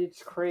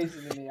 It's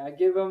crazy to me. I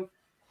give him.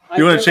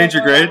 You want to change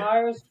your grade?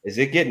 Is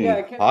it getting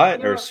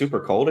hot or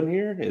super cold in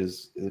here?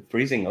 Is it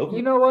freezing over?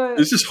 You know what?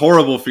 This is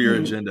horrible for your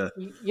agenda.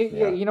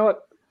 Yeah, you know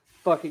what?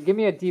 Fuck it. Give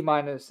me a D-.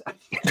 Where's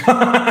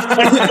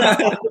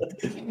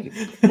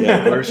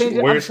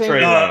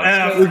Trey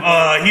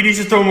Lance? He needs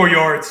to throw more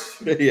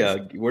yards. Yeah,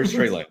 where's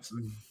Trey Lance?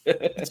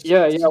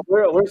 yeah.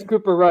 Where's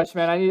Cooper Rush,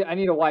 man? I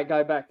need a white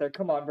guy back there.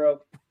 Come on, bro.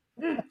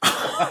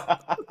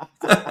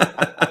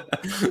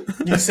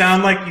 You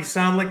sound like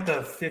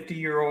the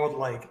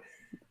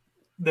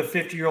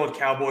 50-year-old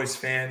Cowboys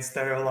fans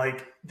that are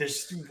like,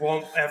 this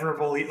won't ever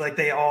believe, like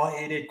they all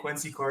hated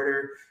Quincy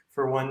Carter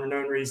for one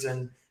known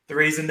reason. The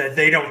reason that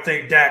they don't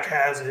think Dak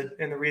has it,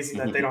 and the reason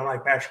that they don't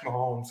like Patrick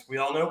Mahomes. We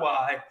all know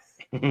why.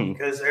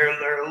 Because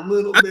they're a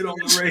little bit on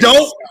the radar.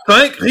 Don't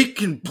think he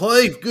can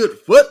play good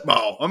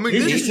football. I mean,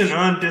 he's just an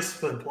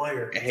undisciplined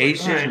player.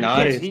 He's just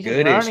not as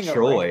good as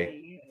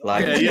Troy.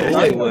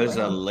 Troy was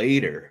a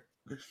leader.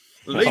 At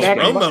least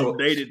Romo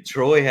dated.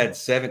 Troy had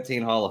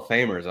 17 Hall of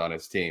Famers on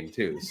his team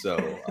too. So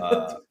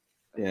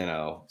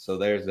so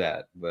there's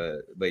that.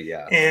 But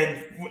yeah.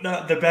 And one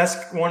of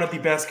the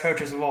best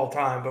coaches of all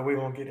time, but we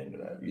won't get into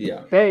that.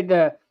 Yeah.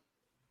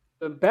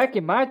 Back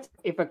in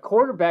if a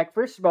quarterback,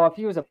 first of all, if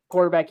he was a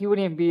quarterback, he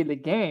wouldn't even be in the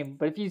game.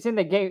 But if he's in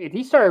the game, if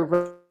he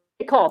started,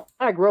 they call a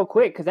flag real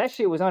quick because that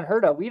shit was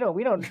unheard of. I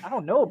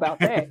don't know about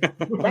that.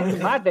 Back in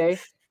my day,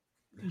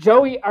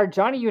 Johnny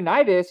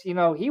Unitas, he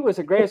was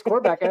the greatest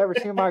quarterback I ever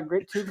seen in my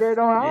two great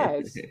own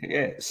eyes.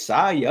 Yeah,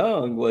 Cy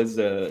Young was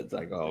it's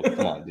like, oh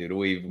come on, dude,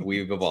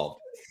 we've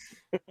evolved.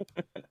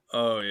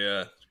 Oh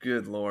yeah,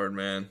 good Lord,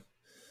 man.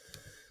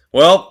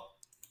 Well,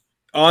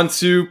 on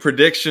to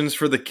predictions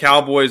for the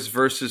Cowboys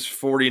versus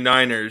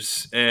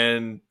 49ers.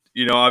 And,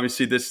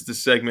 obviously this is the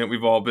segment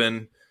we've all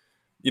been,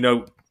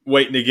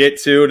 waiting to get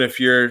to. And if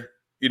you're,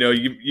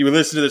 you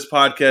listen to this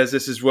podcast,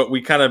 this is what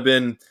we kind of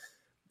been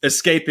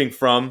escaping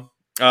from,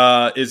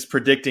 is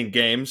predicting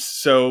games.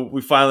 So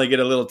we finally get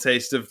a little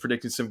taste of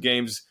predicting some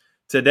games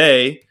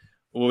today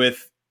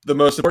with the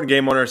most important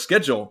game on our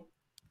schedule.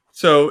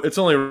 So it's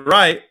only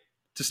right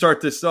to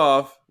start this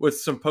off with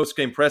some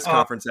post-game press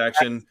conference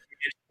action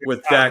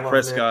with Dak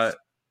Prescott.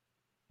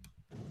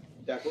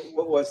 Dak,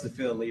 what was the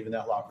feel leaving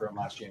that locker room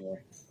last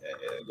January?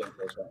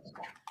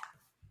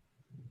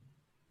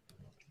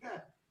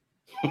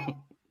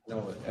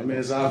 No, I mean,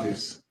 it's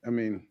obvious. I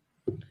mean,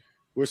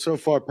 we're so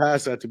far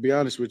past that, to be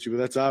honest with you, but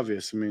that's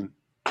obvious. I mean,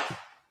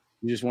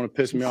 you just want to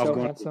piss me off. So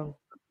going, handsome.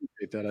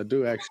 appreciate that. I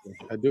do, actually.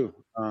 I do.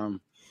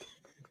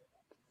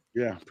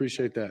 Yeah,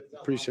 appreciate that.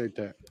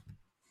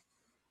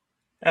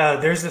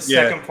 There's the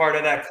second part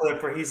of that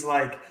clip where he's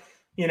like,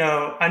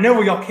 I know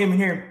where y'all came in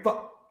here,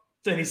 but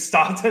then he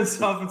stopped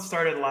himself and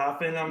started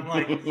laughing. I'm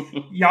like,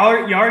 y'all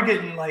are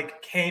getting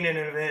like Canaan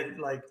event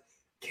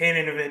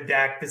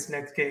Dak this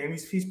next game.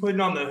 He's putting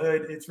on the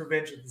hood. It's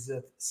revenge of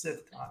the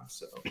Sith time.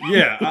 So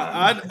yeah,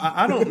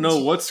 I don't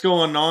know what's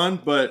going on,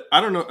 but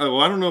I don't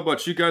know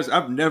about you guys.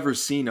 I've never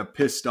seen a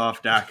pissed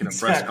off Dak in a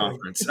press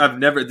conference. I've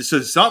never.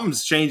 So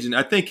something's changing.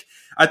 I think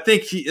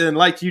he, and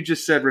like you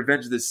just said,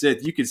 revenge of the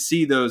Sith. You could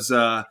see those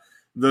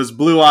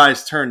blue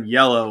eyes turn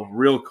yellow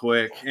real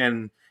quick,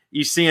 and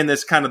you seeing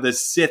this kind of the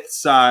Sith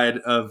side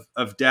of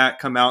Dak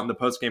come out in the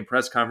post-game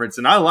press conference,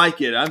 and I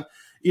like it.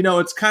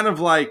 It's kind of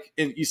like,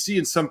 and you see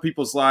in some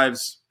people's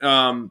lives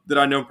that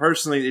I know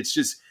personally, it's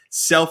just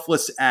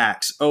selfless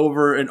acts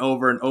over and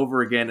over and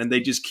over again, and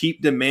they just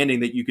keep demanding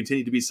that you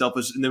continue to be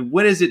selfish. And then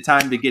when is it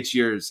time to get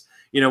yours?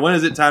 When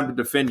is it time to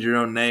defend your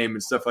own name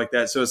and stuff like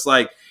that? So it's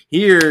like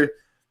here,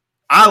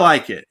 I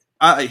like it.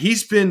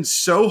 He's been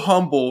so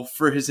humble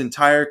for his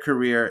entire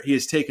career. He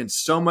has taken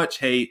so much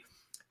hate,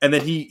 and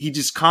then he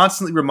just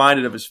constantly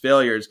reminded of his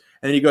failures.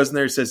 And then he goes in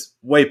there and says,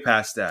 way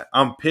past that.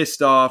 I'm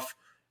pissed off.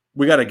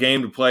 We got a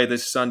game to play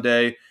this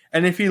Sunday.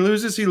 And if he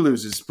loses, he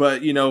loses.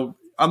 But,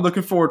 I'm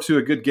looking forward to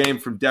a good game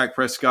from Dak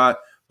Prescott.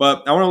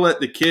 But I want to let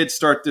the kid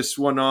start this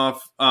one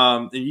off.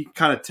 And you can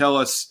kind of tell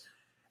us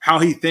how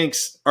he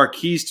thinks are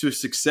keys to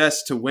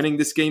success to winning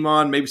this game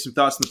on. Maybe some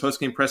thoughts in the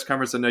post-game press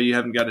conference. I know you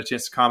haven't got a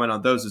chance to comment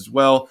on those as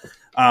well.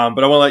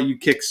 But I want to let you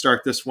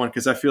kickstart this one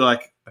because I feel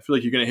like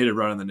you're going to hit it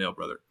right on the nail,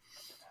 brother.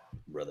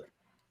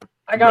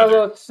 I got a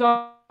little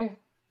song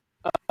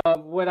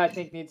of what I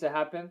think needs to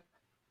happen.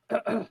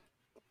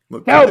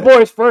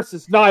 Cowboys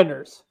versus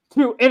Niners.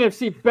 2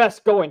 NFC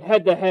best going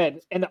head-to-head,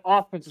 and the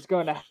offense is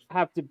going to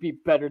have to be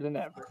better than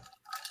ever.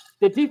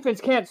 The defense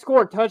can't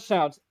score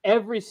touchdowns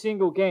every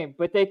single game,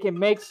 but they can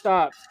make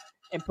stops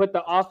and put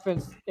the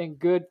offense in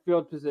good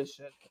field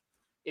position.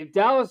 If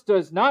Dallas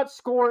does not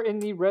score in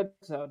the red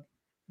zone,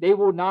 they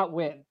will not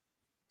win.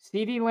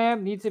 CeeDee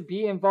Lamb needs to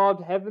be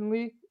involved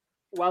heavily,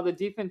 while the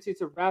defense needs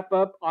to wrap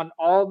up on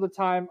all the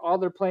time, all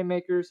their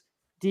playmakers,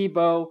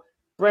 Debo,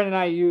 Brandon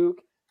Ayuk,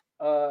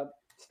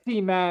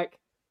 C-Mac.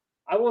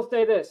 I will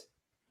say this.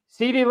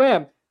 CeeDee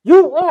Lamb,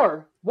 you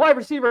are wide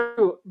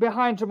receiver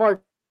behind Jamar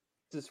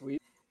this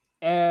week.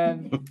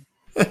 And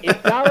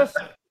if Dallas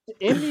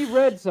in the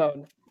red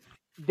zone,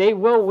 they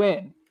will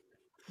win.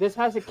 This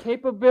has a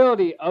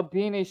capability of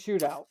being a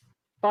shootout.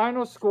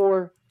 Final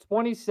score,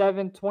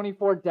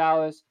 27-24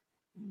 Dallas,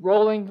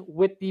 rolling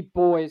with the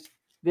boys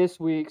this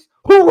week's.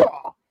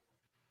 Hoorah!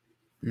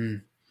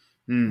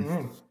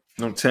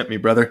 Don't tempt me,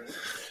 brother.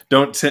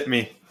 Don't tempt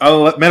me.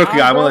 I'll let medical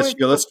guy. I want to let you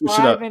go. Let's switch it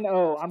up.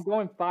 5-0. I'm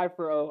going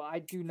 5-0. I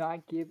do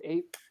not give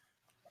a.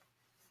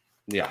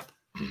 Yeah.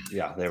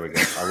 There we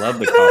go. I love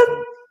the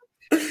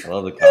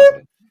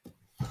confidence.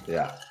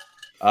 Yeah.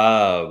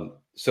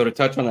 So to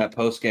touch on that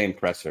post game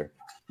presser,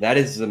 that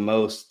is the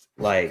most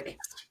bitch.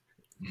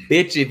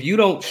 If you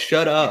don't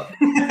shut up,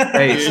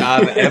 face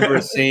I've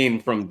ever seen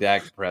from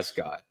Dak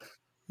Prescott.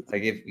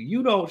 If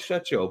you don't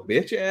shut your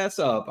bitch ass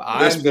up,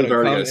 I'm gonna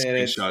come in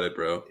and shot it,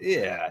 bro.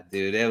 Yeah,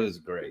 dude, it was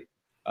great.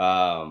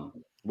 But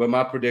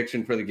my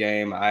prediction for the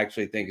game, I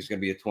actually think it's gonna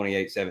be a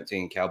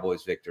 28-17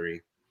 Cowboys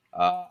victory.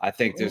 I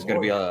think there's gonna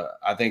be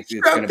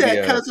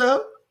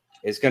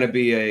it's gonna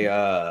be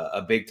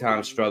a big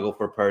time struggle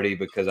for Purdy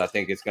because I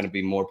think it's gonna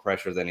be more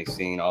pressure than he's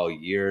seen all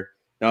year,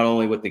 not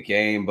only with the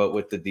game but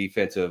with the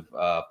defensive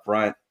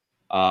front.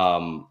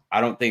 I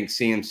don't think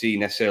CMC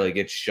necessarily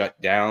gets shut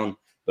down,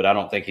 but I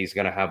don't think he's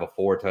going to have a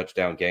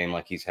 4-touchdown game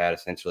like he's had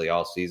essentially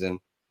all season.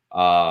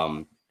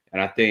 And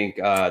I think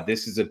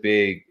this is a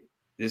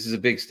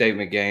big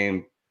statement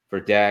game for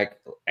Dak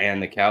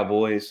and the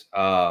Cowboys.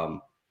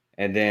 And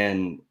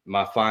then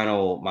my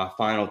final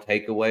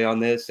takeaway on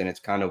this, and it's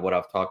kind of what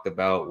I've talked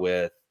about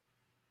with,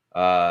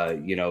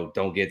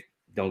 don't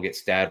get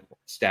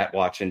stat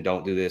watching,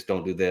 don't do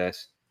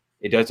this.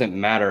 It doesn't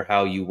matter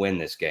how you win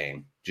this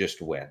game, just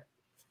win.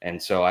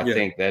 And so I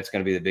think that's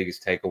going to be the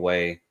biggest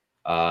takeaway.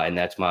 And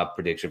that's my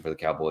prediction for the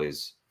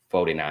Cowboys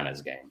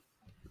 49ers game.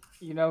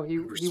 He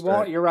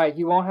won't. You're right.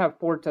 He won't have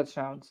 4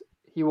 touchdowns.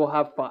 He will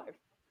have 5.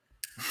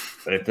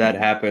 But if that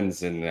happens,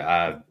 then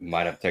I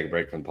might have to take a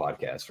break from the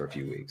podcast for a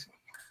few weeks.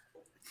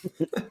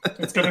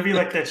 It's going to be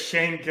like that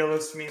Shane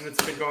Gillis meme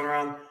that's been going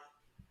around.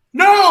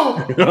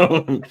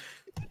 No!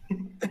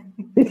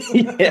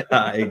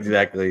 Yeah,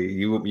 exactly.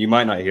 You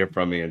might not hear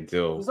from me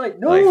until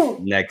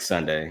next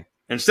Sunday.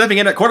 And stepping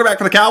in at quarterback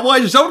for the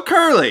Cowboys is Joe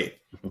Curley.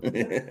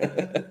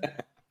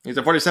 He's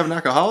a 47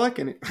 alcoholic.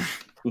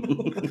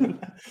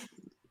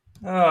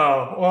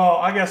 Oh, well,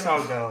 I guess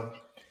I'll go.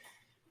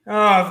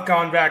 I've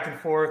gone back and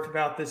forth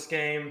about this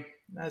game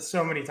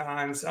so many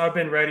times. I've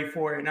been ready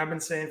for it, and I've been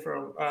saying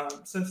for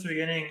since the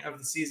beginning of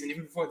the season,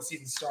 even before the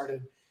season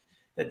started,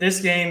 that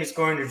this game is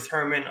going to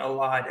determine a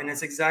lot. And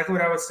it's exactly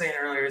what I was saying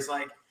earlier. It's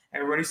like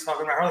everybody's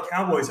talking about how the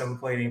Cowboys haven't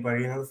played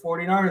anybody, the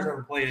 49ers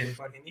haven't played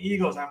anybody, and the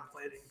Eagles haven't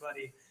played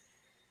anybody.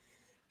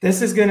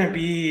 This is going to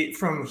be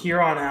from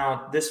here on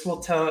out. This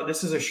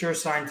is a sure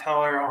sign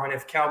teller on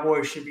if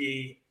Cowboys should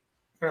be,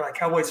 or like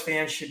Cowboys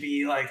fans should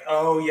be like,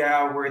 oh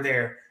yeah, we're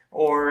there,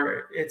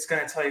 or it's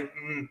going to tell you,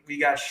 we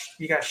got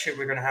shit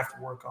we're going to have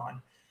to work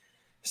on.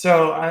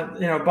 So,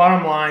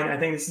 bottom line, I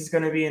think this is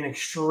going to be an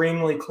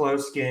extremely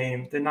close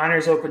game. The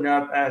Niners opened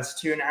up as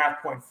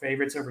 2.5-point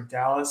favorites over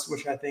Dallas,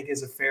 which I think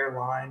is a fair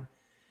line.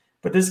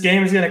 But this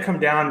game is going to come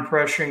down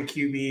pressuring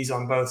QBs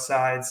on both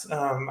sides.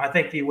 I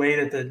think the way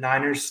that the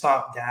Niners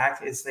stop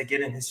Dak is they get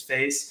in his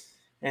face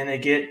and they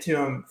get to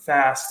him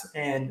fast.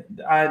 And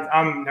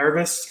I'm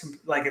nervous,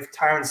 like if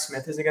Tyron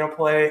Smith isn't going to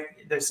play,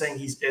 they're saying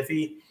he's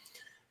iffy.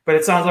 But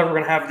it sounds like we're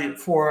going to have the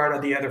 4 out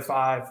of the other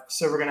 5.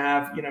 So we're going to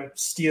have,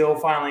 Steele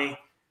finally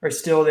are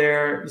still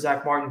there,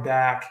 Zach Martin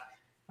back,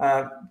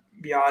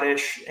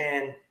 Biotish,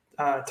 and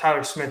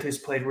Tyler Smith, who's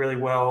played really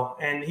well.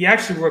 And he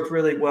actually worked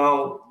really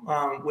well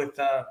with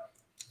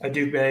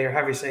Adupe, or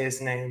however you say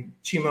his name,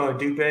 Chimo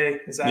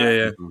Adupe. Is that?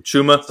 Yeah.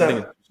 Chuma.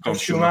 So,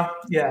 Chuma.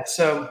 Yeah.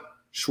 So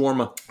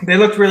Shawarma. They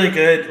looked really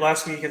good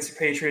last week against the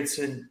Patriots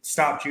and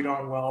stopped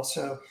Judon well.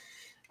 So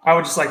I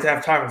would just like to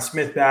have Tyron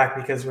Smith back,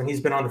 because when he's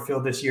been on the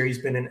field this year, he's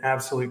been an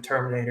absolute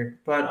Terminator.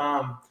 But,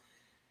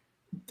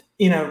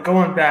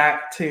 going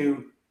back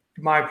to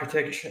my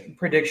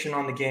prediction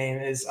on the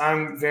game is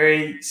I'm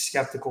very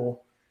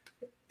skeptical,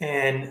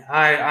 and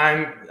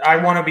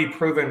I want to be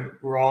proven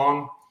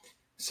wrong.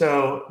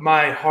 So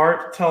my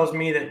heart tells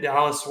me that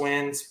Dallas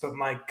wins, but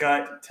my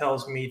gut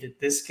tells me that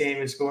this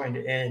game is going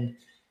to end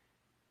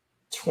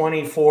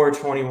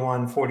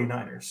 24-21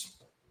 49ers.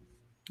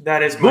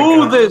 That is my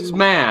Boo gut. this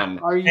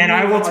man. And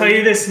I will tell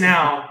you this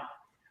now.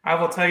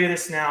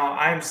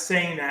 I'm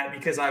saying that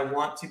because I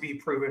want to be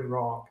proven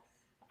wrong.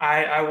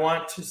 I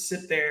want to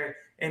sit there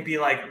and be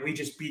like, we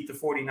just beat the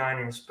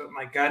 49ers, but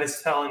my gut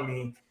is telling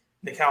me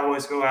the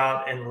Cowboys go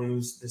out and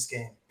lose this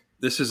game.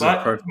 This is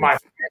perfect. My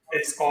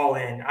is all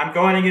in. I'm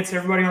going against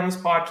everybody on this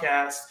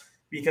podcast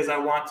because I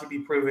want to be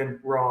proven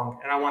wrong,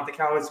 and I want the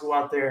Cowboys to go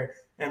out there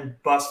and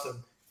bust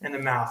them in the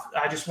mouth.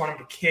 I just want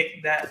them to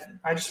kick that.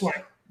 I just want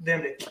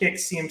them to kick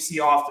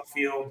CMC off the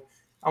field.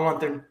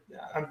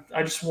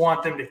 I just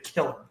want them to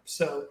kill him.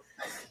 So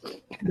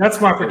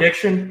that's my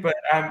prediction, but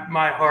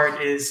my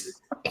heart is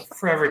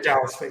forever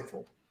Dallas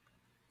faithful.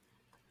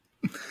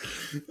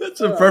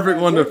 That's a perfect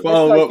one to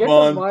follow up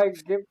on.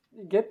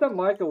 Get the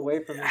mic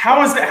away from me.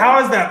 How is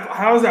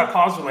that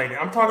pause related?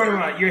 I'm talking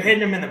about you're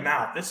hitting him in the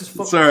mouth. This is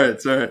football.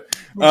 It's all right.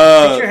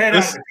 Get your head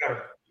out of the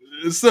gutter.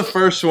 This is the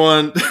first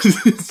one.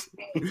 This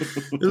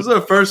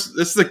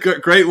is a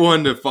great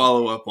one to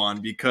follow up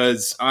on,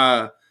 because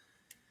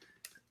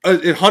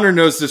Hunter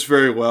knows this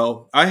very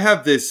well. I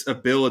have this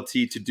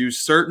ability to do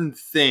certain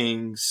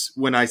things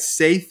when I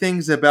say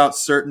things about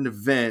certain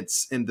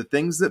events, and the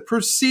things that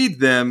precede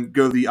them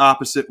go the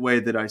opposite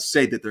way that I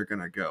say that they're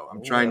going to go.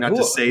 I'm trying not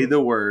to say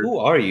the word. Who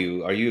are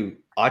you? Are you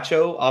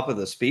Acho off of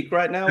the Speak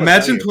right now?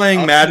 Imagine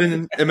playing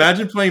Madden.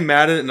 Imagine playing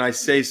Madden, and I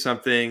say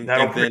something,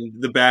 and then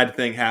the bad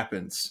thing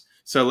happens.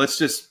 So let's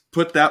just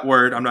put that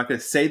word. I'm not going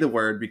to say the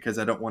word because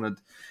I don't want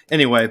to.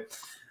 Anyway.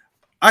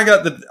 I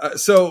got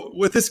so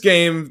with this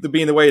game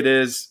being the way it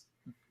is,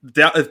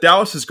 if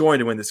Dallas is going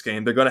to win this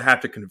game, they're going to have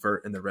to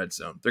convert in the red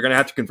zone. They're going to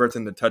have to convert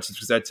in the touches,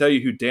 because I tell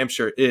you who damn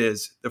sure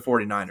is the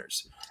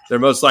 49ers. They're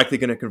most likely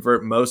going to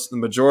convert the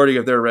majority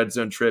of their red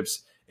zone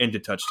trips into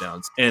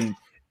touchdowns. And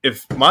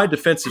if my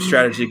defensive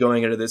strategy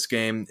going into this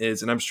game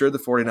is, and I'm sure the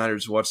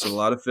 49ers watched a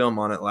lot of film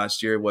on it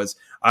last year, was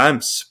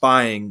I'm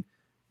spying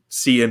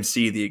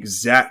CMC the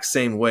exact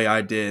same way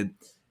I did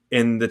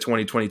in the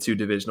 2022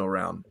 divisional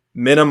round.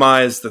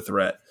 Minimize the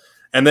threat.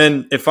 And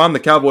then if I'm the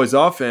Cowboys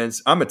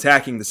offense, I'm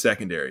attacking the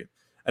secondary.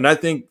 And I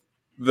think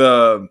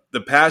the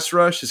pass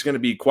rush is going to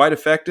be quite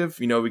effective.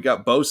 We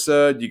got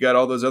Bosa, you got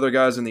all those other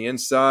guys on the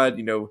inside.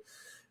 The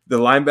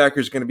linebacker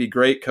is going to be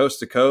great coast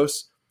to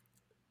coast.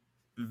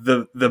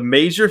 The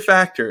major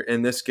factor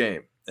in this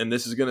game, and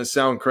this is going to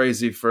sound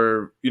crazy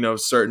for,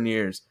 certain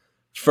years,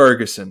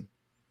 Ferguson.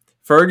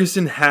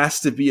 Ferguson has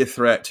to be a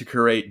threat to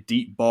create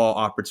deep ball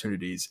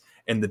opportunities,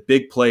 and the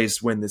big plays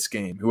win this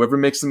game. Whoever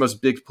makes the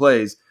most big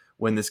plays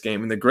win this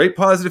game. And the great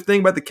positive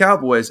thing about the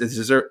Cowboys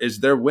is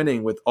they're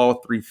winning with all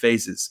 3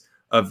 phases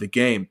of the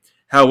game.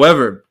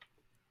 However,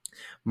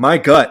 my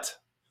gut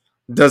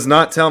does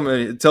not tell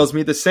me. It tells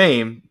me the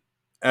same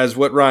as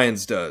what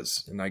Ryan's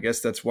does, and I guess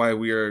that's why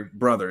we are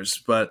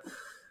brothers. But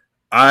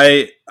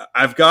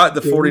I've got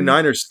the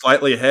 49ers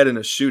slightly ahead in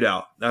a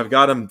shootout. I've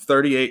got them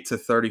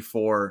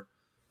 38-34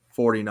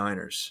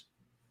 49ers.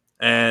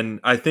 And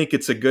I think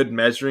it's a good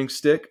measuring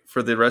stick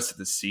for the rest of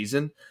the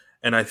season.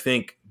 And I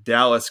think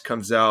Dallas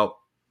comes out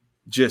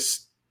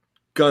just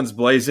guns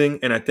blazing.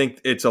 And I think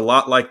it's a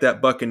lot like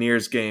that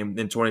Buccaneers game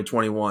in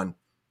 2021.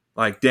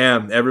 Like,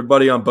 damn,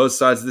 everybody on both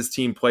sides of this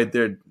team played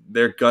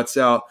their guts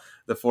out.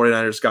 The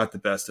 49ers got the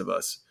best of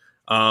us.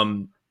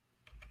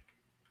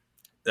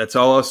 That's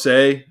all I'll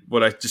say.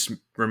 Just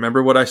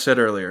remember what I said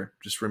earlier.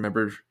 Just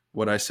remember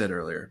what I said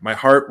earlier. My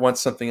heart wants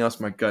something else.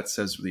 My gut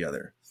says the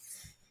other.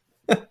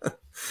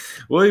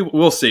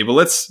 We'll see. But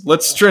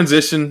let's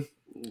transition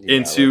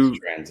into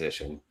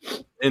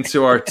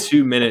our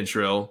 2-minute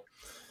drill.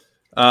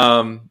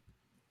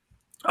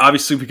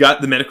 Obviously, we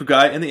got the medical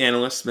guy and the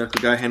analyst.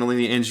 Medical guy handling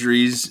the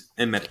injuries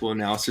and medical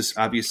analysis,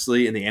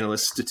 obviously, and the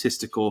analyst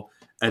statistical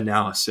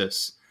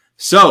analysis.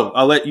 So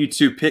I'll let you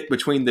two pick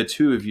between the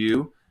two of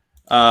you.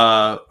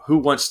 Who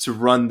wants to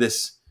run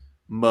this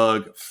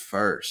mug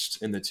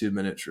first in the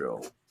 2-minute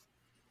drill?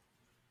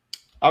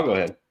 I'll go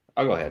ahead.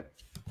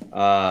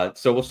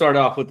 So we'll start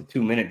off with the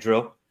 2-minute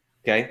drill.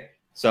 Okay.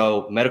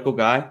 So medical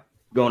guy,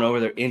 going over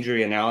their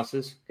injury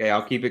analysis. Okay,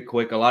 I'll keep it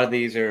quick. A lot of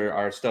these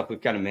are stuff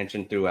we've kind of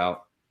mentioned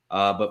throughout.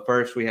 But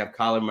first, we have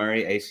Kyler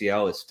Murray.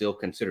 ACL is still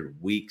considered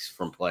weeks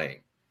from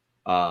playing.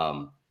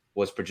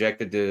 Was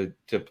projected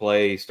to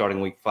play starting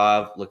week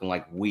 5, looking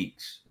like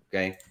weeks.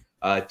 Okay,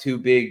 2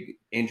 big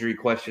injury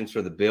questions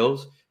for the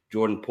Bills: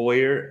 Jordan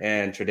Poyer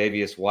and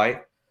Tre'Davious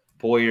White.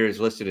 Poyer is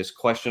listed as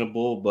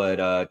questionable, but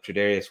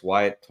Tre'Davious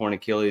White, torn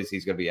Achilles,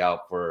 he's going to be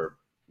out for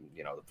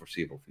the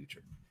foreseeable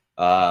future.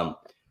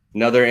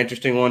 Another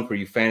interesting one for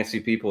you fantasy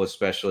people,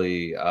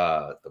 especially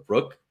the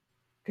Rook.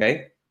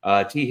 Okay.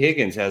 T.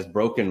 Higgins has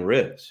broken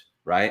ribs,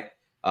 right?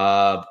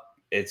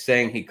 It's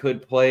saying he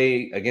could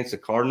play against the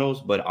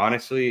Cardinals, but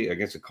honestly,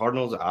 against the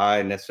Cardinals,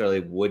 I necessarily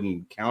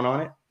wouldn't count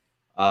on it.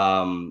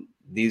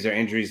 These are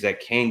injuries that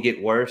can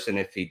get worse, and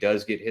if he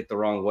does get hit the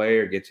wrong way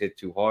or gets hit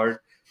too hard,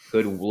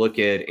 could look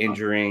at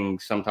injuring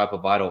some type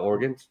of vital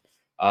organs.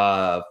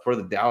 For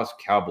the Dallas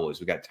Cowboys,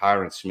 we got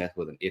Tyron Smith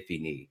with an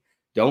iffy knee.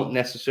 Don't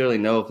necessarily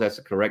know if that's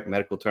the correct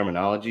medical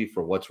terminology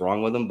for what's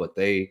wrong with him, but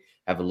they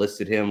have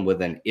listed him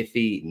with an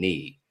iffy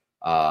knee.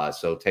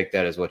 So take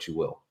that as what you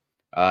will.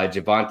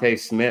 Javonte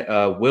Smith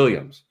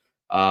Williams.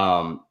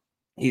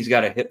 He's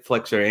got a hip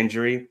flexor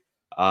injury.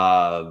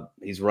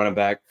 He's running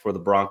back for the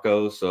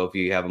Broncos. So if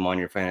you have him on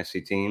your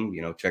fantasy team,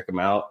 check him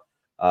out.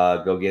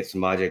 Go get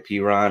some Ajay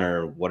Piran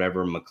or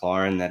whatever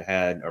McLaurin that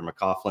had, or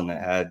McCaughlin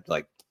that had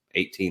like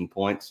 18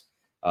 points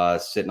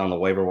sitting on the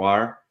waiver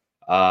wire.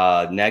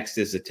 Next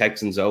is the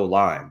Texans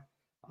O-line.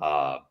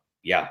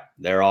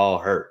 They're all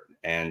hurt.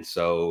 And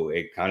so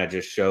it kind of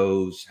just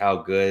shows how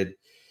good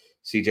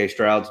CJ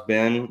Stroud's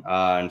been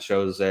and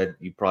shows that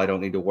you probably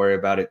don't need to worry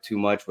about it too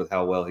much with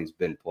how well he's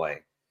been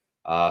playing.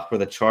 For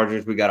the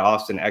Chargers, we got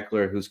Austin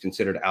Eckler, who's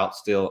considered out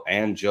still,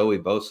 and Joey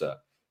Bosa,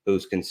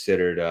 who's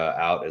considered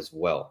out as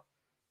well.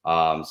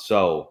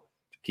 So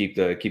keep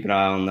an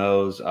eye on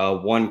those.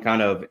 One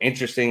kind of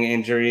interesting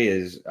injury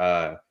is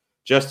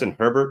Justin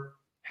Herbert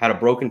had a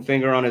broken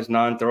finger on his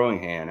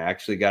non-throwing hand,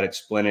 actually got it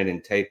splinted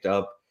and taped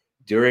up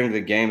during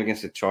the game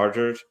against the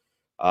Chargers.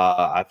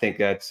 I think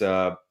that's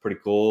pretty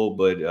cool,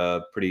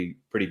 but pretty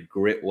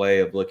grit way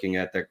of looking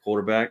at that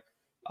quarterback.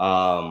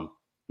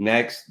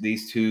 Next,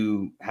 these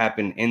two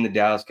happened in the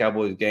Dallas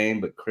Cowboys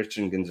game, but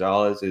Christian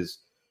Gonzalez is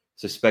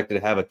suspected to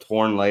have a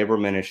torn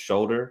labrum in his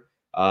shoulder.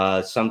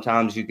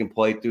 Sometimes you can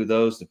play through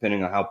those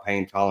depending on how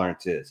pain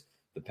tolerance is.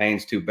 The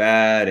pain's too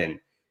bad, and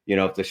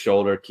if the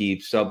shoulder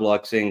keeps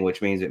subluxing,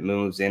 which means it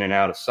moves in and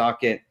out of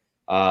socket,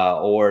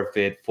 or if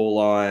it full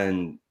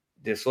on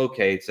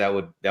dislocates, that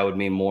would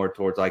mean more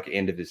towards like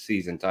end of his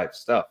season type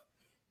stuff.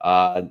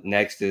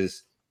 Next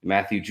is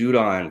Matthew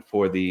Judon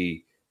for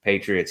the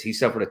Patriots. He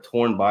suffered a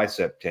torn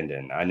bicep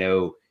tendon. I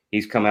know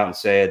he's come out and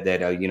said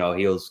that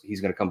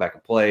he's going to come back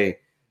and play.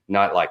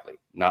 Not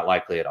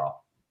likely at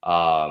all.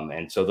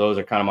 And so those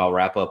are kind of my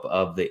wrap up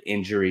of the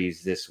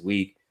injuries this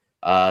week.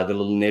 The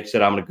little niche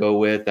that I'm going to go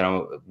with,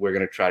 and we're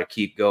going to try to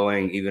keep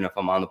going, even if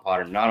I'm on the pod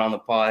or not on the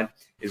pod,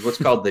 is what's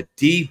called the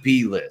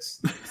DB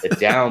list, the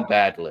down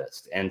bad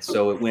list. And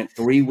so it went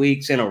 3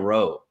 weeks in a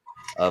row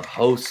of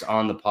hosts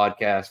on the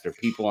podcast or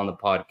people on the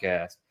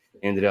podcast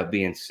ended up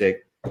being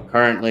sick.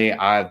 Currently,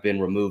 I've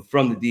been removed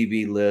from the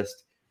DB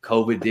list.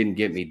 COVID didn't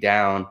get me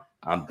down.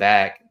 I'm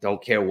back.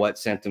 Don't care what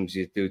symptoms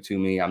you do to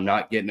me. I'm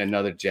not getting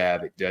another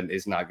jab.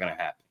 It's not going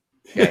to happen.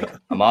 Okay,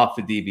 I'm off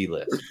the DB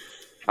list.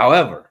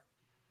 However,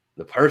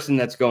 the person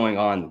that's going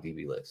on the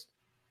DB list,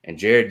 and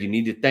Jared, you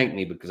need to thank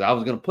me because I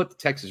was going to put the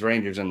Texas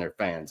Rangers and their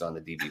fans on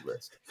the DB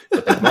list,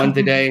 but they won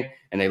today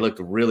and they looked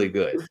really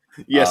good.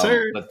 Yes,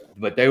 sir.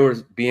 But they were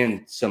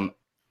being some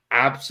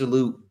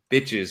absolute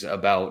bitches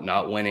about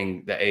not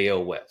winning the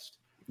AL West.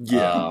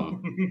 Yeah,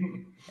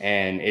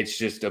 and it's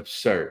just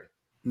absurd.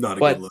 Not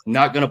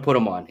going to put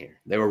them on here.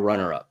 They were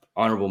runner up,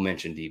 honorable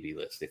mention DB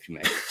list, if you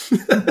may.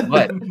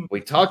 But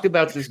we talked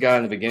about this guy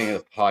in the beginning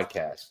of the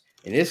podcast,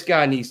 and this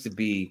guy needs to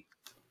be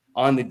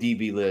on the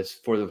DB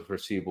list for the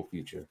foreseeable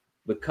future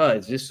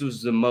because this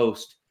was the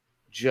most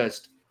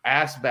just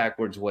ass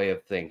backwards way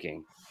of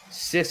thinking,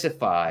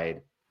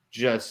 sissified,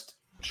 just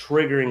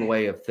triggering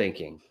way of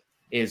thinking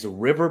is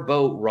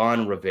Riverboat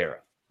Ron Rivera.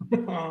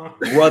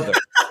 Brother,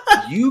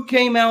 you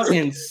came out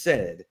and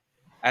said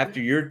after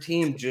your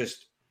team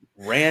just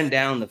ran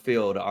down the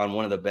field on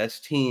one of the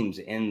best teams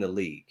in the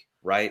league,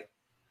 right?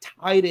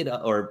 Tied it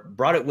up or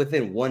brought it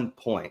within 1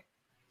 point.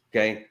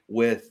 Okay.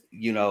 With,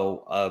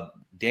 a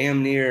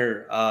damn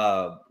near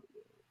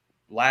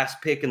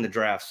last pick in the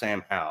draft,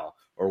 Sam Howell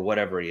or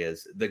whatever he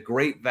is, the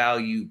great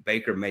value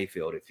Baker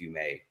Mayfield, if you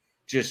may,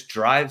 just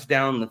drives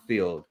down the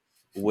field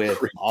with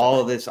all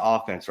of this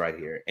offense right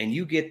here. And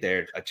you get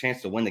there a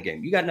chance to win the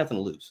game. You got nothing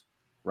to lose,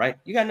 right?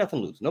 You got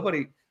nothing to lose.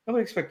 Nobody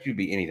expects you to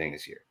be anything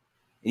this year.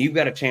 And you've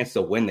got a chance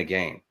to win the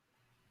game.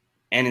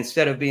 And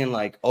instead of being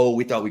like, oh,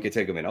 we thought we could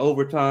take them in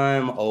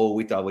overtime. Oh,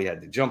 we thought we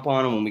had to jump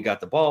on them when we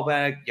got the ball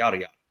back, yada,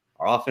 yada.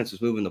 Our offense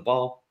was moving the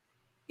ball.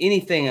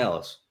 Anything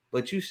else.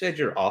 But you said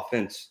your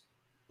offense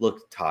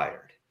looked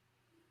tired.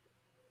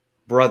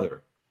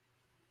 Brother,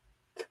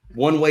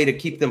 one way to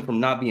keep them from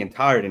not being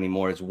tired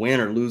anymore is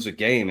win or lose a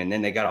game, and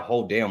then they got a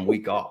whole damn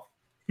week off.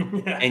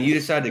 And you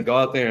decide to go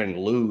out there and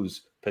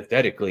lose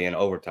pathetically in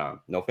overtime.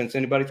 No offense to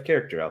anybody's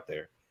character out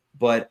there.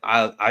 But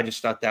I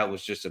just thought that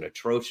was just an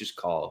atrocious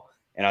call.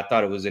 And I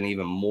thought it was an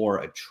even more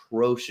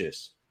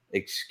atrocious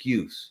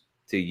excuse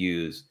to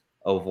use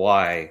of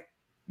why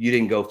you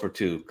didn't go for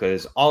two.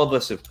 Because all of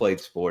us have played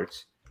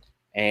sports.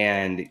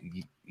 And,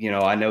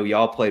 I know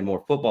y'all played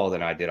more football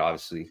than I did,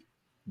 obviously.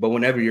 But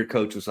whenever your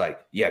coach was like,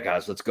 yeah,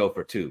 guys, let's go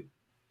for two.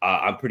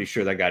 I'm pretty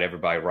sure that got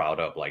everybody riled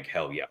up like,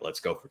 hell yeah, let's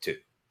go for two.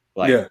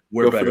 Like,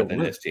 we're better than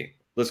this team.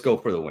 Let's go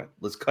for the win.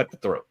 Let's cut the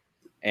throat.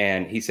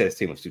 And he said his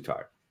team was too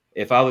tired.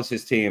 If I was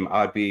his team,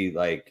 I'd be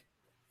like,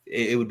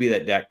 it would be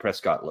that Dak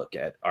Prescott look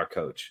at our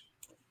coach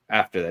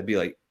after that. Be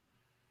like,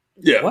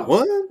 yeah,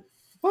 what?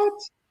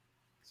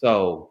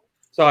 So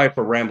sorry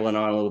for rambling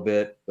on a little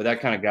bit, but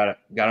that kind of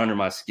got under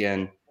my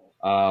skin.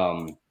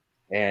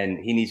 And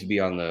he needs to be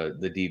on the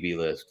DB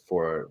list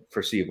for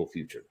foreseeable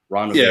future.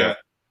 Ron Rivera,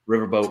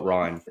 Riverboat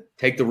Ron.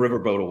 Take the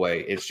Riverboat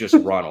away. It's just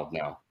Ronald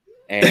now.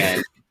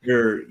 And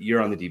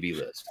you're on the DB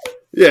list.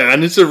 Yeah,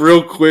 and it's a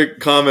real quick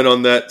comment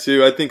on that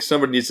too. I think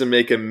somebody needs to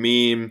make a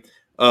meme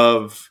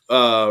of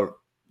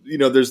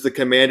there's the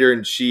commander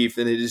in chief,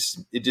 and it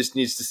just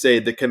needs to say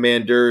the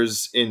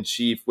commanders in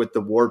chief with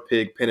the war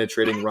pig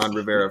penetrating Ron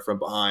Rivera from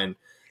behind.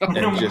 And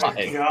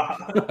my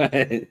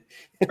God.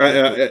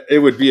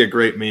 It would be a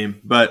great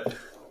meme. But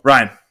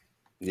Ryan,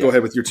 go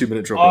ahead with your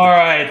 2-minute drill. All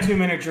right,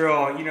 2-minute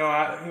drill. You know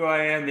who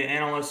I am, the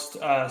analyst,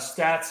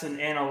 stats and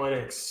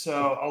analytics.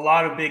 So a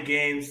lot of big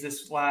games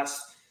this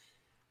last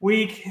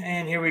week,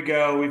 and here we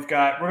go. We're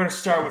going to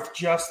start with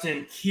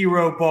Justin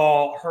Hero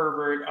Ball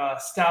Herbert.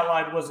 Stat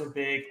line wasn't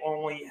big,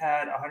 only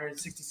had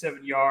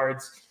 167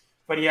 yards,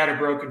 but he had a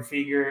broken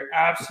finger.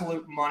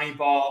 Absolute money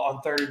ball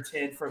on 3rd and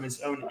 10 from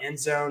his own end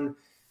zone.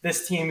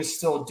 This team is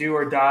still do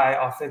or die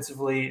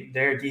offensively.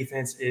 Their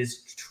defense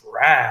is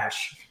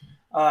trash.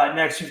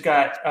 Next, we've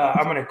got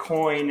I'm going to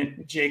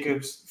coin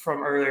Jacobs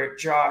from earlier.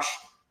 Josh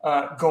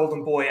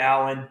Golden Boy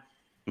Allen.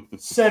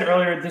 Said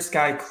earlier, this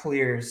guy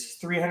clears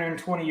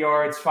 320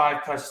 yards,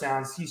 5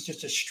 touchdowns. He's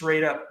just a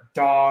straight up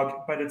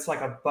dog, but it's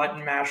like a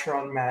button masher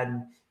on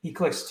Madden. He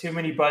clicks too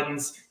many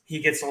buttons. He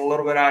gets a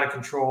little bit out of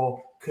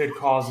control, could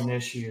cause an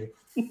issue.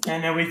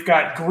 And then we've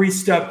got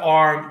greased up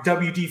arm,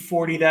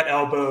 WD-40, that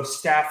elbow,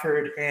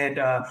 Stafford and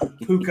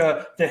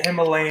Puka, the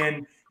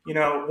Himalayan.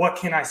 What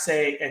can I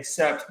say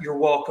except you're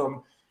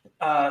welcome.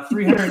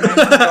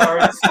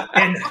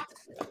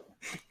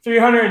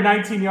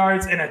 319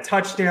 yards and a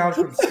touchdown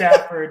from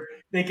Stafford.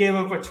 They gave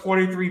up a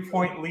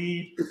 23-point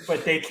lead,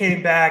 but they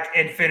came back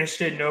and finished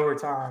it in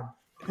overtime.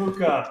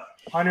 Puka,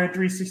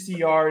 160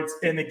 yards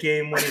in the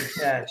game-winning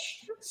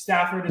catch.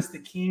 Stafford is the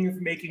king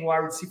of making wide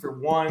receiver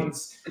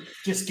ones.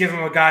 Just give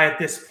him a guy at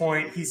this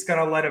point. He's going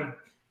to let him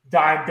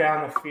dive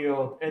down the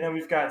field. And then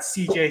we've got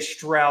C.J.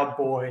 Stroud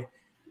boy.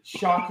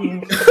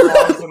 Shocking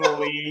runs in the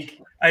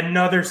league.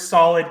 Another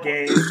solid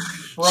game.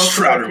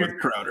 Strouder with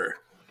Crowder.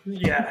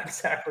 Yeah,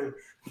 exactly.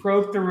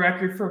 Broke the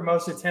record for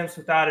most attempts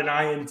without an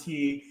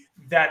INT.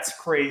 That's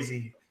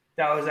crazy.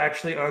 That was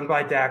actually owned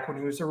by Dak when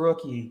he was a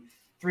rookie.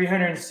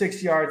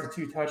 306 yards and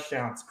 2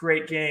 touchdowns.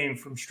 Great game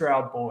from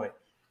Stroud boy.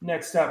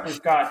 Next up,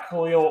 we've got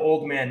Khalil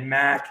Oldman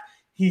Mack.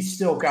 He's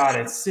still got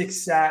it. 6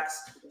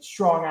 sacks.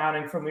 Strong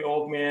outing from the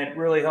old man.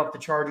 Really helped the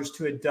Chargers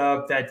to a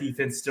dub. That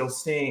defense still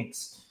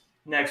stinks.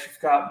 Next, we've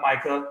got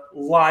Micah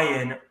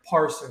Lion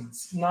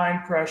Parsons.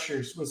 9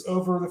 pressures. Was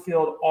over the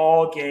field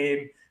all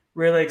game.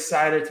 Really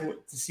excited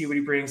to see what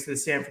he brings to the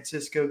San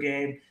Francisco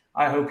game.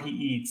 I hope he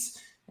eats.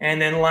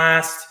 And then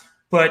last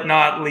but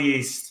not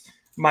least,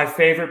 my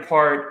favorite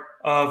part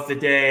of the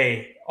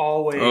day,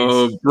 always.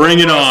 Oh, bring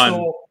it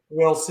Russell on.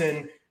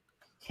 Wilson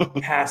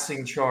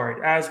passing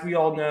chart. As we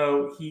all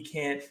know, he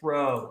can't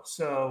throw.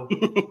 So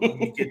let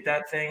me get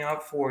that thing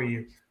up for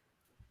you.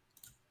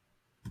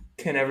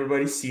 Can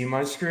everybody see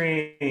my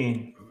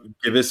screen?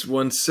 Give us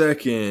 1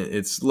 second.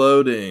 It's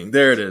loading.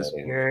 There it is.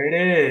 Here it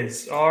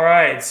is. All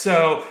right.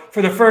 So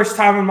for the first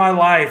time in my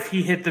life,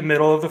 he hit the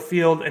middle of the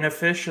field and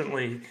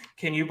efficiently.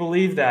 Can you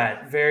believe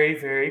that? Very,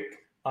 very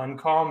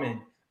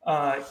uncommon.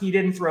 He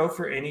didn't throw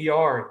for any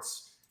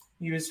yards.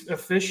 He was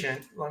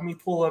efficient. Let me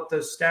pull up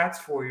those stats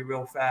for you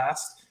real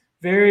fast.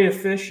 Very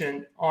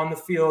efficient on the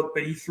field,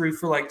 but he threw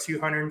for like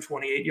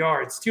 228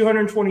 yards,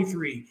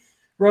 223.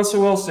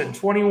 Russell Wilson,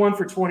 21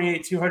 for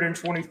 28,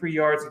 223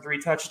 yards and 3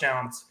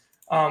 touchdowns.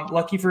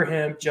 Lucky for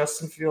him,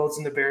 Justin Fields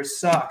and the Bears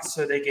suck,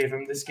 so they gave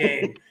him this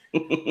game.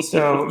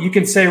 So you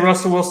can say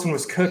Russell Wilson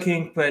was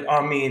cooking, but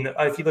I mean,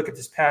 if you look at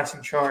this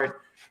passing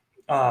chart,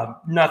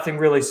 nothing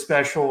really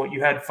special.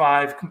 You had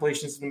 5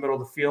 completions in the middle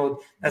of the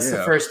field. That's the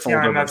first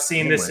time I've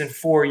seen this in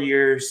 4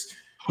 years.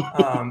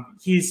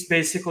 He's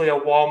basically a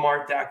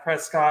Walmart Dak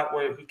Prescott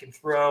where he can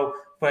throw,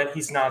 but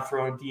he's not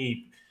throwing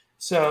deep.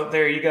 So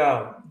there you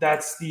go.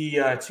 That's the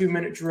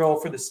 2-minute drill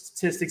for the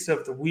statistics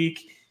of the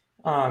week.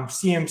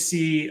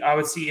 CMC, I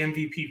would see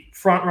MVP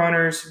front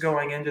runners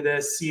going into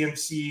this.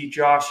 CMC,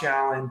 Josh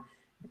Allen,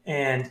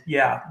 and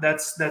yeah,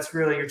 that's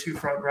really your 2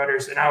 front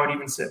runners. And I would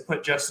even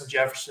put Justin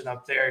Jefferson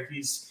up there.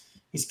 He's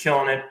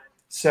killing it.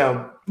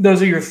 So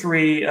those are your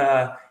 3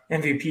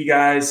 MVP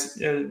guys.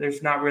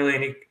 There's not really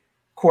any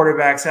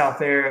quarterbacks out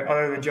there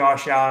other than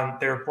Josh Allen.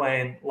 They're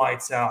playing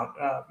lights out.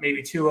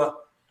 Maybe Tua,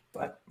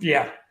 but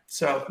yeah.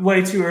 So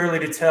way too early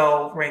to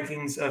tell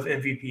rankings of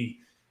MVP.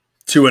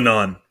 Tua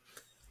none.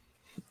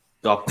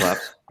 Golf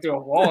claps. Do a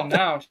wall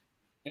now.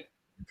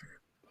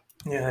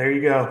 Yeah, there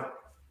you go.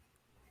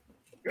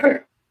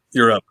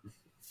 You're up.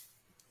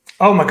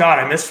 Oh my God,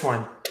 I missed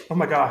one. Oh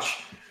my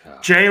gosh.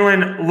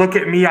 Jalen, look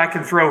at me. I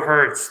can throw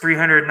Hurts.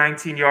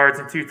 319 yards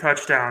and 2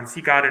 touchdowns.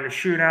 He got in a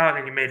shootout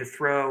and he made a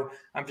throw.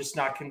 I'm just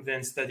not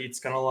convinced that it's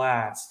going to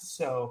last.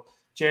 So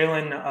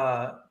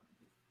Jalen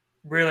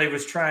really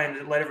was trying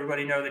to let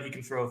everybody know that he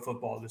can throw a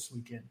football this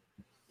weekend.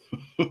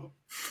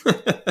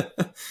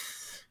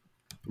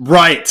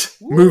 Right.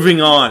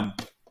 Moving on.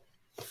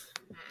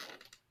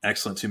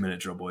 Excellent 2-minute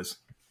drill, boys.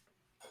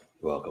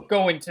 You're welcome.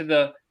 Going to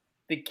the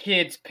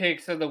kids'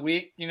 picks of the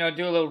week, do a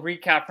little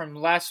recap from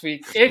last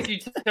week. If you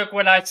took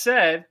what I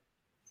said,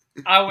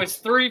 I was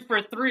 3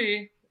 for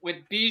 3 with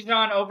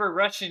Bijan over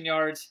rushing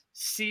yards,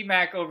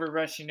 C-Mac over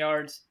rushing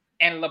yards,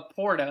 and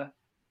Laporta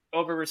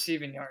over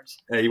receiving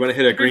yards. Hey, you want to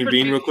hit a green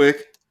bean real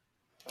quick?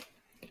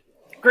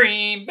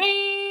 Green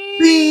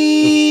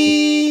bean.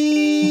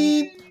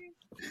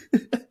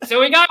 So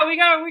we got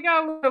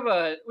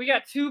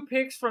 2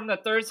 picks from the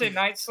Thursday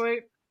night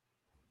slate,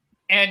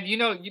 and you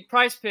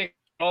Price Pick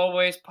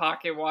always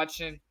pocket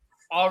watching,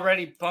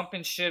 already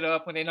bumping shit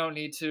up when they don't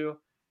need to.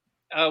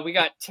 We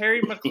got Terry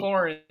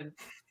McLaurin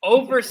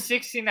over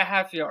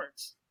 60.5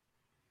 yards.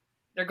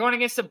 They're going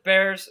against the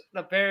Bears.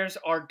 The Bears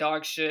are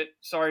dog shit.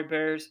 Sorry,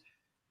 Bears,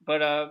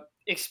 but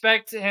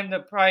expect him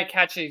to probably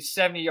catch a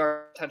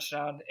 70-yard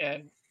touchdown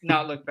and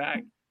not look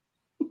back.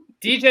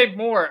 DJ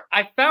Moore,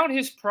 I found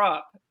his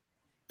prop,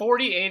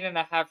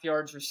 48.5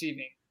 yards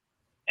receiving.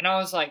 And I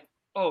was like,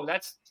 oh,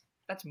 that's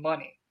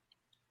money.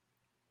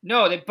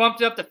 No, they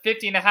bumped it up to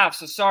 50.5.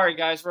 So sorry,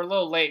 guys, we're a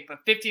little late. But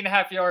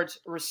 50.5 yards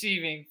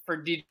receiving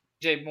for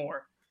DJ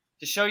Moore.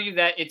 To show you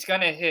that it's going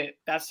to hit.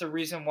 That's the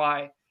reason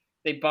why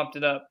they bumped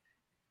it up.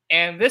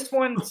 And this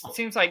one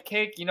seems like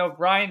cake.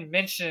 Brian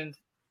mentioned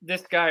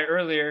this guy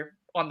earlier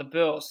on the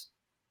Bills.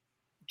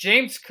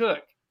 James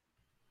Cook,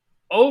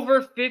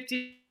 over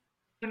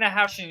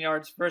 50.5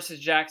 yards versus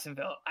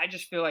Jacksonville. I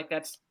just feel like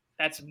that's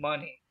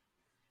money.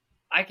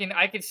 I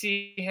can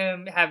see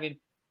him having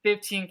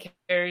 15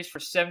 carries for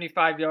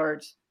 75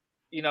 yards,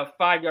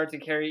 5 yards to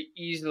carry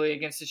easily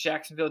against the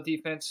Jacksonville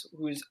defense,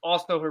 who is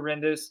also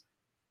horrendous.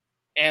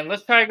 And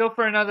let's try to go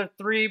for another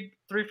 3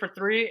 for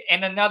 3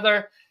 and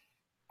another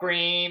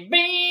green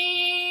bean.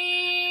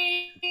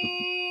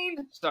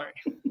 Sorry.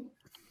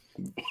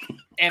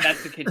 And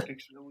that's the kids'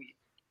 picks for the week.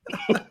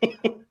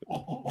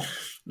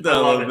 I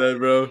love that,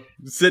 bro.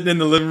 Sitting in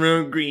the living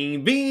room,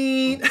 green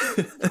bean.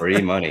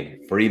 Free money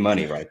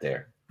right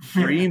there.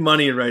 Free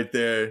money right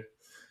there.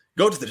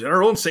 Go to the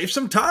general and save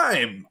some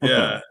time.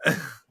 Yeah.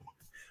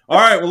 All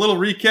right. Well, a little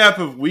recap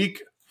of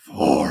week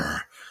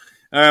 4.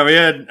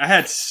 I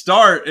had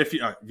start. If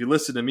you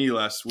listened to me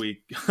last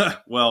week,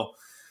 well,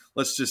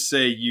 let's just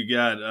say you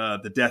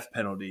got the death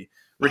penalty.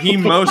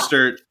 Raheem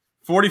Mostert,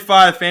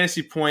 45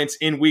 fantasy points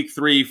in week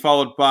 3,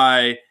 followed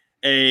by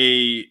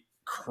a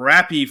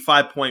crappy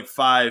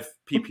 5.5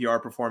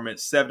 PPR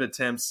performance, 7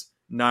 attempts,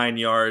 9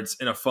 yards,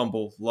 and a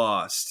fumble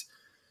lost.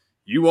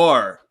 You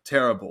are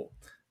terrible.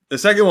 The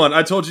second one,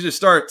 I told you to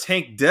start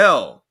Tank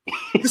Dell.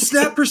 The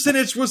snap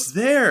percentage was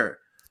there.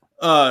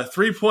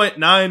 3.9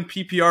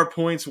 PPR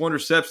points, 1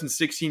 reception,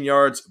 16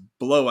 yards,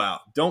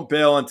 blowout. Don't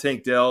bail on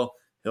Tank Dell.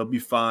 He'll be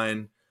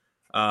fine,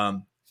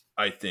 I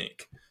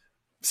think.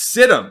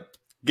 Sit him.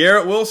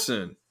 Garrett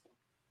Wilson.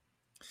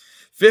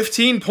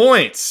 15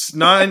 points,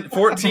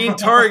 14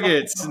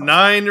 targets,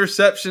 9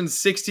 receptions,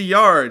 60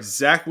 yards.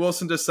 Zach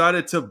Wilson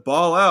decided to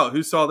ball out.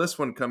 Who saw this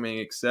one coming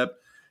except,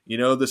 the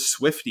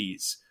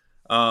Swifties?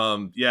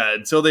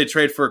 Until they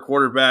trade for a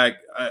quarterback,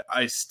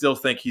 I still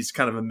think he's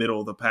kind of a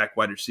middle-of-the-pack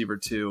wide receiver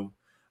too.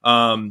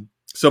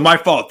 So my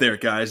fault there,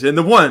 guys. And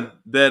the one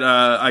that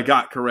I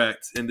got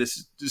correct, and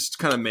this just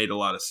kind of made a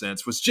lot of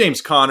sense, was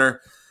James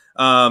Conner.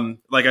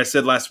 Like I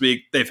said last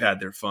week, they've had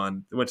their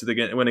fun. They went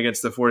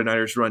against the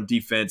 49ers run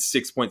defense,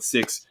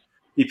 6.6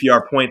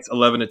 PPR points,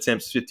 11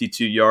 attempts,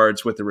 52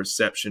 yards with a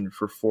reception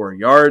for 4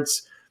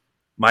 yards.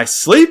 My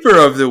sleeper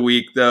of the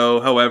week, though,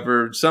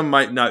 however, some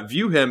might not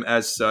view him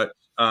as such.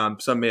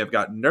 Some may have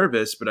gotten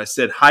nervous, but I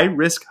said high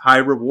risk, high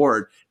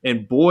reward.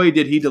 And boy,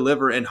 did he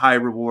deliver in high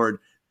reward.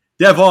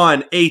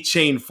 Devon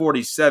A-Chain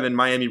 47,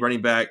 Miami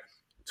running back,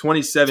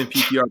 27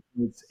 PPR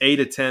points, 8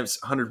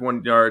 attempts,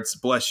 101 yards.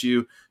 Bless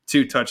you.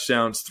 2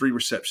 touchdowns, 3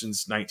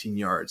 receptions, 19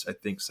 yards. I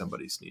think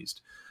somebody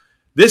sneezed.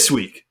 This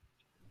week,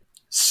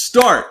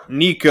 start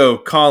Nico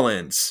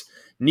Collins.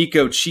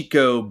 Nico,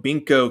 Chico,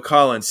 Binko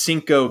Collins,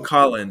 Cinco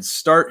Collins.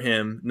 Start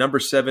him. Number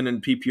 7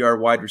 in PPR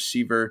wide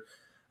receiver.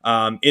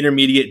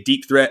 Intermediate,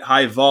 deep threat,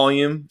 high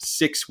volume.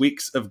 6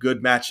 weeks of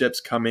good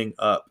matchups coming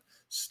up.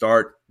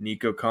 Start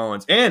Nico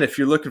Collins. And if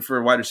you're looking for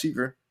a wide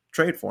receiver,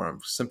 trade for him.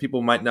 Some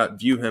people might not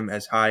view him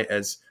as high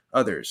as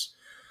others.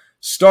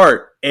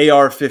 Start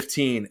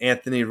AR-15,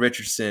 Anthony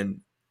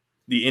Richardson.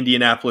 the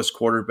Indianapolis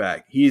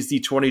quarterback. He is the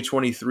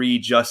 2023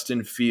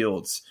 Justin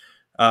Fields.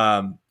 He's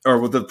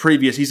the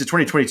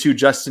 2022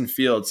 Justin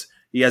Fields.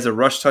 He has a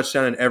rush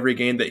touchdown in every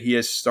game that he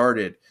has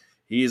started.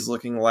 He is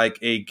looking like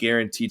a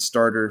guaranteed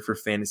starter for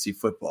fantasy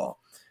football.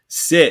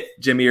 Sit,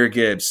 Jahmyr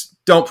Gibbs.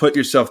 Don't put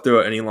yourself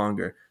through it any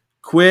longer.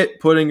 Quit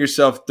putting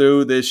yourself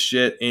through this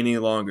shit any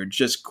longer.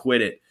 Just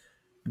quit it.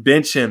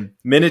 Bench him.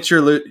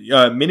 Miniature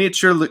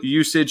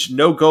usage,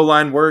 no goal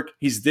line work.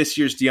 He's this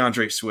year's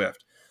DeAndre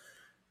Swift.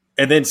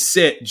 And then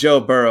sit Joe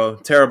Burrow.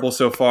 Terrible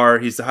so far.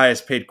 He's the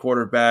highest paid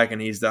quarterback,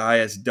 and he's the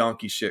highest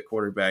donkey shit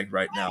quarterback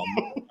right now.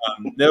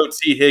 No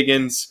T.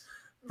 Higgins,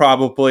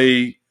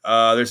 probably.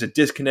 There's a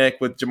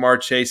disconnect with Jamar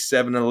Chase,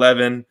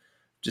 7-11.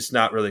 Just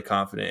not really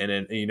confident in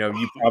it.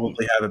 You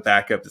probably have a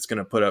backup that's going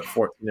to put up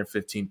 14 or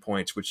 15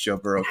 points, which Joe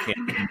Burrow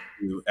can't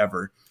do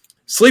ever.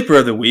 Sleeper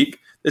of the week.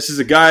 This is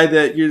a guy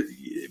that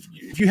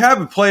if you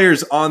have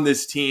players on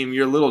this team,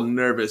 you're a little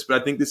nervous,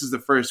 but I think this is the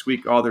first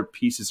week all their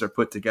pieces are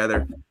put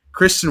together.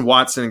 Christian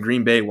Watson,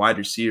 Green Bay wide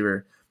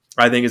receiver,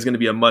 I think is going to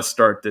be a must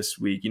start this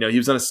week. He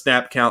was on a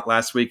snap count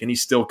last week, and he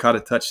still caught a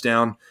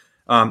touchdown.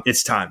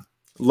 It's time.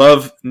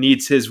 Love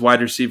needs his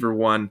wide receiver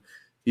one.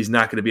 He's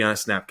not going to be on a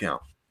snap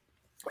count.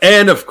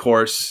 And, of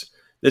course,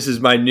 this is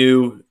my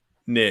new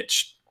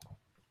niche.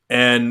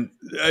 And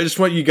I just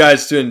want you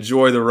guys to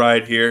enjoy the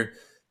ride here.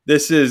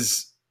 This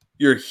is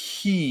your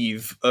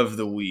Heave of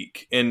the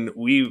week. And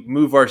we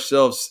move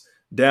ourselves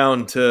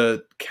down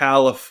to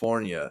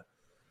California,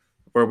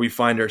 where we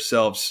find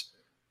ourselves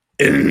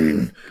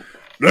in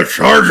the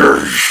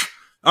Chargers.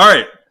 All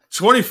right,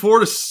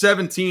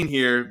 24-17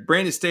 here.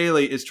 Brandon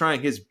Staley is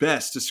trying his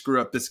best to screw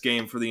up this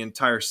game for the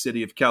entire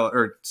state of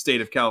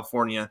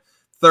California.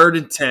 3rd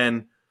and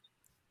 10.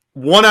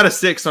 1 out of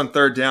 6 on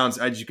third downs,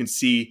 as you can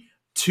see.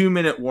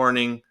 2-minute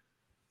warning.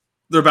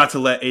 They're about to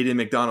let Aiden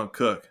McDonald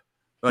cook.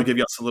 I'll give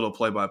you guys a little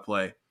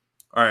play-by-play.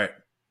 All right,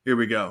 here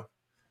we go.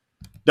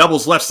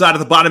 Doubles left side of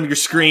the bottom of your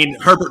screen.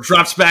 Herbert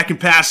drops back and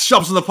pass.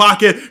 Shovels in the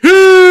pocket. Down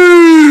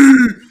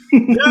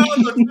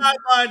the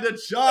sideline to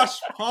Josh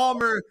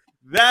Palmer.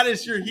 That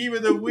is your Heave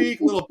of the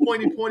week. Little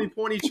pointy,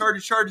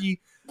 chargy.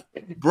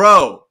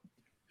 Bro,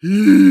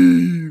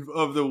 Heave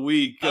of the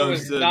week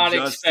goes to not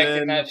Justin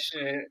expecting that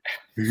shit.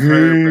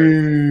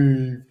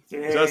 Herbert.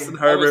 Justin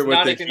Herbert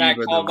with the Heave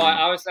of the week.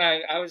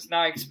 I was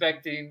not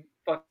expecting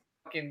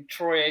fucking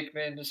Troy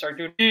Aikman to start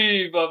doing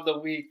Heave of the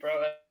week, bro.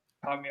 That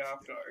caught me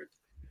off guard.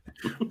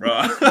 Bro,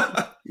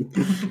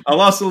 I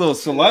lost a little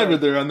saliva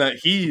there on that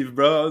heave,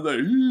 bro. I was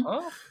like,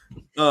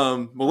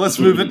 well, let's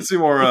move into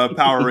more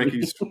power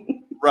rankings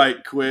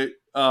right quick.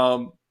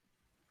 Hunter,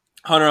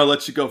 I'll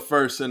let you go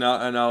first, and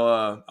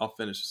I'll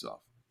finish this off.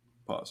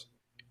 Pause.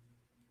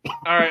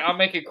 All right, I'll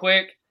make it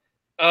quick.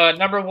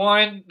 Number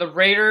 1, the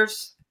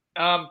Raiders.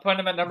 Putting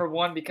them at number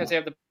 1 because they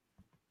have the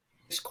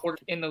best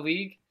quarterback in the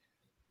league.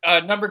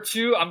 Number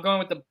 2, I'm going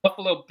with the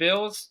Buffalo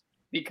Bills,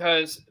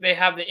 because they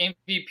have the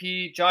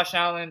MVP, Josh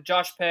Allen,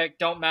 Josh Peck,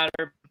 don't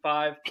matter,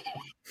 5.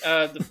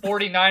 The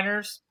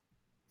 49ers,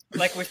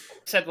 like we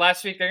said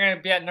last week, they're going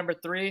to be at number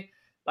 3.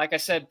 Like I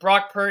said,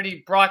 Brock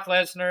Purdy, Brock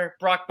Lesnar,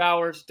 Brock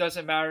Bowers,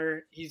 doesn't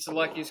matter. He's the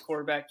luckiest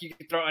quarterback. You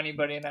can throw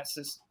anybody in that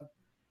system.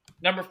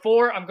 Number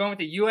 4, I'm going with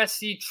the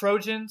USC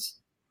Trojans.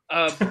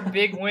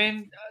 Big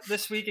win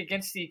this week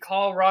against the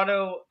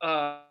Colorado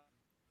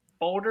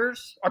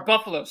Buffaloes.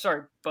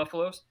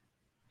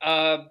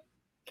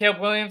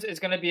 Caleb Williams is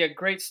going to be a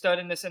great stud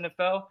in this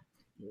NFL.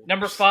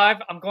 Number 5,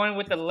 I'm going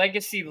with the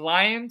Legacy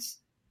Lions.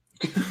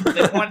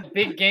 They won a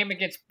big game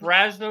against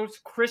Brazos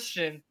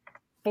Christian,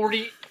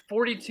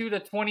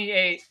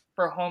 42-28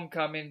 for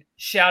homecoming.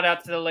 Shout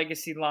out to the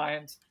Legacy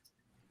Lions.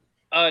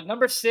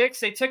 Number 6,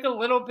 they took a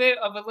little bit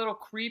of a little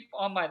creep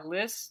on my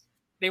list.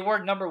 They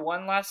were number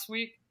 1 last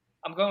week.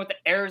 I'm going with the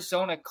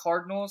Arizona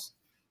Cardinals.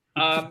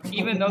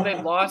 Even though they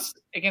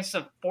lost against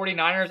the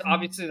 49ers,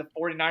 obviously the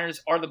 49ers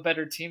are the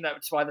better team.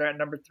 That's why they're at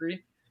number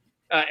 3.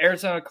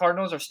 Arizona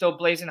Cardinals are still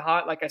blazing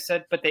hot, like I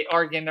said, but they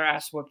are getting their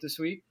ass whooped this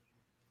week.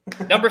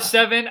 Number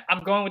 7,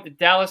 I'm going with the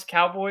Dallas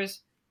Cowboys.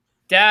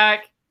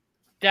 Dak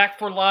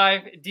for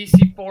life,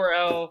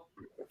 DC4L,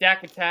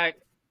 Dak attack,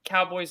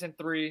 Cowboys in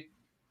 3.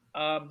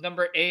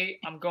 Number 8,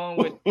 I'm going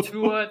with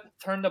Tua,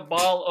 turn the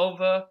ball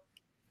over.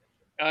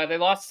 They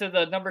lost to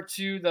the number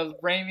 2, the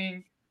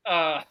reigning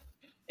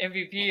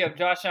MVP of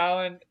Josh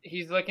Allen.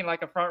 He's looking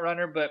like a front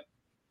runner, but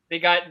they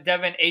got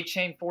Devin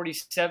A-Chain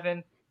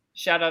 47.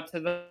 Shout out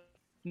to them.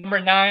 Number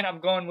 9, I'm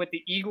going with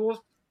the Eagles.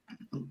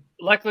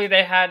 Luckily,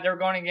 they're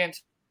going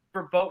against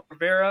Boat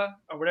Rivera,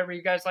 or whatever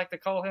you guys like to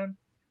call him,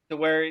 to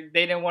where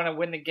they didn't want to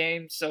win the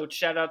game. So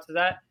shout out to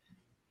that.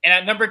 And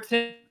at number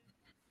 10,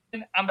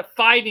 I'm the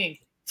fighting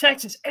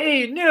Texas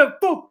A&M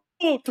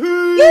football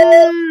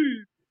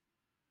team.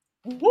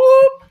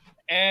 Whoop!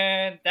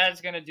 And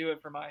that's going to do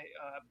it for my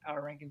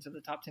power rankings of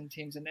the top 10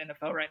 teams in the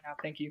NFL right now.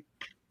 Thank you.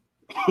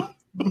 You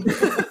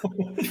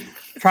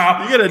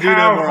got to do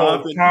that more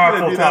often. You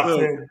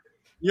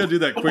got to do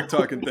that quick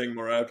talking thing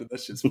more often.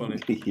 That shit's funny.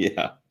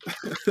 Yeah.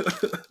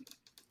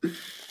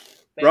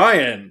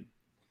 Brian,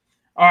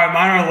 All right,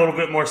 mine are a little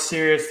bit more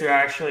serious. They're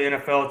actually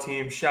NFL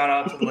teams. Shout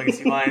out to the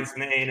Legacy Lions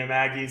and the A&M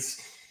Aggies.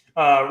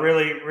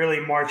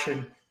 Really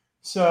marching.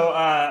 So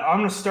I'm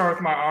going to start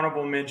with my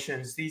honorable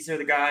mentions. These are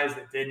the guys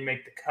that didn't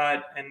make the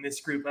cut. In this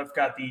group, I've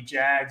got the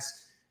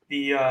Jags,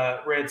 the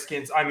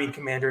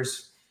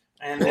Commanders,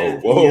 and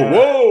then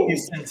the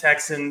Houston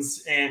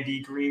Texans and the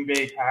Green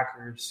Bay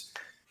Packers.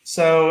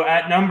 So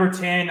at number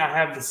 10, I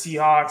have the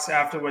Seahawks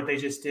after what they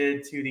just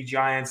did to the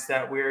Giants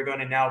that we're going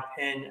to now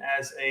pin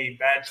as a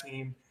bad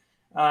team.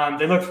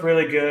 They looked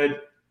really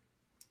good.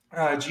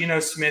 Geno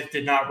Smith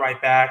did not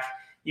write back,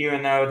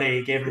 even though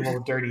they gave him a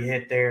little dirty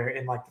hit there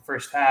in like the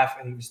first half,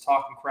 and he was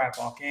talking crap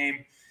all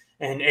game.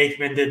 And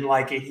Aikman didn't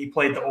like it. He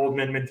played the old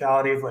man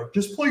mentality of like,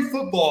 just play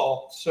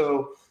football.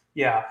 So,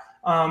 yeah.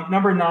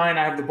 Number 9,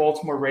 I have the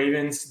Baltimore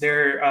Ravens.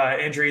 Their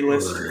injury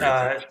list,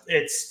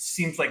 it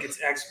seems like it's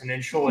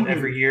exponential, and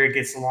every year it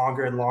gets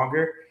longer and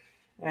longer.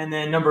 And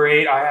then number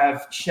 8, I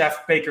have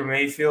Chef Baker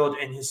Mayfield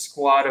and his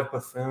squad of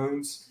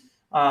buffoons.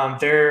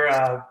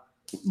 They're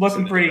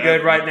looking pretty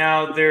good right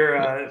now.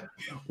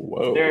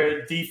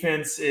 Their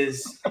defense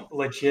is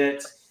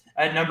legit.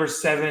 At number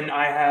 7,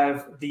 I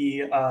have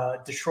the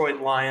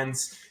Detroit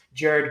Lions,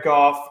 Jared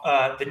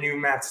Goff, the new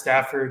Matt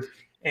Stafford,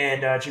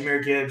 and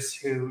Jahmyr Gibbs,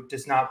 who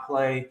does not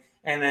play.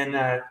 And then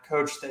a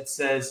coach that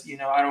says,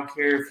 I don't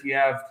care if you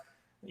have,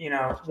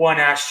 one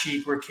ass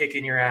cheek, we're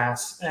kicking your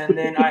ass. And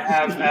then I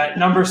have at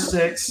number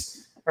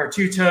 6, or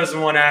 2 toes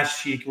and 1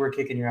 ass cheek, we're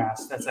kicking your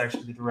ass. That's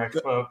actually the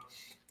direct quote.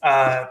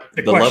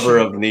 The lover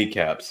of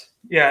kneecaps.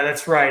 Yeah,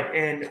 that's right.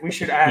 And we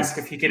should ask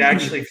if he could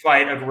actually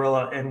fight a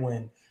gorilla and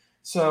win.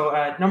 So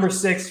at number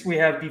 6, we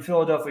have the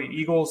Philadelphia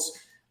Eagles.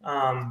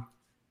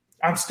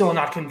 I'm still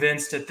not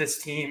convinced that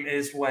this team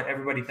is what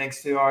everybody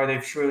thinks they are.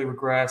 They've surely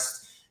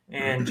regressed.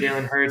 And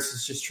Jalen Hurts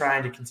is just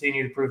trying to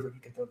continue to prove that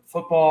he can throw the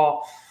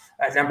football.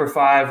 At number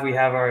 5, we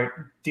have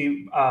our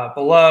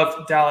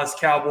beloved Dallas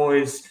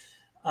Cowboys,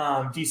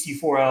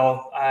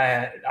 DC4L.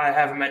 I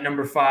have them at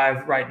number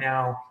 5 right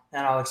now,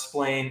 and I'll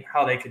explain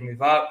how they can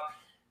move up.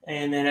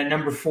 And then at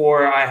number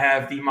 4, I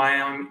have the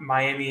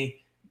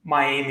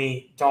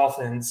Miami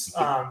Dolphins.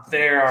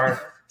 They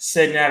are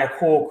sitting at a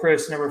cool,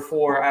 crisp number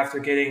 4 after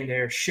getting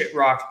their shit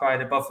rocked by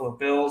the Buffalo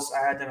Bills.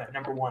 I had them at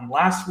number 1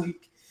 last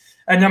week.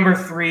 At number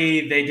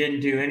 3, they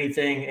didn't do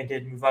anything and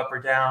didn't move up or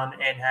down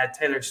and had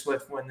Taylor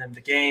Swift win them the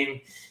game.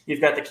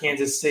 You've got the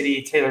Kansas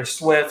City Taylor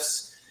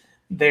Swifts.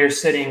 They're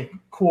sitting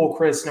cool,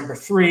 crisp number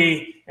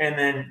 3. And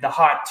then the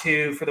hot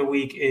 2 for the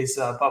week is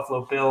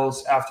Buffalo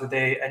Bills after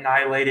they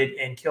annihilated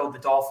and killed the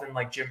Dolphin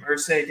like Jim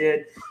Irsay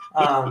did.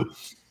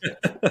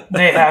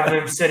 They have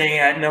them sitting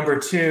at number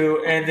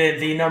 2. And then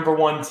the number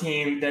 1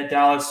 team that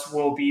Dallas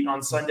will beat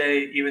on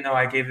Sunday, even though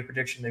I gave the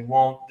prediction they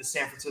won't, the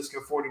San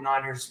Francisco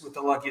 49ers with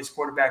the luckiest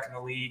quarterback in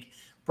the league,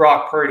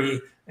 Brock Purdy.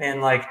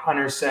 And like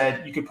Hunter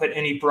said, you could put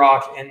any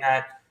Brock in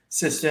that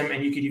system,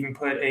 and you could even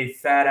put a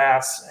fat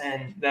ass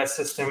in that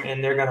system,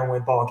 and they're going to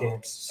win ball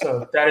games.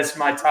 So that is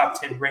my top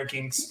 10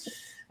 rankings.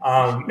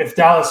 If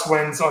Dallas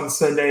wins on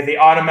Sunday, they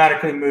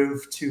automatically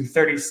move to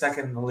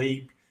 32nd in the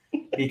league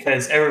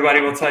because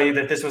everybody will tell you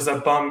that this was a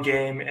bum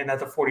game and that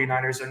the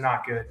 49ers are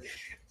not good.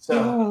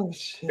 So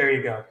there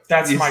you go.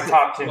 That's my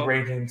top 10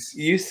 rankings.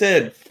 You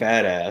said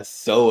fat ass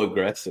so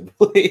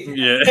aggressively.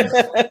 Yeah.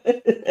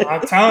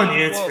 I'm telling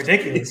you, it's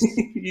ridiculous.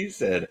 You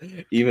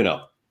said even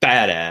a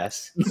fat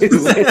ass.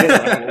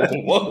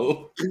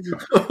 Whoa.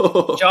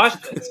 Josh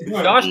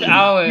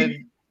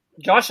Allen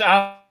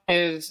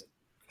is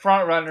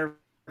front runner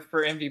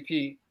for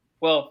MVP.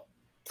 Well,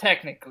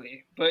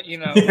 technically, but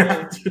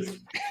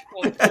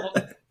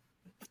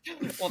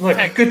Look,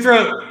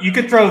 you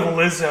could throw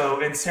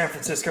Lizzo in San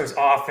Francisco's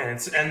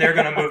offense, and they're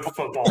going to move the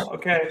football.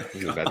 Okay,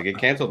 He's about to get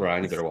canceled,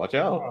 Brian. You better watch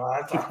out.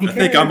 I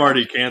think I'm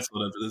already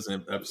canceled after this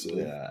episode.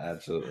 Yeah,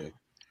 absolutely.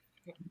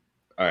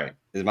 All right,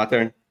 is it my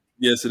turn?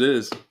 Yes, it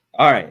is.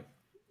 All right,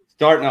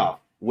 starting off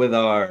with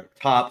our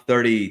top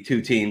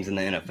 32 teams in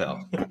the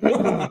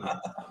NFL.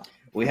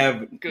 we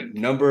have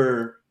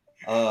number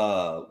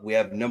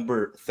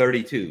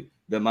 32,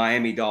 the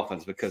Miami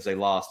Dolphins, because they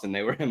lost and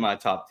they were in my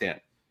top 10.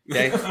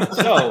 Okay,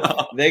 so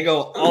they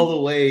go all the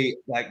way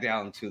back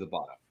down to the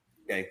bottom.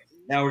 Okay,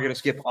 now we're gonna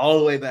skip all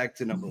the way back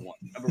to number 1.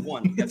 Number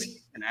 1, we got the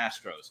Houston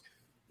Astros.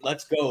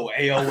 Let's go,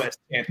 AL West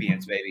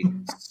champions, baby.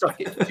 Suck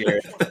it,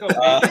 Jared.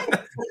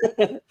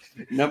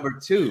 Number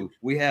 2,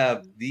 we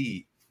have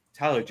the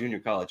Tyler Junior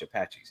College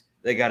Apaches.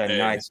 They got a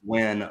nice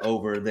win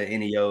over the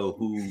NEO,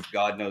 who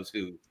God knows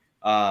who,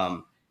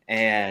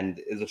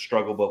 and is a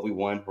struggle, but we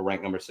won. We're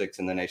ranked number 6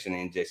 in the nation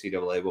in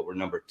JCAA, but we're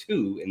number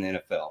 2 in the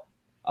NFL.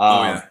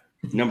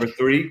 Number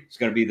 3 is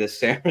going to be the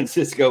San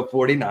Francisco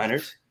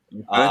 49ers.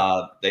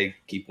 Okay. They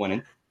keep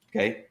winning.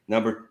 Okay.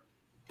 Number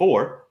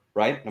 4,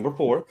 Number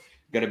 4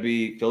 going to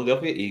be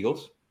Philadelphia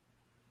Eagles.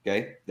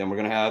 Okay. Then we're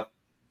going to have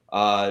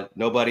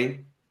nobody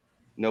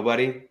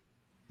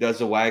does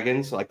the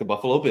wagons like the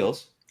Buffalo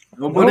Bills.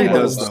 Nobody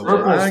does the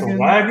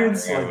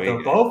wagons like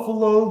the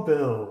Buffalo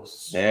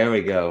Bills. There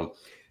we go.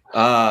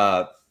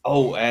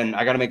 And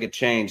I got to make a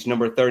change.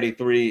 Number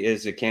 33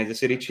 is the Kansas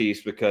City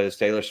Chiefs because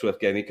Taylor Swift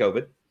gave me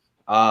COVID.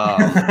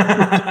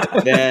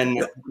 Then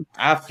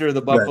after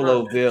the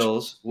Buffalo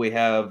Bills, we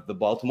have the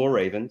Baltimore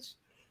Ravens.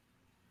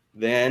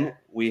 Then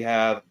we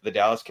have the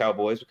Dallas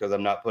Cowboys, because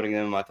I'm not putting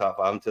them in my top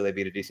 5 until they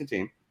beat a decent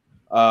team,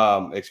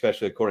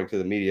 especially according to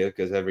the media,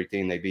 because every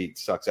team they beat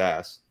sucks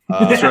ass.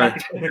 That's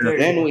right.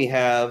 Then we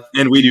have –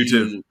 and we do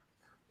too.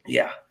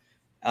 Yeah.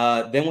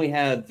 Then we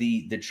have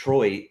the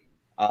Detroit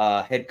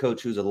head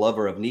coach who's a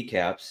lover of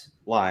kneecaps,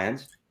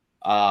 Lions.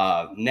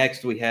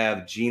 Next, we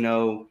have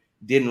Geno.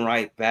 Didn't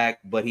write back,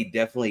 but he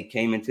definitely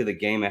came into the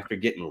game after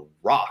getting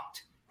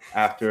rocked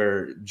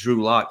after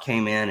Drew Lock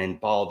came in and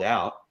balled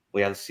out.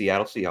 We have the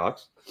Seattle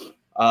Seahawks.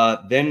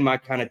 Then my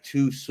kind of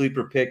 2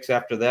 sleeper picks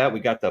after that, we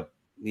got the,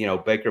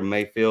 Baker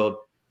Mayfield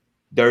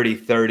Dirty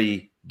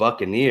 30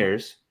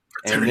 Buccaneers.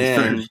 And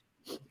then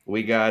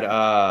we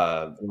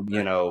got,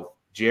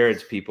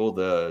 Jared's people,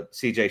 the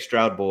CJ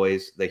Stroud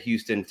boys, the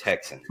Houston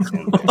Texans.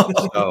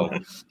 So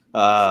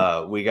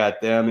we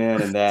got them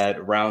in, and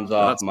that rounds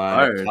off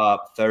my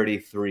top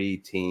 33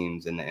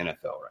 teams in the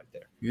NFL right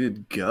there.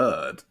 Good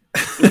God.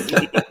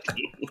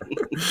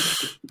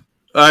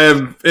 I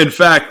am, in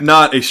fact,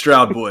 not a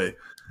Stroud boy.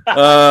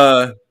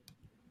 Well,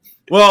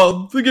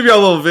 to give you a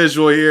little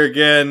visual here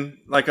again,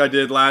 like I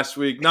did last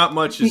week, not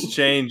much is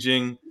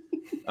changing.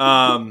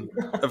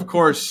 Of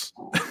course,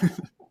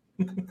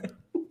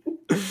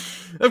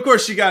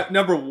 you got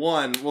number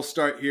 1. We'll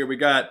start here. We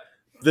got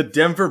the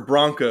Denver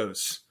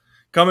Broncos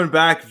coming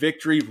back.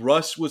 Victory.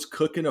 Russ was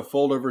cooking a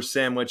fold-over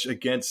sandwich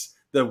against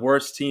the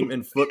worst team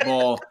in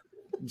football,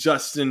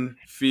 Justin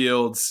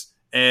Fields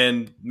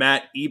and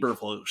Matt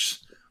Eberflus.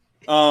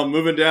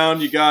 Moving down,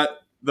 you got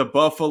the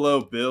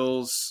Buffalo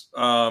Bills.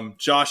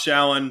 Josh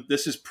Allen.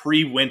 This is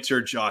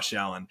pre-winter Josh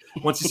Allen.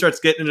 Once he starts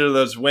getting into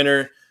those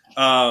winter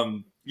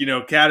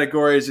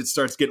categories, it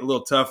starts getting a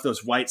little tough.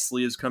 Those white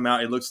sleeves come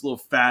out. He looks a little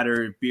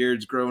fatter.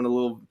 Beard's growing a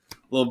little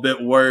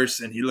bit worse,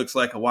 and he looks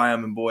like a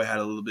Wyoming boy had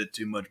a little bit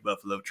too much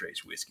Buffalo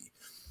Trace whiskey.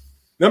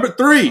 Number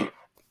 3,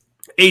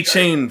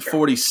 A-Chain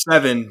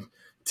 47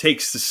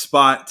 takes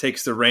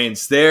the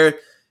reins there.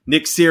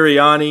 Nick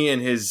Sirianni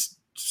and his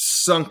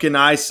sunken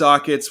eye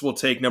sockets will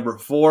take number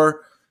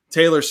 4.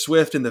 Taylor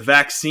Swift and the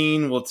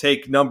vaccine will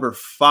take number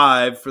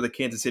 5 for the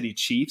Kansas City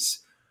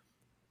Chiefs.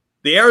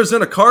 The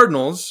Arizona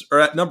Cardinals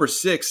are at number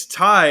 6,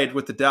 tied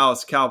with the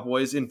Dallas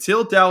Cowboys.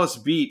 Until Dallas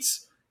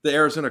beats the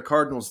Arizona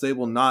Cardinals, they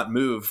will not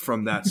move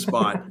from that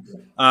spot.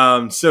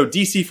 So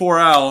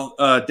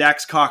DC4L,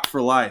 Dax Cock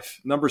for life.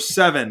 Number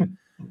 7,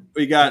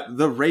 we got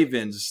the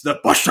Ravens,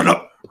 the busted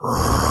up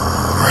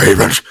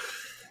Ravens.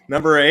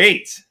 Number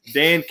 8,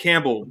 Dan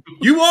Campbell.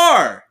 You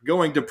are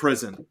going to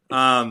prison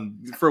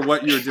for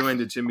what you're doing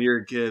to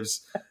Jahmyr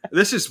Gibbs.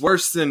 This is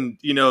worse than,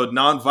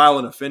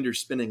 nonviolent offenders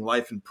spending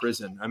life in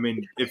prison. I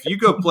mean, if you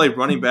go play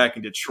running back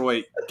in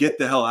Detroit, get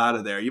the hell out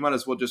of there. You might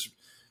as well just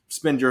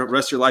spend your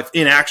rest of your life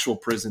in actual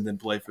prison than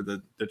play for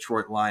the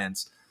Detroit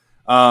Lions.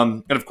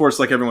 And, of course,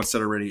 like everyone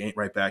said already, ain't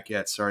right back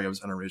yet. Sorry, I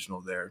was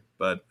unoriginal there.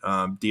 But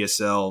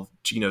DSL,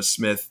 Geno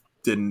Smith,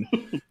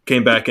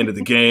 came back into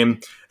the game.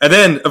 And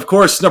then, of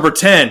course, number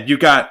 10, you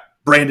got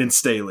Brandon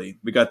Staley.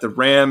 We got the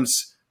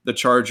Rams, the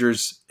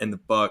Chargers, and the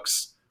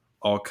Bucs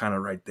all kind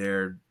of right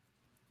there.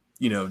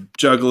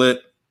 Juggle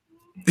it.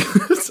 I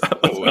was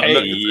about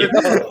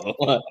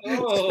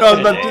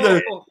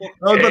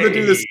to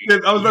do the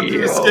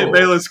Skip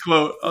Bayless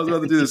quote.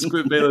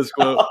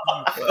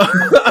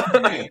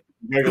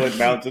 Juggle it,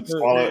 bounce it,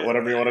 swallow it,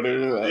 whatever you want to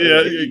do.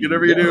 Yeah,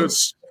 whatever you do.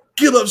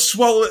 Get up,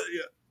 swallow it.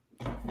 Yeah.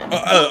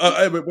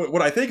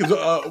 What I think is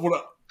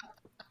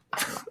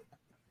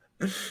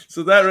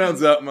so that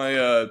rounds out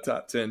my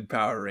top 10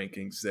 power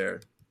rankings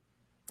there.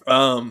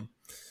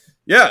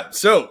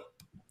 So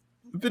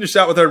finish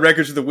out with our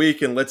records of the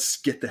week, and let's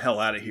get the hell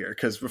out of here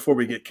before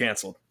we get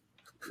canceled.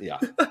 Yeah.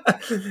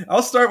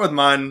 I'll start with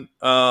mine.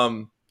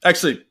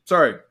 Actually,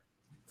 sorry,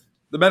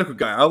 the medical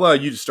guy. I'll allow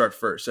you to start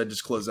first. I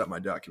just closed out my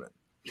document.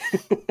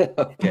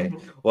 Okay.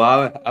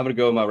 Well, I'm going to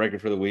go with my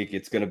record for the week.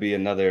 It's going to be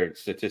another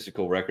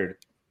statistical record.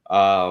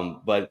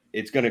 But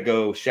it's going to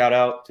go shout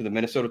out to the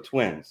Minnesota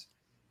Twins.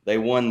 They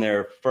won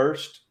their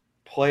first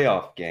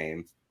playoff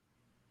game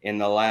in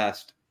the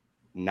last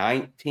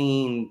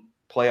 19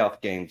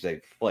 playoff games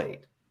they've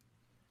played.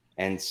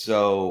 And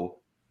so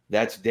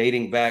that's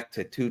dating back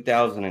to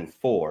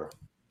 2004.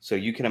 So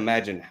you can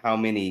imagine how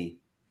many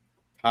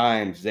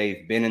times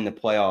they've been in the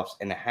playoffs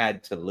and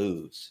had to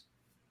lose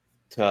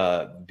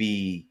to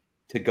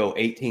go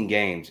 18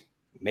 games,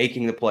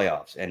 making the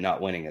playoffs and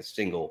not winning a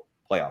single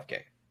playoff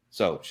game.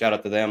 So shout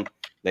out to them.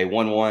 They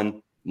won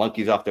one.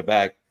 Monkeys off their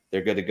back.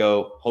 They're good to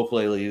go.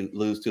 Hopefully they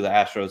lose to the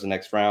Astros the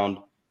next round.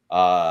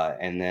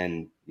 And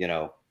then,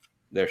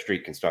 their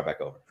streak can start back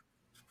over.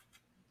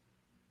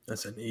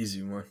 That's an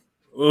easy one.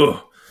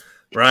 Oh,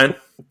 Brian?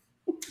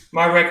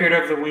 My record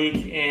of the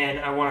week, and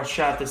I want to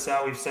shout this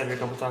out. We've said it a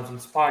couple times on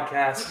this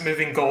podcast.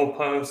 Moving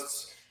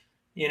goalposts.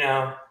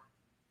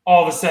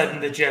 All of a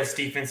sudden the Jets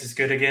defense is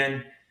good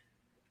again.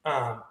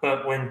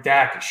 But when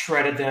Dak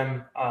shredded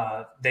them,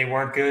 they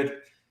weren't good.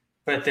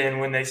 But then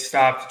when they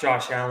stopped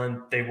Josh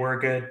Allen, they were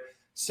good.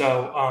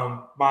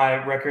 So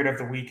my record of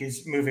the week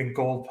is moving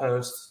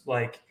goalposts.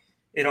 Like,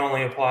 it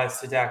only applies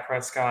to Dak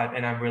Prescott,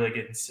 and I'm really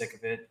getting sick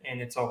of it.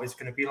 And it's always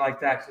going to be like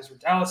that because we're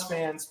Dallas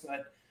fans.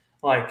 But,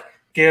 like,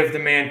 give the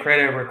man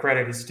credit where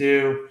credit is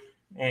due.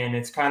 And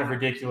it's kind of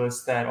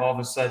ridiculous that all of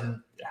a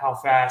sudden how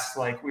fast,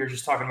 like we were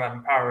just talking about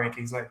in power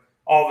rankings, like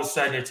all of a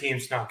sudden a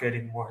team's not good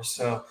anymore.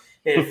 So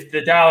if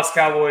the Dallas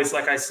Cowboys,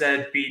 like I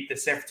said, beat the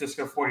San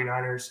Francisco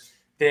 49ers,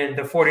 then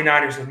the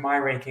 49ers in my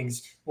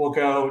rankings will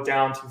go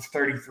down to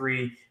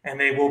 33, and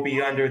they will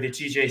be under the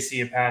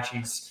TJC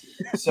Apaches.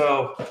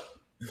 So,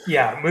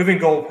 yeah, moving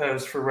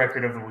goalposts for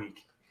record of the week.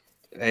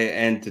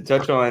 And to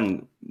touch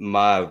on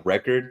my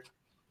record,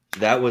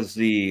 that was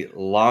the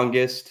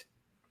longest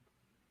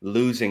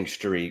losing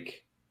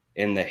streak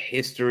in the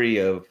history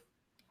of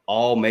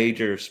all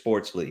major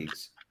sports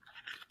leagues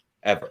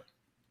ever.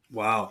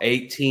 Wow.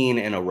 18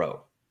 in a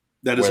row.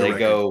 That is where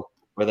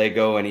they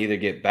go and either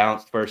get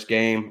bounced first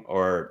game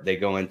or they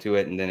go into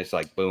it and then it's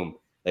like, boom,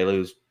 they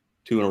lose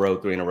 2 in a row,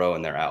 3 in a row,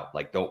 and they're out.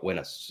 Like, don't win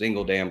a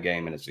single damn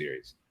game in a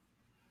series.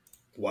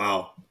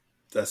 Wow.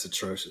 That's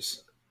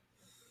atrocious.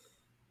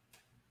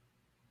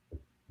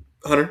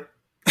 Hunter?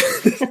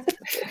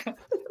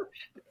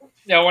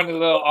 Yeah, one of the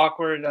little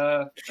awkward.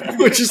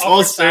 We're just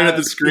all staring at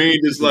the screen,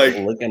 just like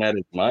looking at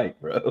his mic,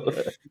 bro.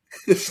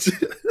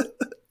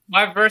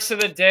 My verse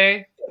of the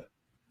day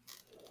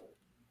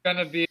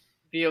gonna be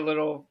a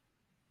little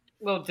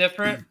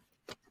different.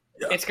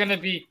 Yeah. It's gonna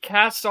be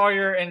cast all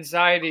your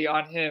anxiety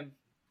on him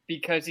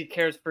because he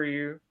cares for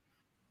you.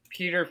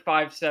 Peter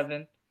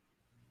 5:7.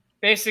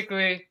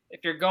 Basically,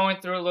 if you're going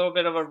through a little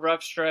bit of a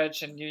rough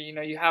stretch and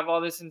you have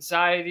all this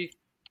anxiety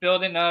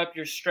building up,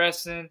 you're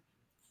stressing,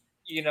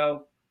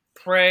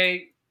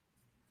 pray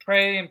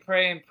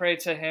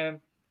to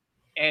him,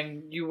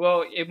 and you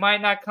will. It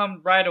might not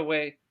come right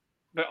away,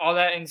 but all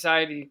that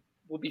anxiety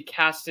will be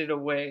casted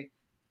away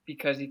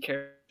because he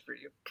cares for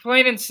you.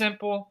 Plain and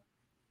simple,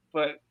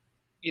 but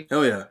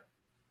hell yeah,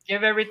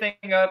 give everything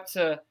up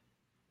to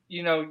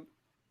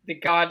the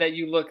God that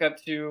you look up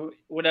to,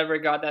 whatever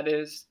God that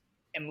is,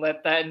 and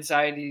let that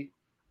anxiety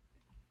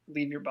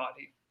leave your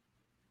body.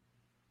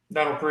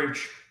 That'll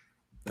preach.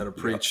 That'll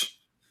preach.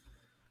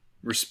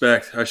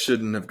 Respect. I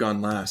shouldn't have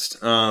gone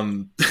last.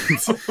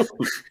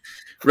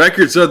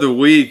 Records of the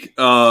week.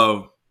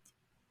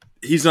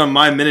 He's on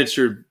my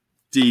miniature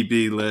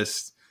DB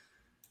list.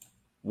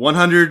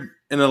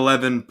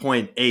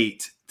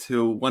 111.8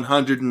 to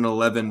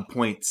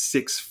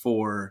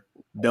 111.64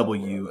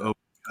 W over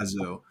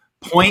Cuzzo.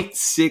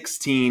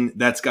 0.16.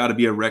 That's got to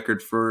be a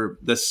record for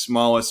the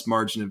smallest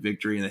margin of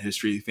victory in the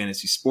history of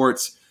fantasy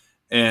sports.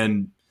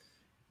 And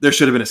there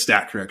should have been a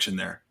stat correction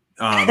there.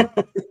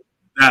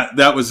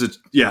 That was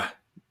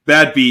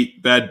bad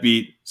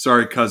beat.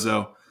 Sorry,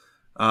 Cuzzo.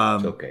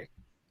 It's okay.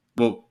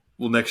 Well,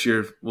 next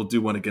year we'll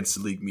do one against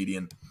the league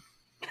median.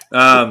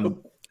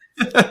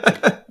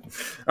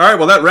 All right,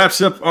 well, that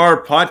wraps up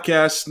our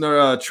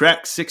podcast.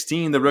 Track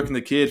 16, the Rook and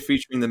the Kid,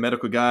 featuring the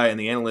medical guy and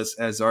the analyst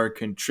as our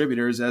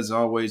contributors. As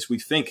always, we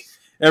thank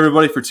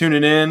everybody for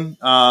tuning in.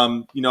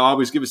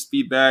 Always give us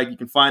feedback. You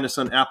can find us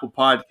on Apple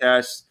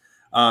Podcasts,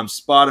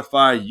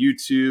 Spotify,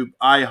 YouTube,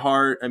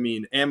 iHeart,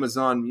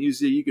 Amazon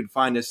Music. You can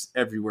find us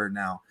everywhere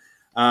now.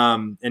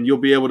 And you'll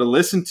be able to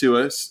listen to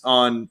us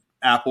on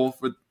Apple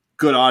for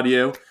good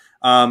audio.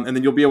 And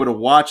then you'll be able to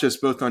watch us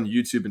both on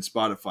YouTube and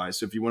Spotify.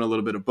 So if you want a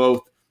little bit of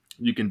both,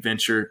 you can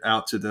venture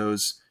out to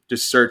those.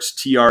 Just search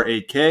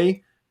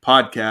TRAK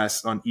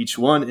podcast on each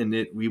one, and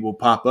we will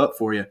pop up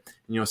for you.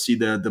 And you'll see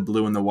the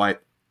blue and the white.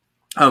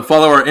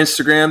 Follow our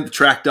Instagram,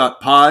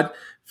 TRAK.pod,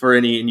 for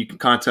any, and you can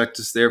contact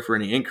us there for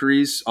any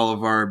inquiries. All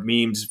of our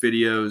memes,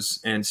 videos,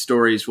 and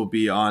stories will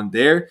be on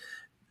there.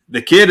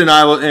 The kid and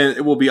I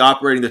will be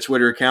operating the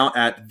Twitter account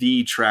at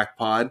the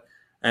TRAKpod.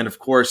 And, of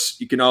course,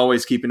 you can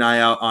always keep an eye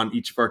out on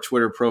each of our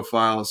Twitter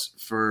profiles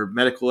for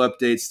medical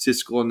updates,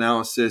 statistical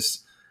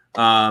analysis,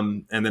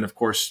 and then, of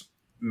course,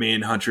 me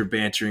and Hunter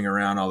bantering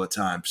around all the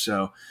time.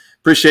 So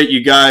appreciate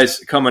you guys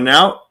coming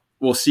out.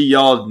 We'll see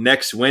y'all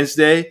next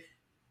Wednesday.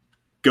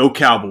 Go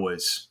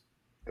Cowboys.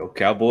 Go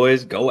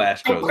Cowboys. Go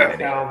Astros. Go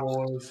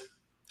Cowboys.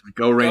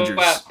 Go Rangers.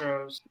 Go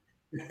Astros.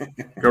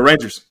 Go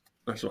Rangers.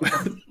 That's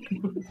right.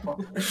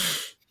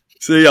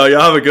 See y'all. Y'all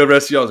have a good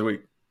rest of y'all's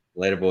week.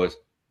 Later, boys.